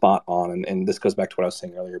is spot on. And this goes back to what I was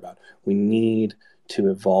saying earlier about we need to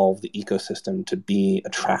evolve the ecosystem to be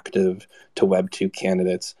attractive to Web 2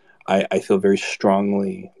 candidates. I feel very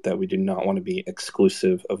strongly that we do not want to be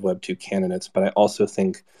exclusive of Web 2 candidates, but I also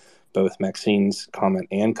think both Maxine's comment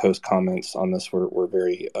and Ko's comments on this were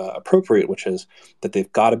very appropriate, which is that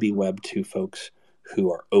they've got to be Web 2 folks who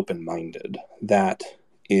are open-minded. That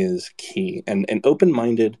is key. And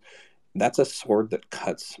open-minded, that's a sword that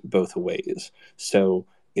cuts both ways. So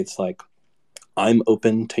it's like, I'm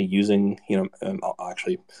open to using, you know,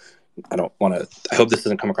 I hope this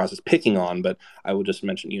doesn't come across as picking on, but I will just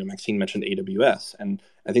mention, you know, Maxine mentioned AWS. And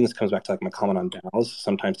I think this comes back to like my comment on DAOs.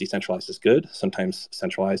 Sometimes decentralized is good. Sometimes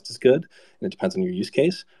centralized is good. And it depends on your use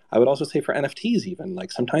case. I would also say for NFTs even,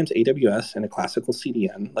 like sometimes AWS and a classical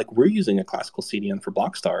CDN, like we're using a classical CDN for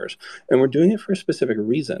Blockstars, and we're doing it for a specific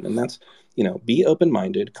reason. And that's, you know, be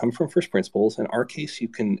open-minded, come from first principles. In our case, you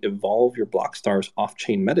can evolve your Blockstars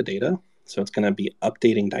off-chain metadata. So it's going to be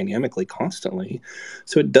updating dynamically constantly.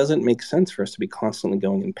 So it doesn't make sense for us to be constantly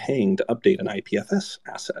going and paying to update an IPFS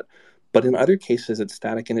asset. But in other cases, it's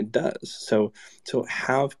static and it does. So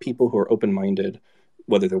have people who are open-minded,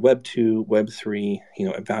 whether they're Web 2, Web 3, you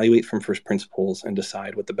know, evaluate from first principles and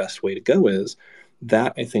decide what the best way to go is.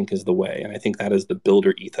 That, I think, is the way. And I think that is the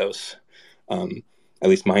builder ethos. At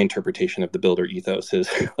least my interpretation of the builder ethos is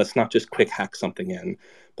let's not just quick hack something in,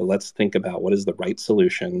 but let's think about what is the right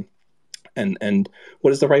solution and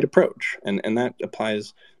what is the right approach. And that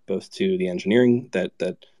applies both to the engineering, that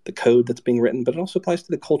the code that's being written, but it also applies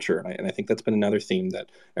to the culture. And I think that's been another theme that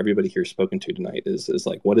everybody here has spoken to tonight is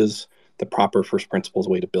like, what is the proper first principles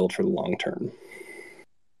way to build for the long term?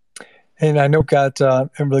 And I know we've got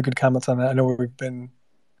really good comments on that. I know we've been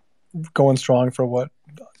going strong for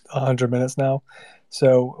 100 minutes now.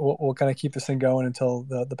 So we'll kind of keep this thing going until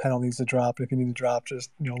the panel needs to drop. And if you need to drop, just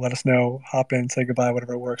let us know, hop in, say goodbye,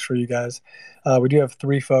 whatever works for you guys. We do have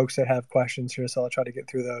 3 folks that have questions here, so I'll try to get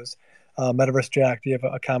through those. Metaverse Jack, do you have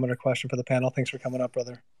a comment or question for the panel? Thanks for coming up,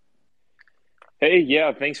 brother. Hey,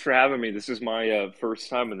 yeah, thanks for having me. This is my first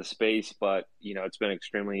time in the space, but it's been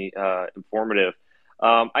extremely informative.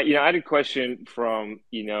 I had a question from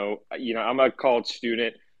I'm a college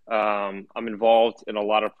student. I'm involved in a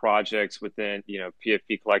lot of projects within,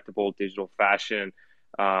 PFP collectible, digital fashion,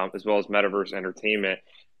 as well as metaverse entertainment.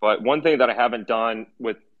 But one thing that I haven't done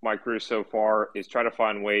with my career so far is try to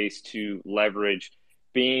find ways to leverage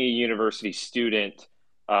being a university student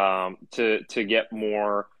to get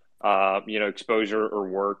more, exposure or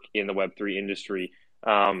work in the Web3 industry.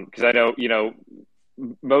 Because I know,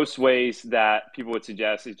 most ways that people would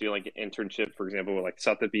suggest is doing like an internship, for example, with like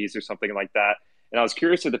Sotheby's or something like that. And I was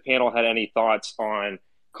curious if the panel had any thoughts on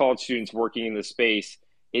college students working in the space.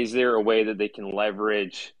 Is there a way that they can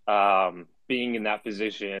leverage being in that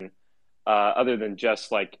position other than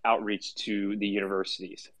just like outreach to the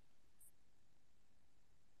universities?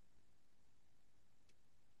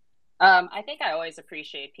 I think I always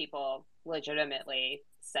appreciate people legitimately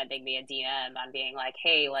sending me a DM on being like,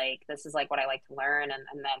 hey, like, this is like what I like to learn. And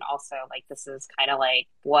then also like, this is kind of like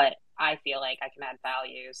what I feel like I can add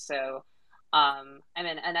value. So, I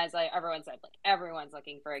mean, and as like everyone said, like everyone's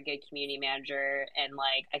looking for a good community manager. And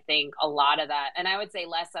like, I think a lot of that, and I would say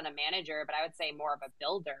less on a manager, but I would say more of a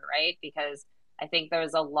builder, right? Because I think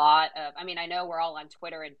there's a lot of, I mean, I know we're all on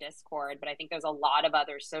Twitter and Discord, but I think there's a lot of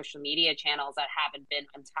other social media channels that haven't been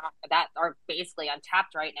untapped, that are basically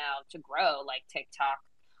untapped right now to grow, like TikTok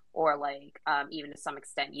or like even to some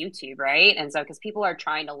extent YouTube, right? And so, because people are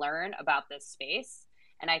trying to learn about this space.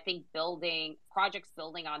 And I think projects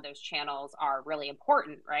building on those channels are really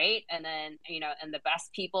important, right? And then, you know, and the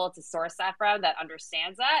best people to source that from that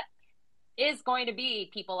understands that is going to be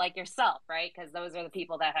people like yourself, right? Because those are the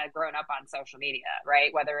people that have grown up on social media,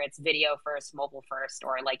 right? Whether it's video first, mobile first,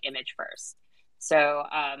 or like image first. So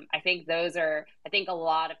I think I think a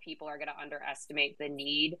lot of people are going to underestimate the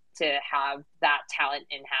need to have that talent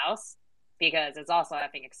in-house, because it's also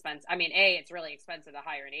having expense. I mean, it's really expensive to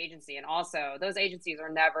hire an agency. And also those agencies are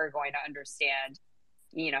never going to understand,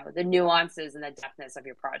 you know, the nuances and the depthness of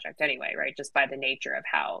your project anyway, right? Just by the nature of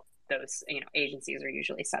how those, you know, agencies are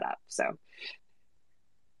usually set up. So,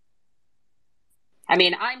 I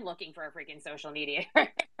mean, I'm looking for a freaking social media person.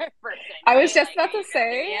 I was right? just about to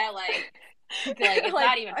say. Yeah, like it's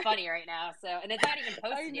not even funny right now. So, and it's not even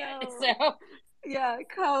posted yet. So, yeah,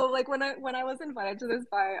 Koh, like when I was invited to this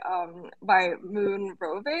by Moon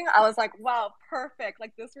Roving, I was like, wow, perfect.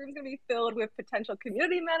 Like this room's gonna be filled with potential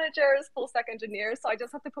community managers, full stack engineers. So I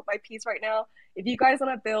just have to put my piece right now. If you guys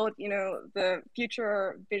want to build, you know, the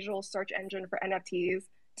future visual search engine for NFTs,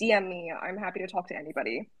 DM me. I'm happy to talk to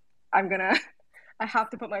anybody. I have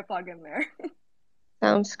to put my plug in there.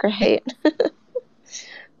 Sounds great.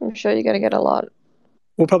 I'm sure you're gonna get a lot.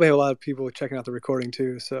 We'll probably have a lot of people checking out the recording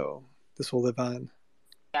too, so this will live on.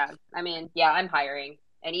 Yeah, I mean, yeah, I'm hiring,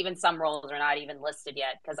 and even some roles are not even listed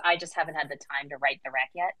yet because I just haven't had the time to write the rec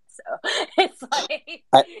yet. So it's like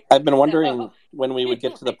I've been wondering when we would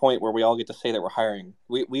get to the point where we all get to say that we're hiring.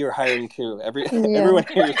 We are hiring too. Everyone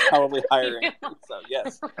here is probably hiring. So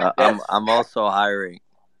yes, I'm also hiring.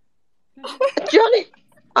 Johnny,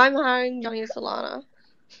 I'm hiring Johnny Solana.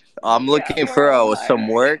 I'm looking for some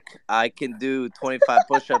work. I can do 25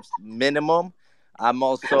 push-ups minimum. I'm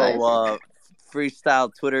also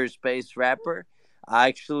freestyle Twitter space rapper. I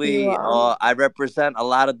actually I represent a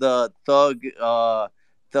lot of the thug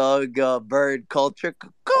bird culture.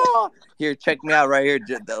 Here, check me out right here.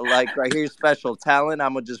 Like right here, special talent.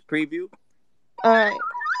 I'm gonna just preview. All right.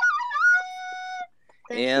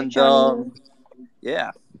 And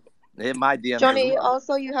yeah, hit my DM. Johnny,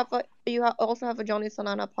 also you also have a Johnny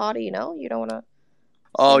Solana party. You know, you don't want to.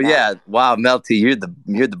 Oh yeah! Wow, Melty,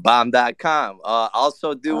 you're the bomb.com.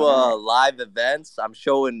 Also do live events. I'm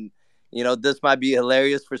showing, you know, this might be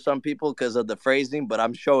hilarious for some people because of the phrasing, but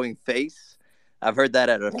I'm showing face. I've heard that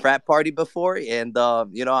at a frat party before, and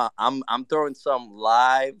you know, I'm throwing some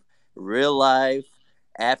real life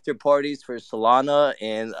after parties for Solana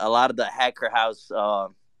and a lot of the hacker house.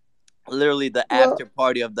 Literally the after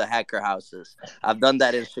party of the hacker houses. I've done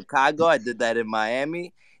that in Chicago. I did that in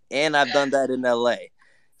Miami, and I've done that in LA.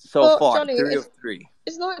 So far, Johnny, 3 of 3.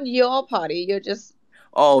 It's not your party. You're just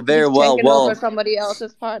very well. taking over somebody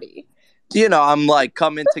else's party. You know, I'm like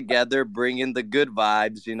coming together, bringing the good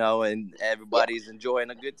vibes, you know, and everybody's enjoying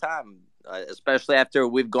a good time, especially after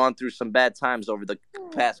we've gone through some bad times over the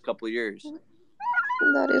past couple of years.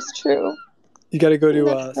 That is true. You got to go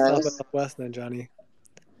to South by Southwest then, Johnny.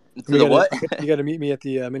 What? You got to meet me at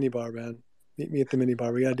the minibar, man. Meet me at the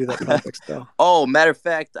minibar. We got to do that project still. Oh, matter of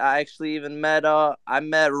fact, I actually even met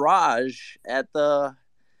Raj at the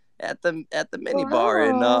minibar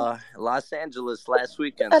in Los Angeles last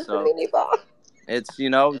weekend. At the minibar. It's, you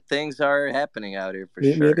know, things are happening out here for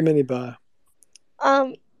sure. Meet at the minibar.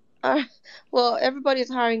 Well, everybody's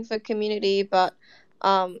hiring for community, but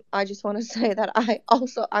I just want to say that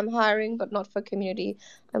I'm hiring, but not for community.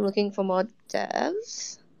 I'm looking for more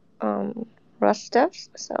devs. Rust devs.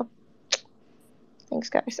 So thanks,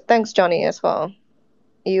 guys. Thanks, Johnny, as well.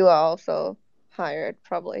 You are also hired,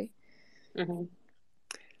 probably. Mm-hmm.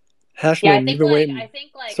 Hashman, I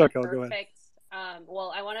think Sorry, perfect. Go ahead.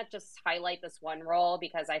 Well, I want to just highlight this one role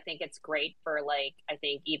because I think it's great for like I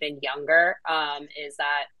think even younger. Is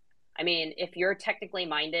that I mean, if you're technically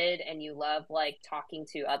minded and you love like talking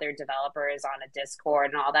to other developers on a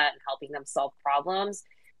Discord and all that and helping them solve problems.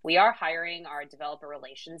 We are hiring our developer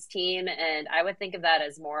relations team, and I would think of that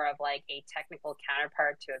as more of like a technical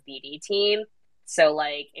counterpart to a BD team. So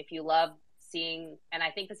like if you love seeing, and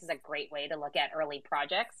I think this is a great way to look at early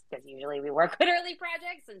projects, because usually we work with early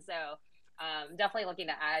projects. And so definitely looking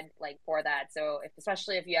to add like for that. So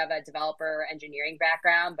especially if you have a developer engineering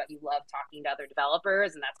background, but you love talking to other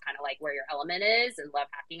developers, and that's kind of like where your element is, and love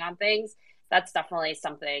hacking on things, that's definitely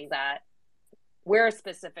something that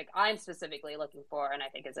I'm specifically looking for, and I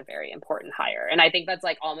think is a very important hire. And I think that's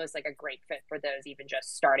like almost like a great fit for those even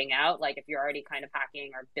just starting out. Like if you're already kind of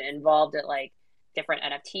hacking or been involved at like different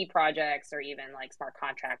NFT projects or even like smart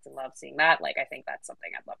contracts and love seeing that, like I think that's something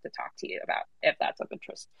I'd love to talk to you about if that's of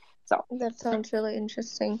interest. So that sounds really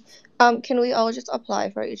interesting. Can we all just apply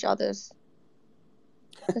for each other's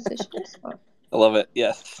positions? I love it.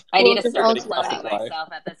 Yes. I We'll need to just start all cloning myself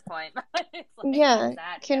at this point. It's like, yeah.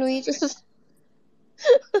 that Can we answer. just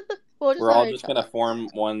we'll just We're all hire just each gonna other. form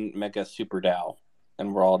one mega super DAO,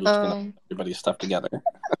 and we're all just gonna put everybody's stuff together.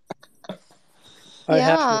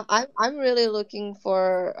 Yeah, I'm really looking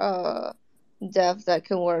for dev that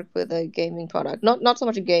can work with a gaming product. Not so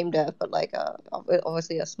much a game dev, but like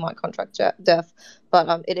obviously a smart contract dev.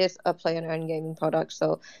 But it is a play and earn gaming product.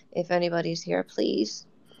 So if anybody's here, please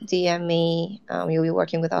DM me. You'll be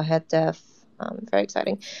working with our head dev. Very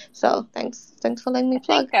exciting. So thanks for letting me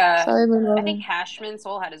plug. Sorry, I think Hashman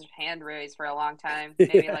Soul had his hand raised for a long time.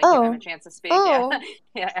 Maybe like give him a chance to speak. Yeah,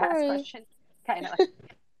 ask sorry. questions. Kind of.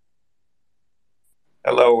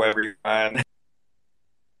 Hello, everyone.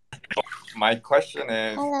 My question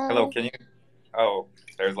is, Hello. can you? Oh,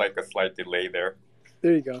 there's like a slight delay there.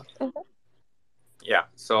 There you go. Yeah.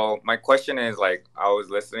 So my question is like, I was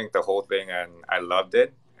listening to the whole thing and I loved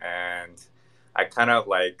it, and I kind of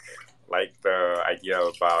like the idea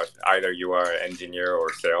about either you are an engineer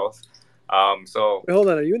or sales. So Wait, hold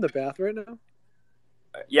on, are you in the bath right now?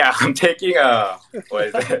 yeah, I'm taking what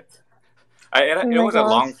is it? It was a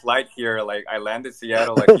long flight here. Like I landed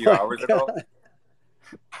Seattle like a few hours ago.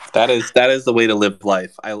 That is the way to live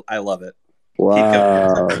life. I love it.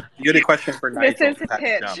 Wow. You had a question for Nigel. This is his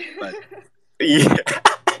pitch. Jump, but...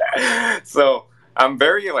 Yeah. So I'm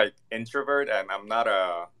very like introvert, and I'm not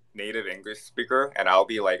a native English speaker, and I'll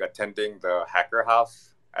be like attending the Hacker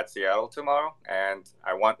House at Seattle tomorrow, and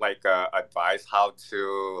I want like advice how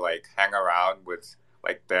to like hang around with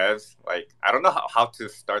like devs. Like I don't know how to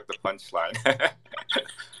start the punchline.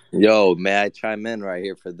 Yo, may I chime in right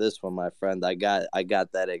here for this one, my friend? I got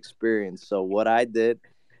that experience. So what I did,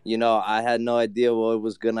 I had no idea what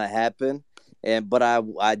was gonna happen, but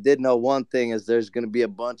I did know one thing is there's gonna be a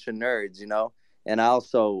bunch of nerds, and I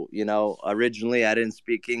also, originally I didn't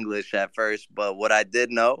speak English at first, but what I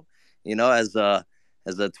did know, as a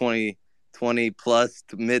 20 plus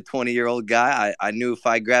mid 20-year-old guy, I knew if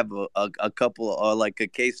I grab a couple or like a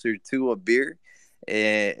case or two of beer,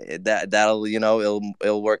 that'll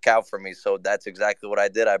it'll work out for me. So that's exactly what I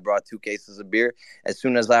did. I brought 2 cases of beer. As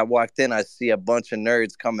soon as I walked in, I see a bunch of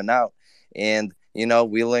nerds coming out, and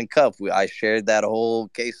we link up. I shared that whole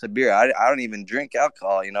case of beer. I don't even drink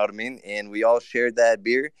alcohol, you know what I mean, and we all shared that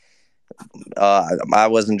beer. I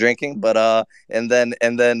wasn't drinking, but and then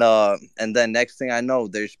next thing I know,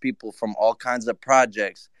 there's people from all kinds of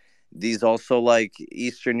projects. These also like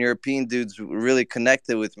Eastern European dudes really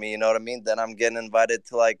connected with me, you know what I mean? Then I'm getting invited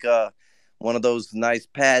to like one of those nice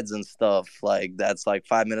pads and stuff, like that's like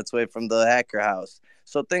 5 minutes away from the Hacker House.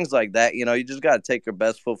 So things like that, you just got to take your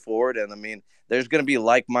best foot forward. And I mean, there's going to be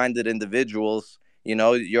like-minded individuals,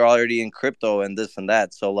 you're already in crypto and this and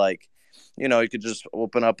that. So like, you could just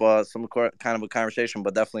open up some kind of a conversation,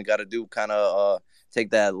 but definitely got to do kind of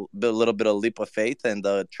take that little bit of leap of faith and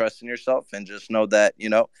trust in yourself, and just know that,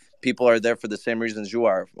 people are there for the same reasons you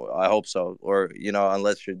are. I hope so. Or,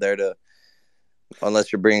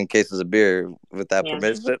 unless you're bringing cases of beer with that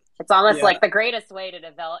permission. It's almost like the greatest way to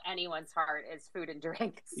develop anyone's heart is food and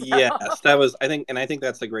drink. So. Yes, that was, I think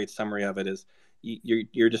that's a great summary of it. Is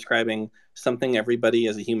you're describing something everybody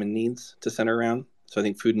as a human needs to center around. So I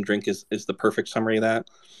think food and drink is the perfect summary of that.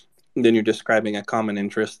 And then you're describing a common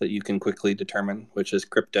interest that you can quickly determine, which is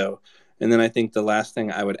crypto. And then I think the last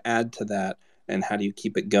thing I would add to that, and how do you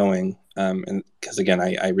keep it going? And because again,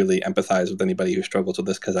 I really empathize with anybody who struggles with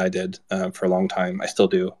this, because I did for a long time. I still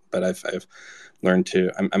do, but I've learned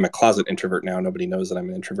to. I'm a closet introvert now. Nobody knows that I'm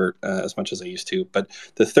an introvert as much as I used to. But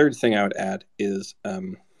the third thing I would add is,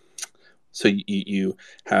 so you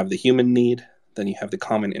have the human need, then you have the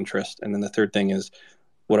common interest, and then the third thing is,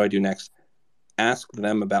 what do I do next? Ask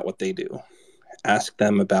them about what they do. Ask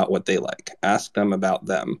them about what they like. Ask them about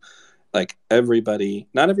them. Like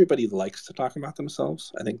not everybody likes to talk about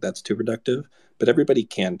themselves. I think that's too reductive, but everybody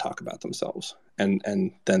can talk about themselves. And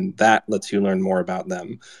then that lets you learn more about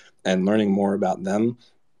them, and learning more about them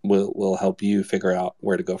will help you figure out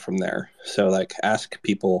where to go from there. So like ask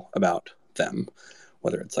people about them,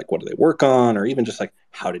 whether it's like, what do they work on, or even just like,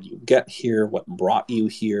 how did you get here? What brought you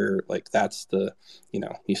here? Like, that's the,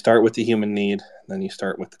 you start with the human need, then you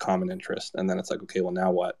start with the common interest. And then it's like, okay, well,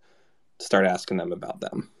 now what? Start asking them about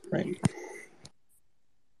them, right?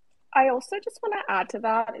 I also just want to add to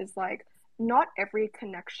that is like, not every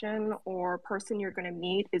connection or person you're going to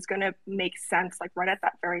meet is going to make sense like right at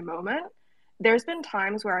that very moment. There's been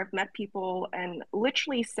times where I've met people and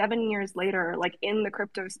literally 7 years later, like in the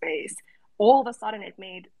crypto space, all of a sudden it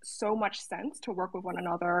made so much sense to work with one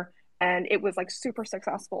another and it was like super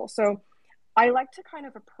successful. So I like to kind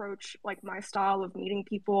of approach like my style of meeting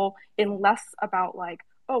people in less about like,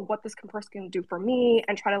 oh, what this person can do for me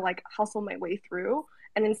and try to like hustle my way through.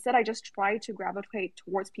 And instead, I just try to gravitate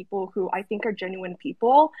towards people who I think are genuine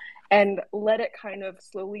people and let it kind of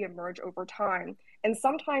slowly emerge over time. And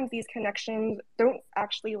sometimes these connections don't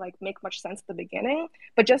actually like make much sense at the beginning,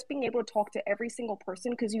 but just being able to talk to every single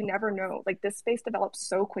person, because you never know, like this space develops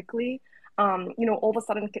so quickly. All of a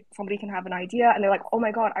sudden somebody can have an idea and they're like, oh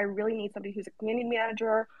my God, I really need somebody who's a community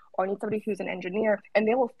manager or I need somebody who's an engineer, and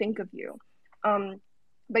they will think of you.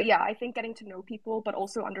 But yeah, I think getting to know people, but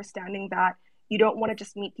also understanding that you don't want to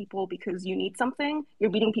just meet people because you need something. You're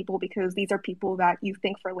meeting people because these are people that you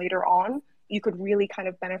think for later on, you could really kind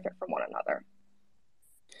of benefit from one another.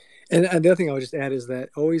 And the other thing I would just add is that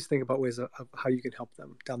always think about ways of how you can help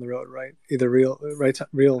them down the road, right? Either real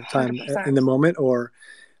time 100%. in the moment, or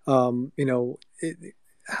how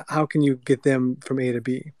can you get them from A to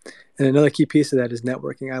B? And another key piece of that is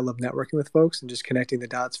networking. I love networking with folks and just connecting the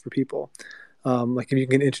dots for people. Like if you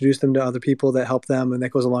can introduce them to other people that help them, and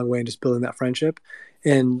that goes a long way in just building that friendship.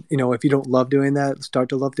 And if you don't love doing that, start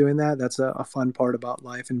to love doing that. That's a fun part about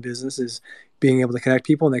life and business, is being able to connect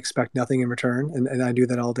people and they expect nothing in return. And I do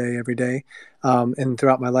that all day, every day. And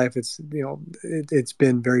throughout my life, it's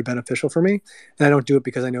been very beneficial for me. And I don't do it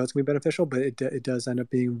because I know it's gonna be beneficial, but it does end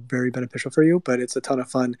up being very beneficial for you. But it's a ton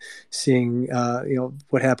of fun seeing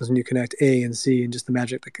what happens when you connect A and C and just the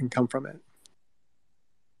magic that can come from it.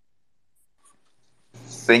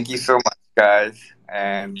 Thank you so much, guys.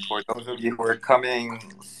 And for those of you who are coming,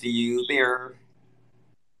 see you there.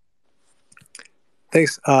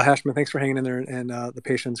 Thanks, Hashman. Thanks for hanging in there and the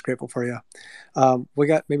patience. Grateful for you. We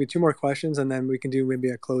got maybe 2 more questions, and then we can do maybe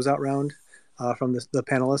a closeout round from the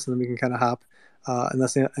panelists, and then we can kind of hop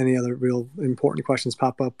unless any other real important questions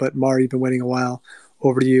pop up. But Mar, you've been waiting a while.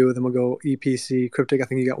 Over to you. Then we'll go EPC, Cryptic. I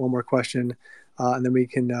think you got one more question, and then we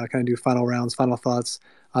can kind of do final rounds, final thoughts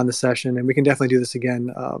on the session, and we can definitely do this again.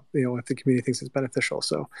 If the community thinks it's beneficial.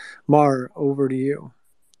 So, Mar, over to you.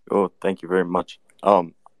 Oh, thank you very much.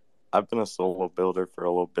 I've been a solo builder for a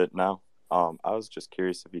little bit now. I was just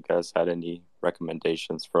curious if you guys had any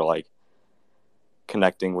recommendations for like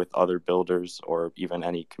connecting with other builders, or even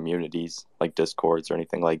any communities like Discords or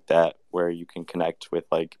anything like that, where you can connect with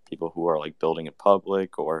like people who are like building in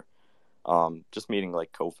public, or just meeting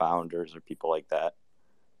like co-founders or people like that,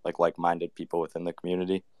 like like-minded people within the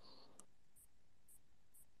community.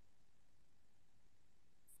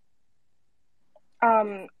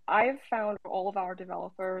 I've found all of our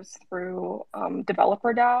developers through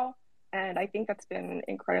Developer DAO, and I think that's been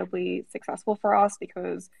incredibly successful for us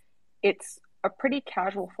because it's a pretty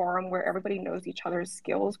casual forum where everybody knows each other's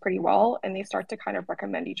skills pretty well, and they start to kind of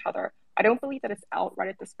recommend each other. I don't believe that it's out right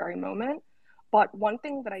at this very moment, but one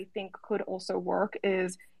thing that I think could also work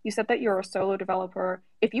is, you said that you're a solo developer.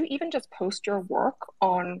 If you even just post your work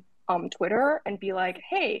on Twitter and be like,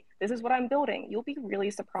 hey, this is what I'm building, you'll be really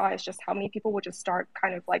surprised just how many people would just start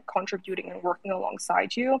kind of like contributing and working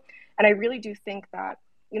alongside you. And I really do think that,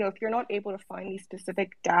 if you're not able to find these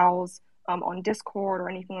specific DAOs on Discord or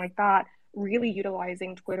anything like that, really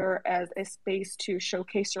utilizing Twitter as a space to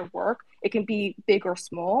showcase your work. It can be big or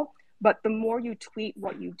small, but the more you tweet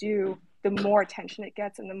what you do, the more attention it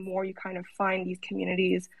gets, and the more you kind of find these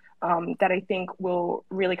communities that I think will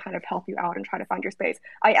really kind of help you out and try to find your space.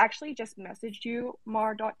 I actually just messaged you,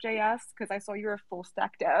 mar.js, because I saw you're a full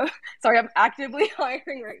stack dev. Sorry, I'm actively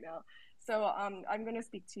hiring right now. So I'm going to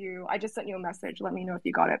speak to you. I just sent you a message. Let me know if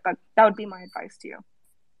you got it, but that would be my advice to you.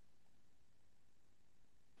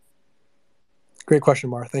 Great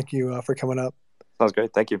question, Mar. Thank you for coming up. Sounds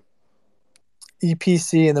great. Thank you.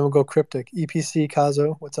 EPC, and then we'll go Cryptic. EPC,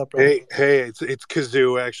 Kazo, what's up, bro? Hey, it's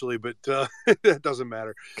Kazoo actually, but that doesn't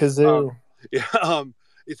matter. Kazoo.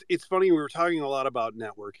 It's funny. We were talking a lot about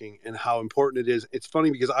networking and how important it is. It's funny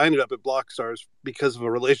because I ended up at Blockstars because of a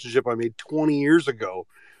relationship I made 20 years ago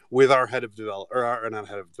with our head of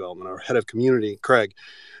our head of community, Craig.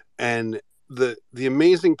 And the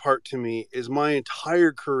amazing part to me is my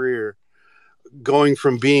entire career, going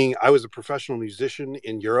from I was a professional musician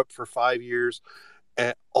in Europe for 5 years,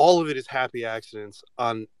 all of it is happy accidents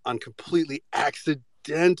on completely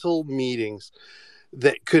accidental meetings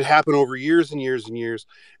that could happen over years and years and years.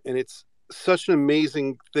 And it's such an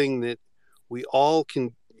amazing thing that we all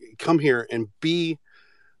can come here and be,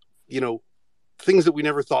 things that we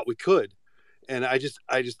never thought we could. And I just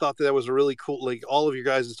thought that was a really cool, like all of you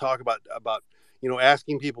guys talk about,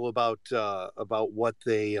 asking people about what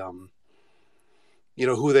they,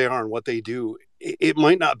 who they are and what they do. It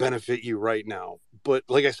might not benefit you right now, but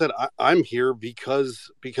like I said, I'm here because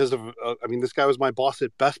of, this guy was my boss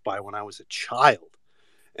at Best Buy when I was a child.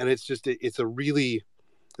 And it's a really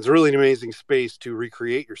an amazing space to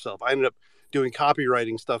recreate yourself. I ended up doing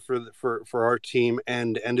copywriting stuff for our team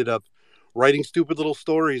and ended up writing stupid little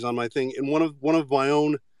stories on my thing. And one of my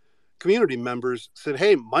own community members said,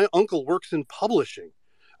 "Hey, my uncle works in publishing."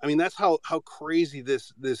 That's how crazy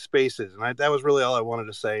this space is. And that was really all I wanted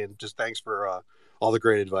to say. And just thanks for all the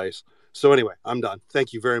great advice. So anyway, I'm done.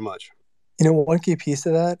 Thank you very much. One key piece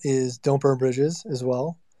of that is don't burn bridges as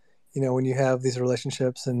well. When you have these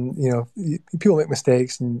relationships and, people make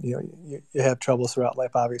mistakes and, you have troubles throughout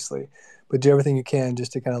life, obviously, but do everything you can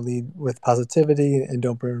just to kind of lead with positivity and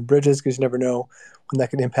don't burn bridges, because you never know when that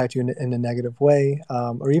could impact you in a negative way,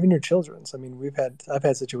 or even your children's. I've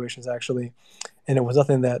had situations actually, and it was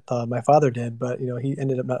nothing that my father did, but, he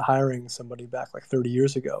ended up not hiring somebody back like 30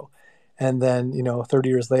 years ago. And then, 30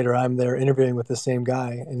 years later, I'm there interviewing with the same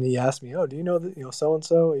guy. And he asked me, "Oh, do you know that,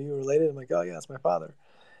 so-and-so, are you related?" I'm like, "Oh yeah, that's my father."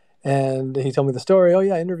 And he told me the story. "Oh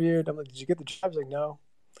yeah, I interviewed." I'm like, "Did you get the job?" He's like, "No."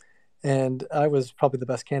 And I was probably the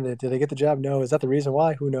best candidate. Did I get the job? No. Is that the reason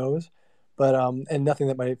why? Who knows? But and nothing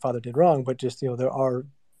that my father did wrong, but just there are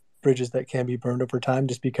bridges that can be burned over time.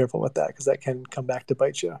 Just be careful with that, because that can come back to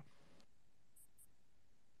bite you.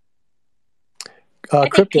 I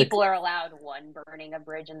think Cryptic. people are allowed one burning a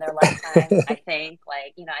bridge in their lifetime. I think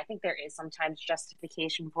I think there is sometimes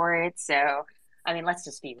justification for it. So let's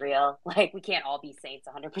just be real. We can't all be saints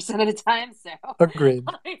 100% of the time. So agreed.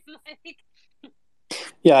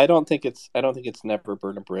 Yeah, I don't think it's never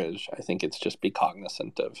burn a bridge. I think it's just be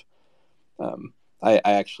cognizant of. I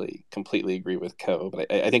actually completely agree with Koh, but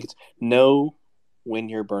I think it's know when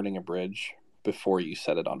you're burning a bridge before you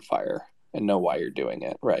set it on fire, and know why you're doing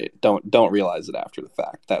it. Right? Don't realize it after the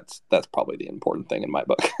fact. That's probably the important thing in my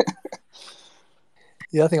book.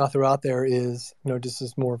 The other thing I'll throw out there is, this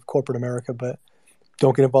is more of corporate America, but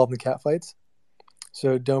don't get involved in cat fights.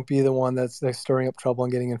 So don't be the one that's stirring up trouble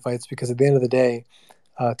and getting in fights, because at the end of the day,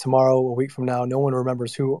 tomorrow, a week from now, no one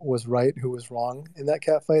remembers who was right, who was wrong in that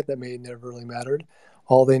cat fight. That may never really mattered.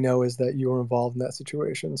 All they know is that you were involved in that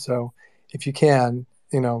situation. So if you can,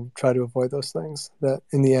 try to avoid those things that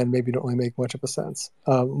in the end maybe don't really make much of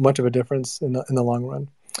a difference in the long run.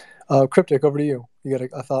 Cryptic, over to you. You got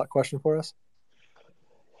a thought question for us?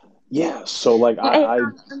 Yeah. So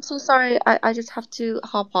I'm so sorry. I just have to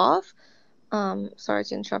hop off. Sorry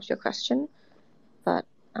to interrupt your question, but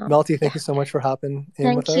Melty, thank you so much for hopping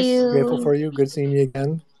in with us. Thank you. Grateful for you. Good seeing you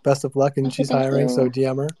again. Best of luck, and she's hiring, so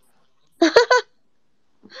DM her.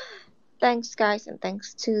 Thanks, guys, and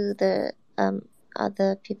thanks to the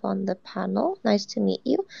other people on the panel. Nice to meet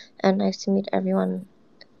you, and nice to meet everyone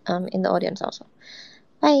in the audience also.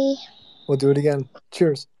 Bye. We'll do it again.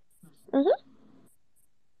 Cheers. Mm-hmm.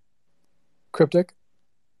 Cryptic?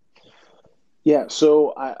 Yeah,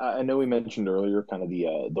 so I know we mentioned earlier kind of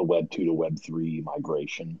the Web 2 to Web 3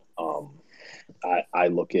 migration. I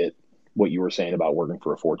look at what you were saying about working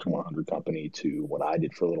for a Fortune 100 company to what I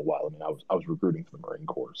did for a little while. I was recruiting for the Marine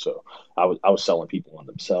Corps, so I was selling people on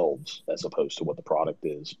themselves as opposed to what the product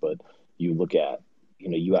is. But you look at,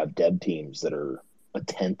 you have dev teams that are a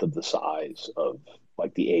tenth of the size of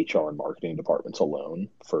like the HR and marketing departments alone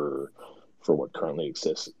for what currently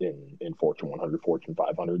exists in Fortune 100, Fortune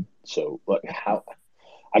 500. So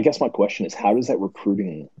I guess my question is, how does that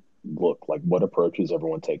recruiting look? Like, what approach is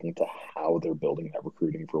everyone taking to how they're building that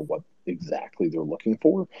recruiting for what exactly they're looking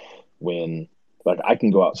for? When, like, I can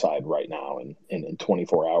go outside right now and in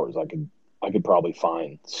 24 hours, I could probably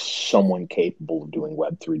find someone capable of doing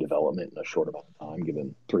Web3 development in a short amount of time,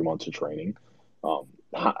 given 3 months of training.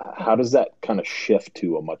 How does that kind of shift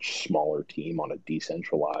to a much smaller team on a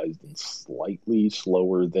decentralized and slightly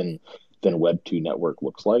slower than Web 2 network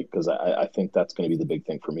looks like? Because I think that's going to be the big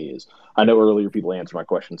thing for me. Is I know earlier people answered my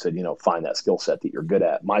question and said, find that skill set that you're good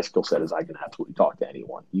at. My skill set is I can absolutely talk to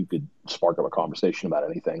anyone. You could spark up a conversation about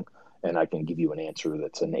anything, and I can give you an answer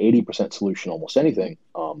that's an 80% solution, almost anything.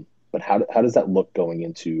 But how does that look going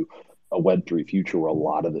into a Web3 future where a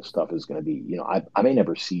lot of this stuff is going to be, I may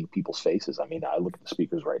never see people's faces. I mean, I look at the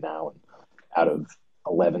speakers right now, and out of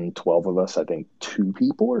 11, 12 of us, I think 2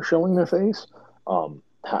 people are showing their face.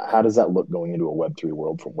 how does that look going into a Web3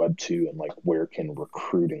 world from Web2, and like where can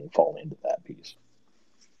recruiting fall into that piece?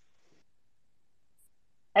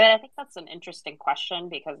 I mean, I think that's an interesting question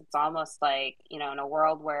because it's almost like, you know, in a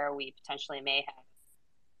world where we potentially may have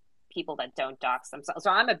people that don't dox themselves.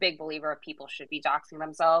 So I'm a big believer of people should be doxing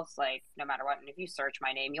themselves, like no matter what. And if you search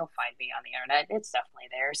my name, you'll find me on the internet. It's definitely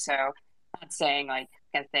there. So I'm not saying like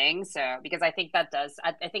a thing. So because I think that does,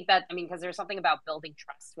 I think that, I mean, because there's something about building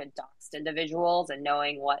trust with doxed individuals and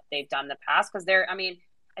knowing what they've done in the past. Because I mean,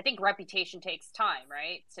 I think reputation takes time,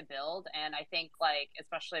 right, to build. And I think like,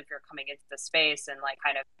 especially if you're coming into the space and like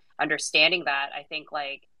kind of understanding that, I think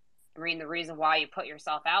like, I mean, the reason why you put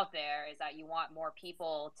yourself out there is that you want more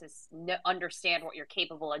people to understand what you're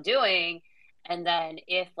capable of doing. And then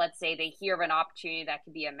if, let's say, they hear of an opportunity that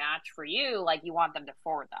could be a match for you, like you want them to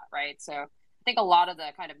forward that, right? So I think a lot of the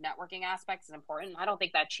kind of networking aspects is important. I don't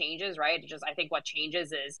think that changes, right? I think what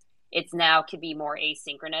changes is it's now could be more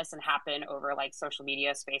asynchronous and happen over like social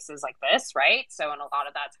media spaces like this, right? So, and a lot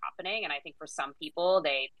of that's happening. And I think for some people,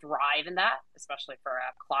 they thrive in that, especially for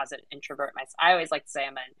a closet introvert. I always like to say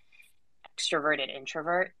I'm an extroverted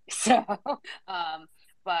introvert. So,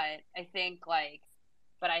 but I think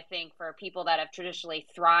for people that have traditionally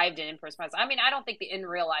thrived in in-person, I mean, I don't think the in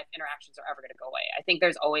real life interactions are ever going to go away. I think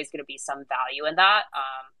there's always going to be some value in that.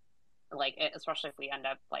 Like, especially if we end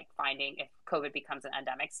up like finding if COVID becomes an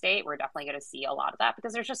endemic state, we're definitely going to see a lot of that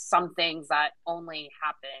because there's just some things that only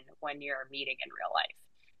happen when you're meeting in real life.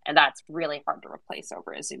 And that's really hard to replace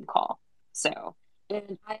over a Zoom call. So,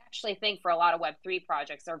 and I actually think for a lot of Web3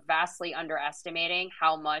 projects, they're vastly underestimating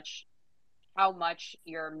how much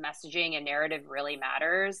your messaging and narrative really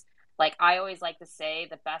matters. Like I always like to say,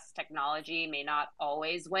 the best technology may not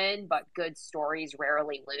always win, but good stories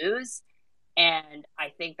rarely lose. And I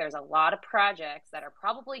think there's a lot of projects that are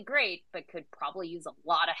probably great, but could probably use a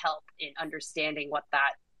lot of help in understanding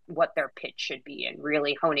what their pitch should be and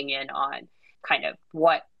really honing in on kind of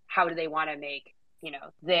how do they want to make, you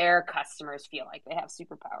know, their customers feel like they have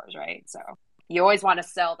superpowers, right? So you always want to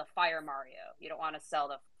sell the Fire Mario. You don't want to sell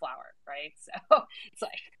the flower, right? So it's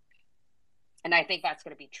like, and I think that's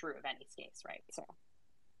going to be true of any space, right? So.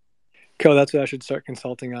 Cool. That's what I should start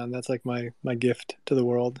consulting on. That's like my gift to the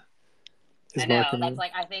world. I know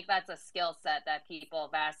marketing. I think that's a skill set that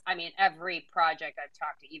people every project I've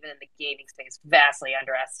talked to, even in the gaming space, vastly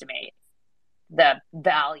underestimate the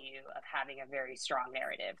value of having a very strong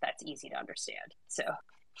narrative that's easy to understand. So.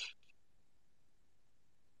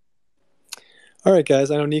 All right,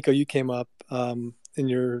 guys. I know, Nico, you came up and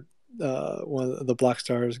you're one of the Block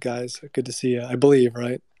Stars guys. Good to see you, I believe,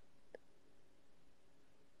 right?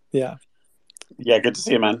 Yeah. Yeah, good to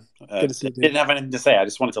see you, man. Good to see you, didn't have anything to say. I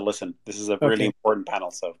just wanted to listen. This is a really important panel,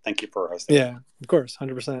 so thank you for hosting. Yeah, of course,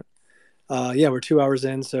 100%. Yeah, we're 2 hours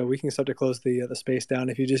in, so we can start to close the space down.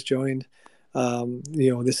 If you just joined,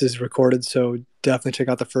 this is recorded, so definitely check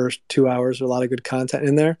out the first 2 hours. There's a lot of good content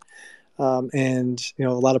in there, and a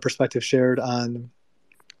lot of perspective shared on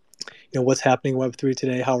what's happening in Web3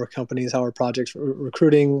 today, how are companies, how are projects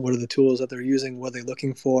recruiting, what are the tools that they're using, what are they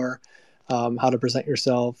looking for, how to present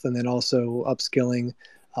yourself, and then also upskilling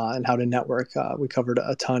and how to network. We covered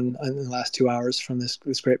a ton in the last 2 hours from this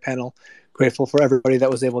great panel. Grateful for everybody that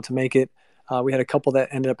was able to make it. We had a couple that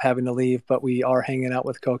ended up having to leave, but we are hanging out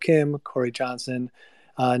with Koh Kim, Cory Johnson,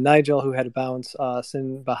 Nigel, who had to bounce,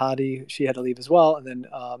 Sin Bahadi, she had to leave as well, and then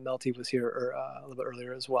Melty was here a little bit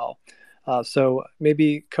earlier as well. So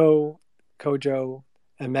maybe Kojo,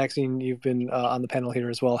 and Maxine, you've been on the panel here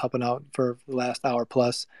as well, helping out for the last hour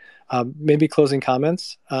plus. Maybe closing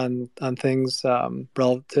comments on things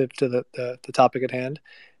relative to the topic at hand.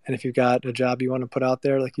 And if you've got a job you want to put out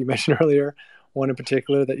there, like you mentioned earlier, one in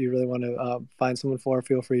particular that you really want to find someone for,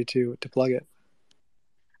 feel free to plug it.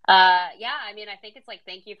 Yeah, I mean, I think it's like,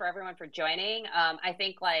 thank you for everyone for joining. I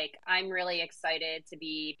think like I'm really excited to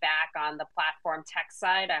be back on the platform tech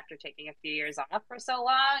side after taking a few years off for so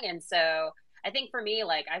long. And so I think for me,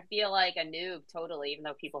 like, I feel like a noob totally, even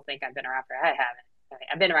though people think I've been around I haven't.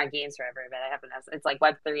 I've been around games forever, but I haven't. It's like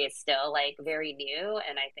Web3 is still like very new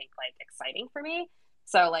and I think like exciting for me.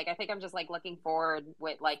 So like, I think I'm just like looking forward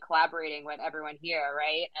with like collaborating with everyone here,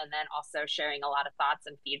 right? And then also sharing a lot of thoughts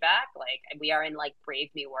and feedback. Like we are in like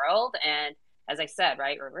brave new world. And as I said,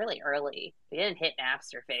 right, we're really early. We didn't hit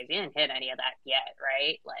Napster phase. We didn't hit any of that yet,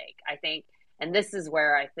 right? Like I think, and this is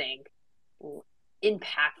where I think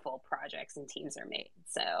impactful projects and teams are made.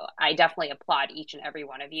 So I definitely applaud each and every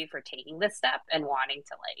one of you for taking this step and wanting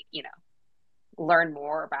to like, learn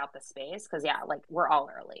more about the space. Cause yeah, like we're all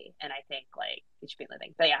early and I think like it should be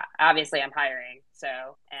living, but yeah, obviously I'm hiring. So,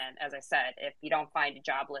 and as I said, if you don't find a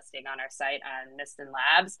job listing on our site on Miston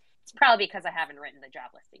Labs, it's probably because I haven't written the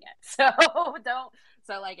job listing yet. So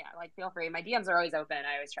feel free. My DMs are always open.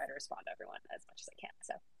 I always try to respond to everyone as much as I can.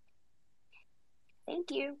 So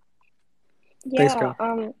thank you. Yeah. Thanks,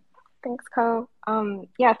 Ko. Thanks, Ko.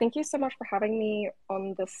 Yeah, thank you so much for having me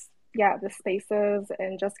on this spaces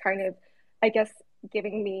and just kind of, I guess,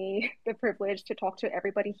 giving me the privilege to talk to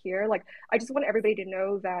everybody here. Like, I just want everybody to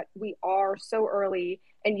know that we are so early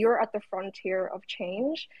and you're at the frontier of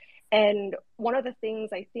change. And one of the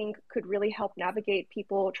things I think could really help navigate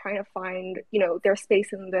people trying to find, their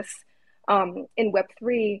space in this, in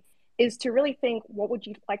Web3 is to really think, what would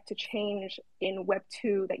you like to change in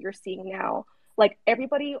Web2 that you're seeing now? Like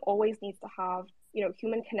everybody always needs to have,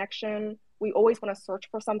 human connection. We always want to search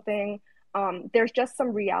for something. There's just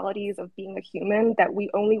some realities of being a human that we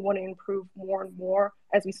only want to improve more and more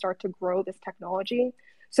as we start to grow this technology.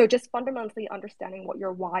 So just fundamentally understanding what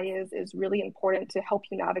your why is really important to help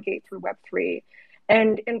you navigate through Web3.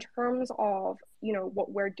 And in terms of,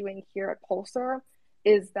 what we're doing here at Pulsar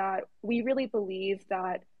is that we really believe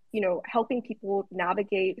that, helping people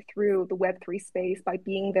navigate through the Web3 space by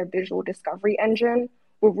being their visual discovery engine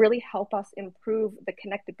will really help us improve the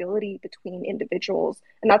connectability between individuals.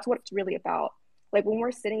 And that's what it's really about. Like when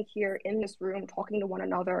we're sitting here in this room talking to one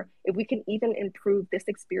another, if we can even improve this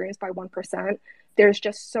experience by 1%, there's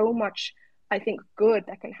just so much, I think, good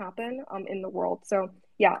that can happen in the world. So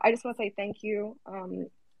yeah, I just want to say thank you.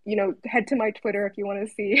 Head to my Twitter if you want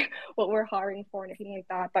to see what we're hiring for and anything like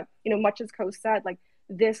that. But, much as Ko said, like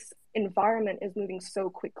this environment is moving so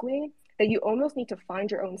quickly that you almost need to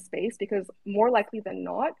find your own space, because more likely than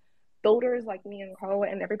not, builders like me and Ko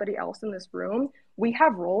and everybody else in this room, we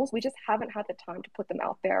have roles. We just haven't had the time to put them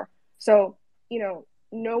out there. So,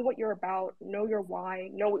 know what you're about, know your why,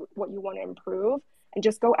 know what you want to improve, and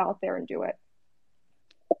just go out there and do it.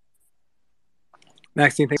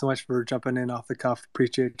 Maxine, thanks so much for jumping in off the cuff.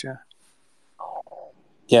 Appreciate you.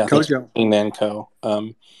 Yeah, thanks for being man, Ko.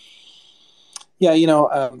 I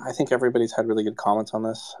think everybody's had really good comments on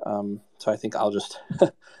this. So I think I'll just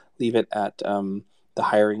leave it at the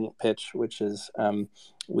hiring pitch, which is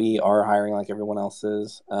we are hiring like everyone else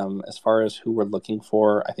is. As far as who we're looking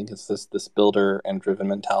for, I think it's this builder and driven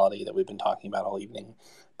mentality that we've been talking about all evening.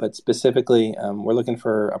 But specifically, we're looking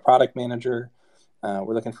for a product manager.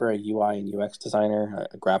 We're looking for a UI and UX designer,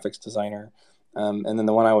 a graphics designer. And then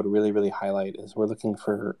the one I would really, really highlight is we're looking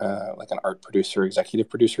for like an art producer, executive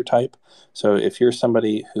producer type. So if you're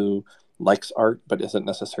somebody who likes art but isn't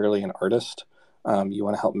necessarily an artist, you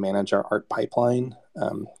want to help manage our art pipeline.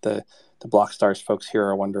 The Blockstars folks here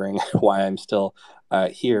are wondering why I'm still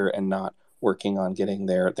here and not working on getting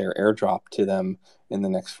their airdrop to them in the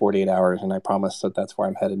next 48 hours. And I promise that that's where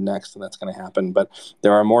I'm headed next, and that's going to happen. But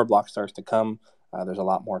there are more Blockstars to come. There's a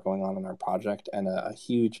lot more going on in our project, and a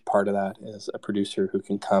huge part of that is a producer who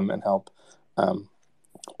can come and help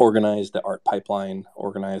organize the art pipeline,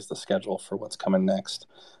 organize the schedule for what's coming next.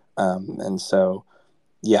 And so,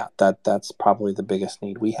 yeah, that's probably the biggest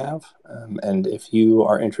need we have. And if you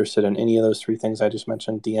are interested in any of those three things I just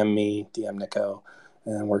mentioned, DM me, DM Nico,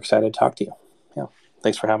 and we're excited to talk to you. Yeah,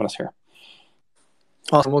 thanks for having us here.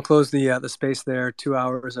 Awesome. We'll close the space there. 2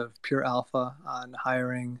 hours of pure alpha on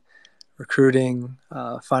hiring, recruiting,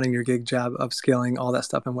 finding your gig job, upscaling, all that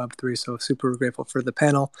stuff in Web3. So super grateful for the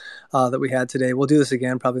panel that we had today. We'll do this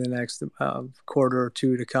again probably the next quarter or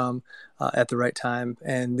two to come at the right time.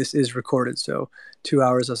 And this is recorded. So 2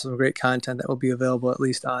 hours of some great content that will be available at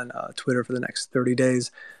least on Twitter for the next 30 days.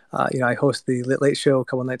 I host the Late Show a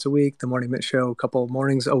couple nights a week, the Morning Mint Show a couple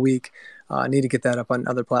mornings a week. I need to get that up on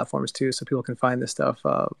other platforms too, so people can find this stuff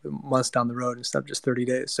months down the road instead of just 30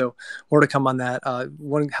 days. So more to come on that.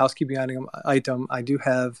 One housekeeping item, I do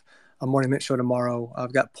have a Morning Mint Show tomorrow.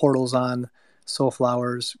 I've got Portals on,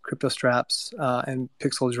 Soulflowers, Crypto Straps, and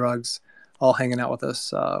Pixel Drugs all hanging out with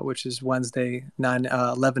us, which is Wednesday,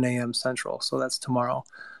 11 a.m. Central. So that's tomorrow,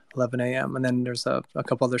 11 a.m. And then there's a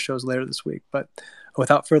couple other shows later this week. But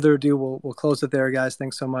without further ado, we'll close it there, guys.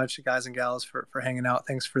 Thanks so much, guys and gals, for hanging out.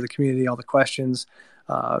 Thanks for the community, all the questions.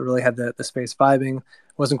 Really had the space vibing.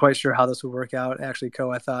 Wasn't quite sure how this would work out. Actually,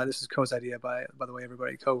 Ko, I thought this is Ko's idea, by the way,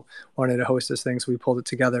 everybody. Ko wanted to host this thing, so we pulled it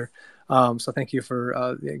together. So thank you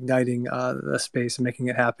for igniting the space and making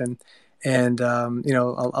it happen. And,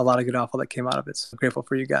 a lot of good alpha that came out of it. So grateful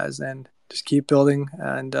for you guys, and just keep building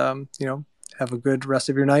and, have a good rest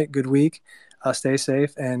of your night, good week. Stay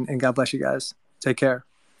safe, and God bless you guys. Take care.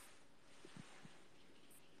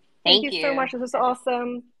 Thank you so much. This was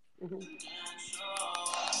awesome.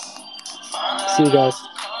 See you guys.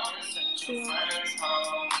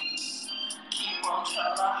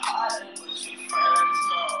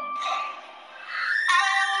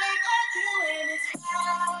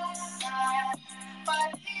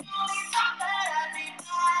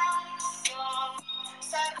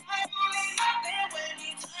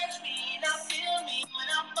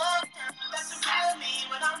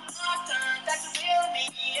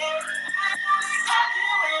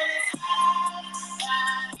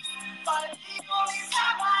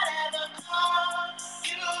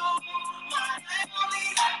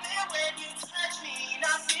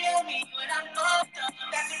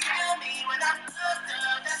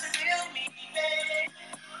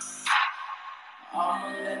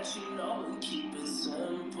 I'ma let you know and keep it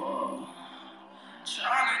simple.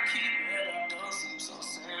 Tryna keep it up, don't seem so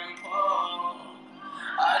simple.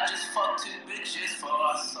 I just fucked 2 bitches before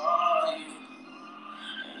I saw you.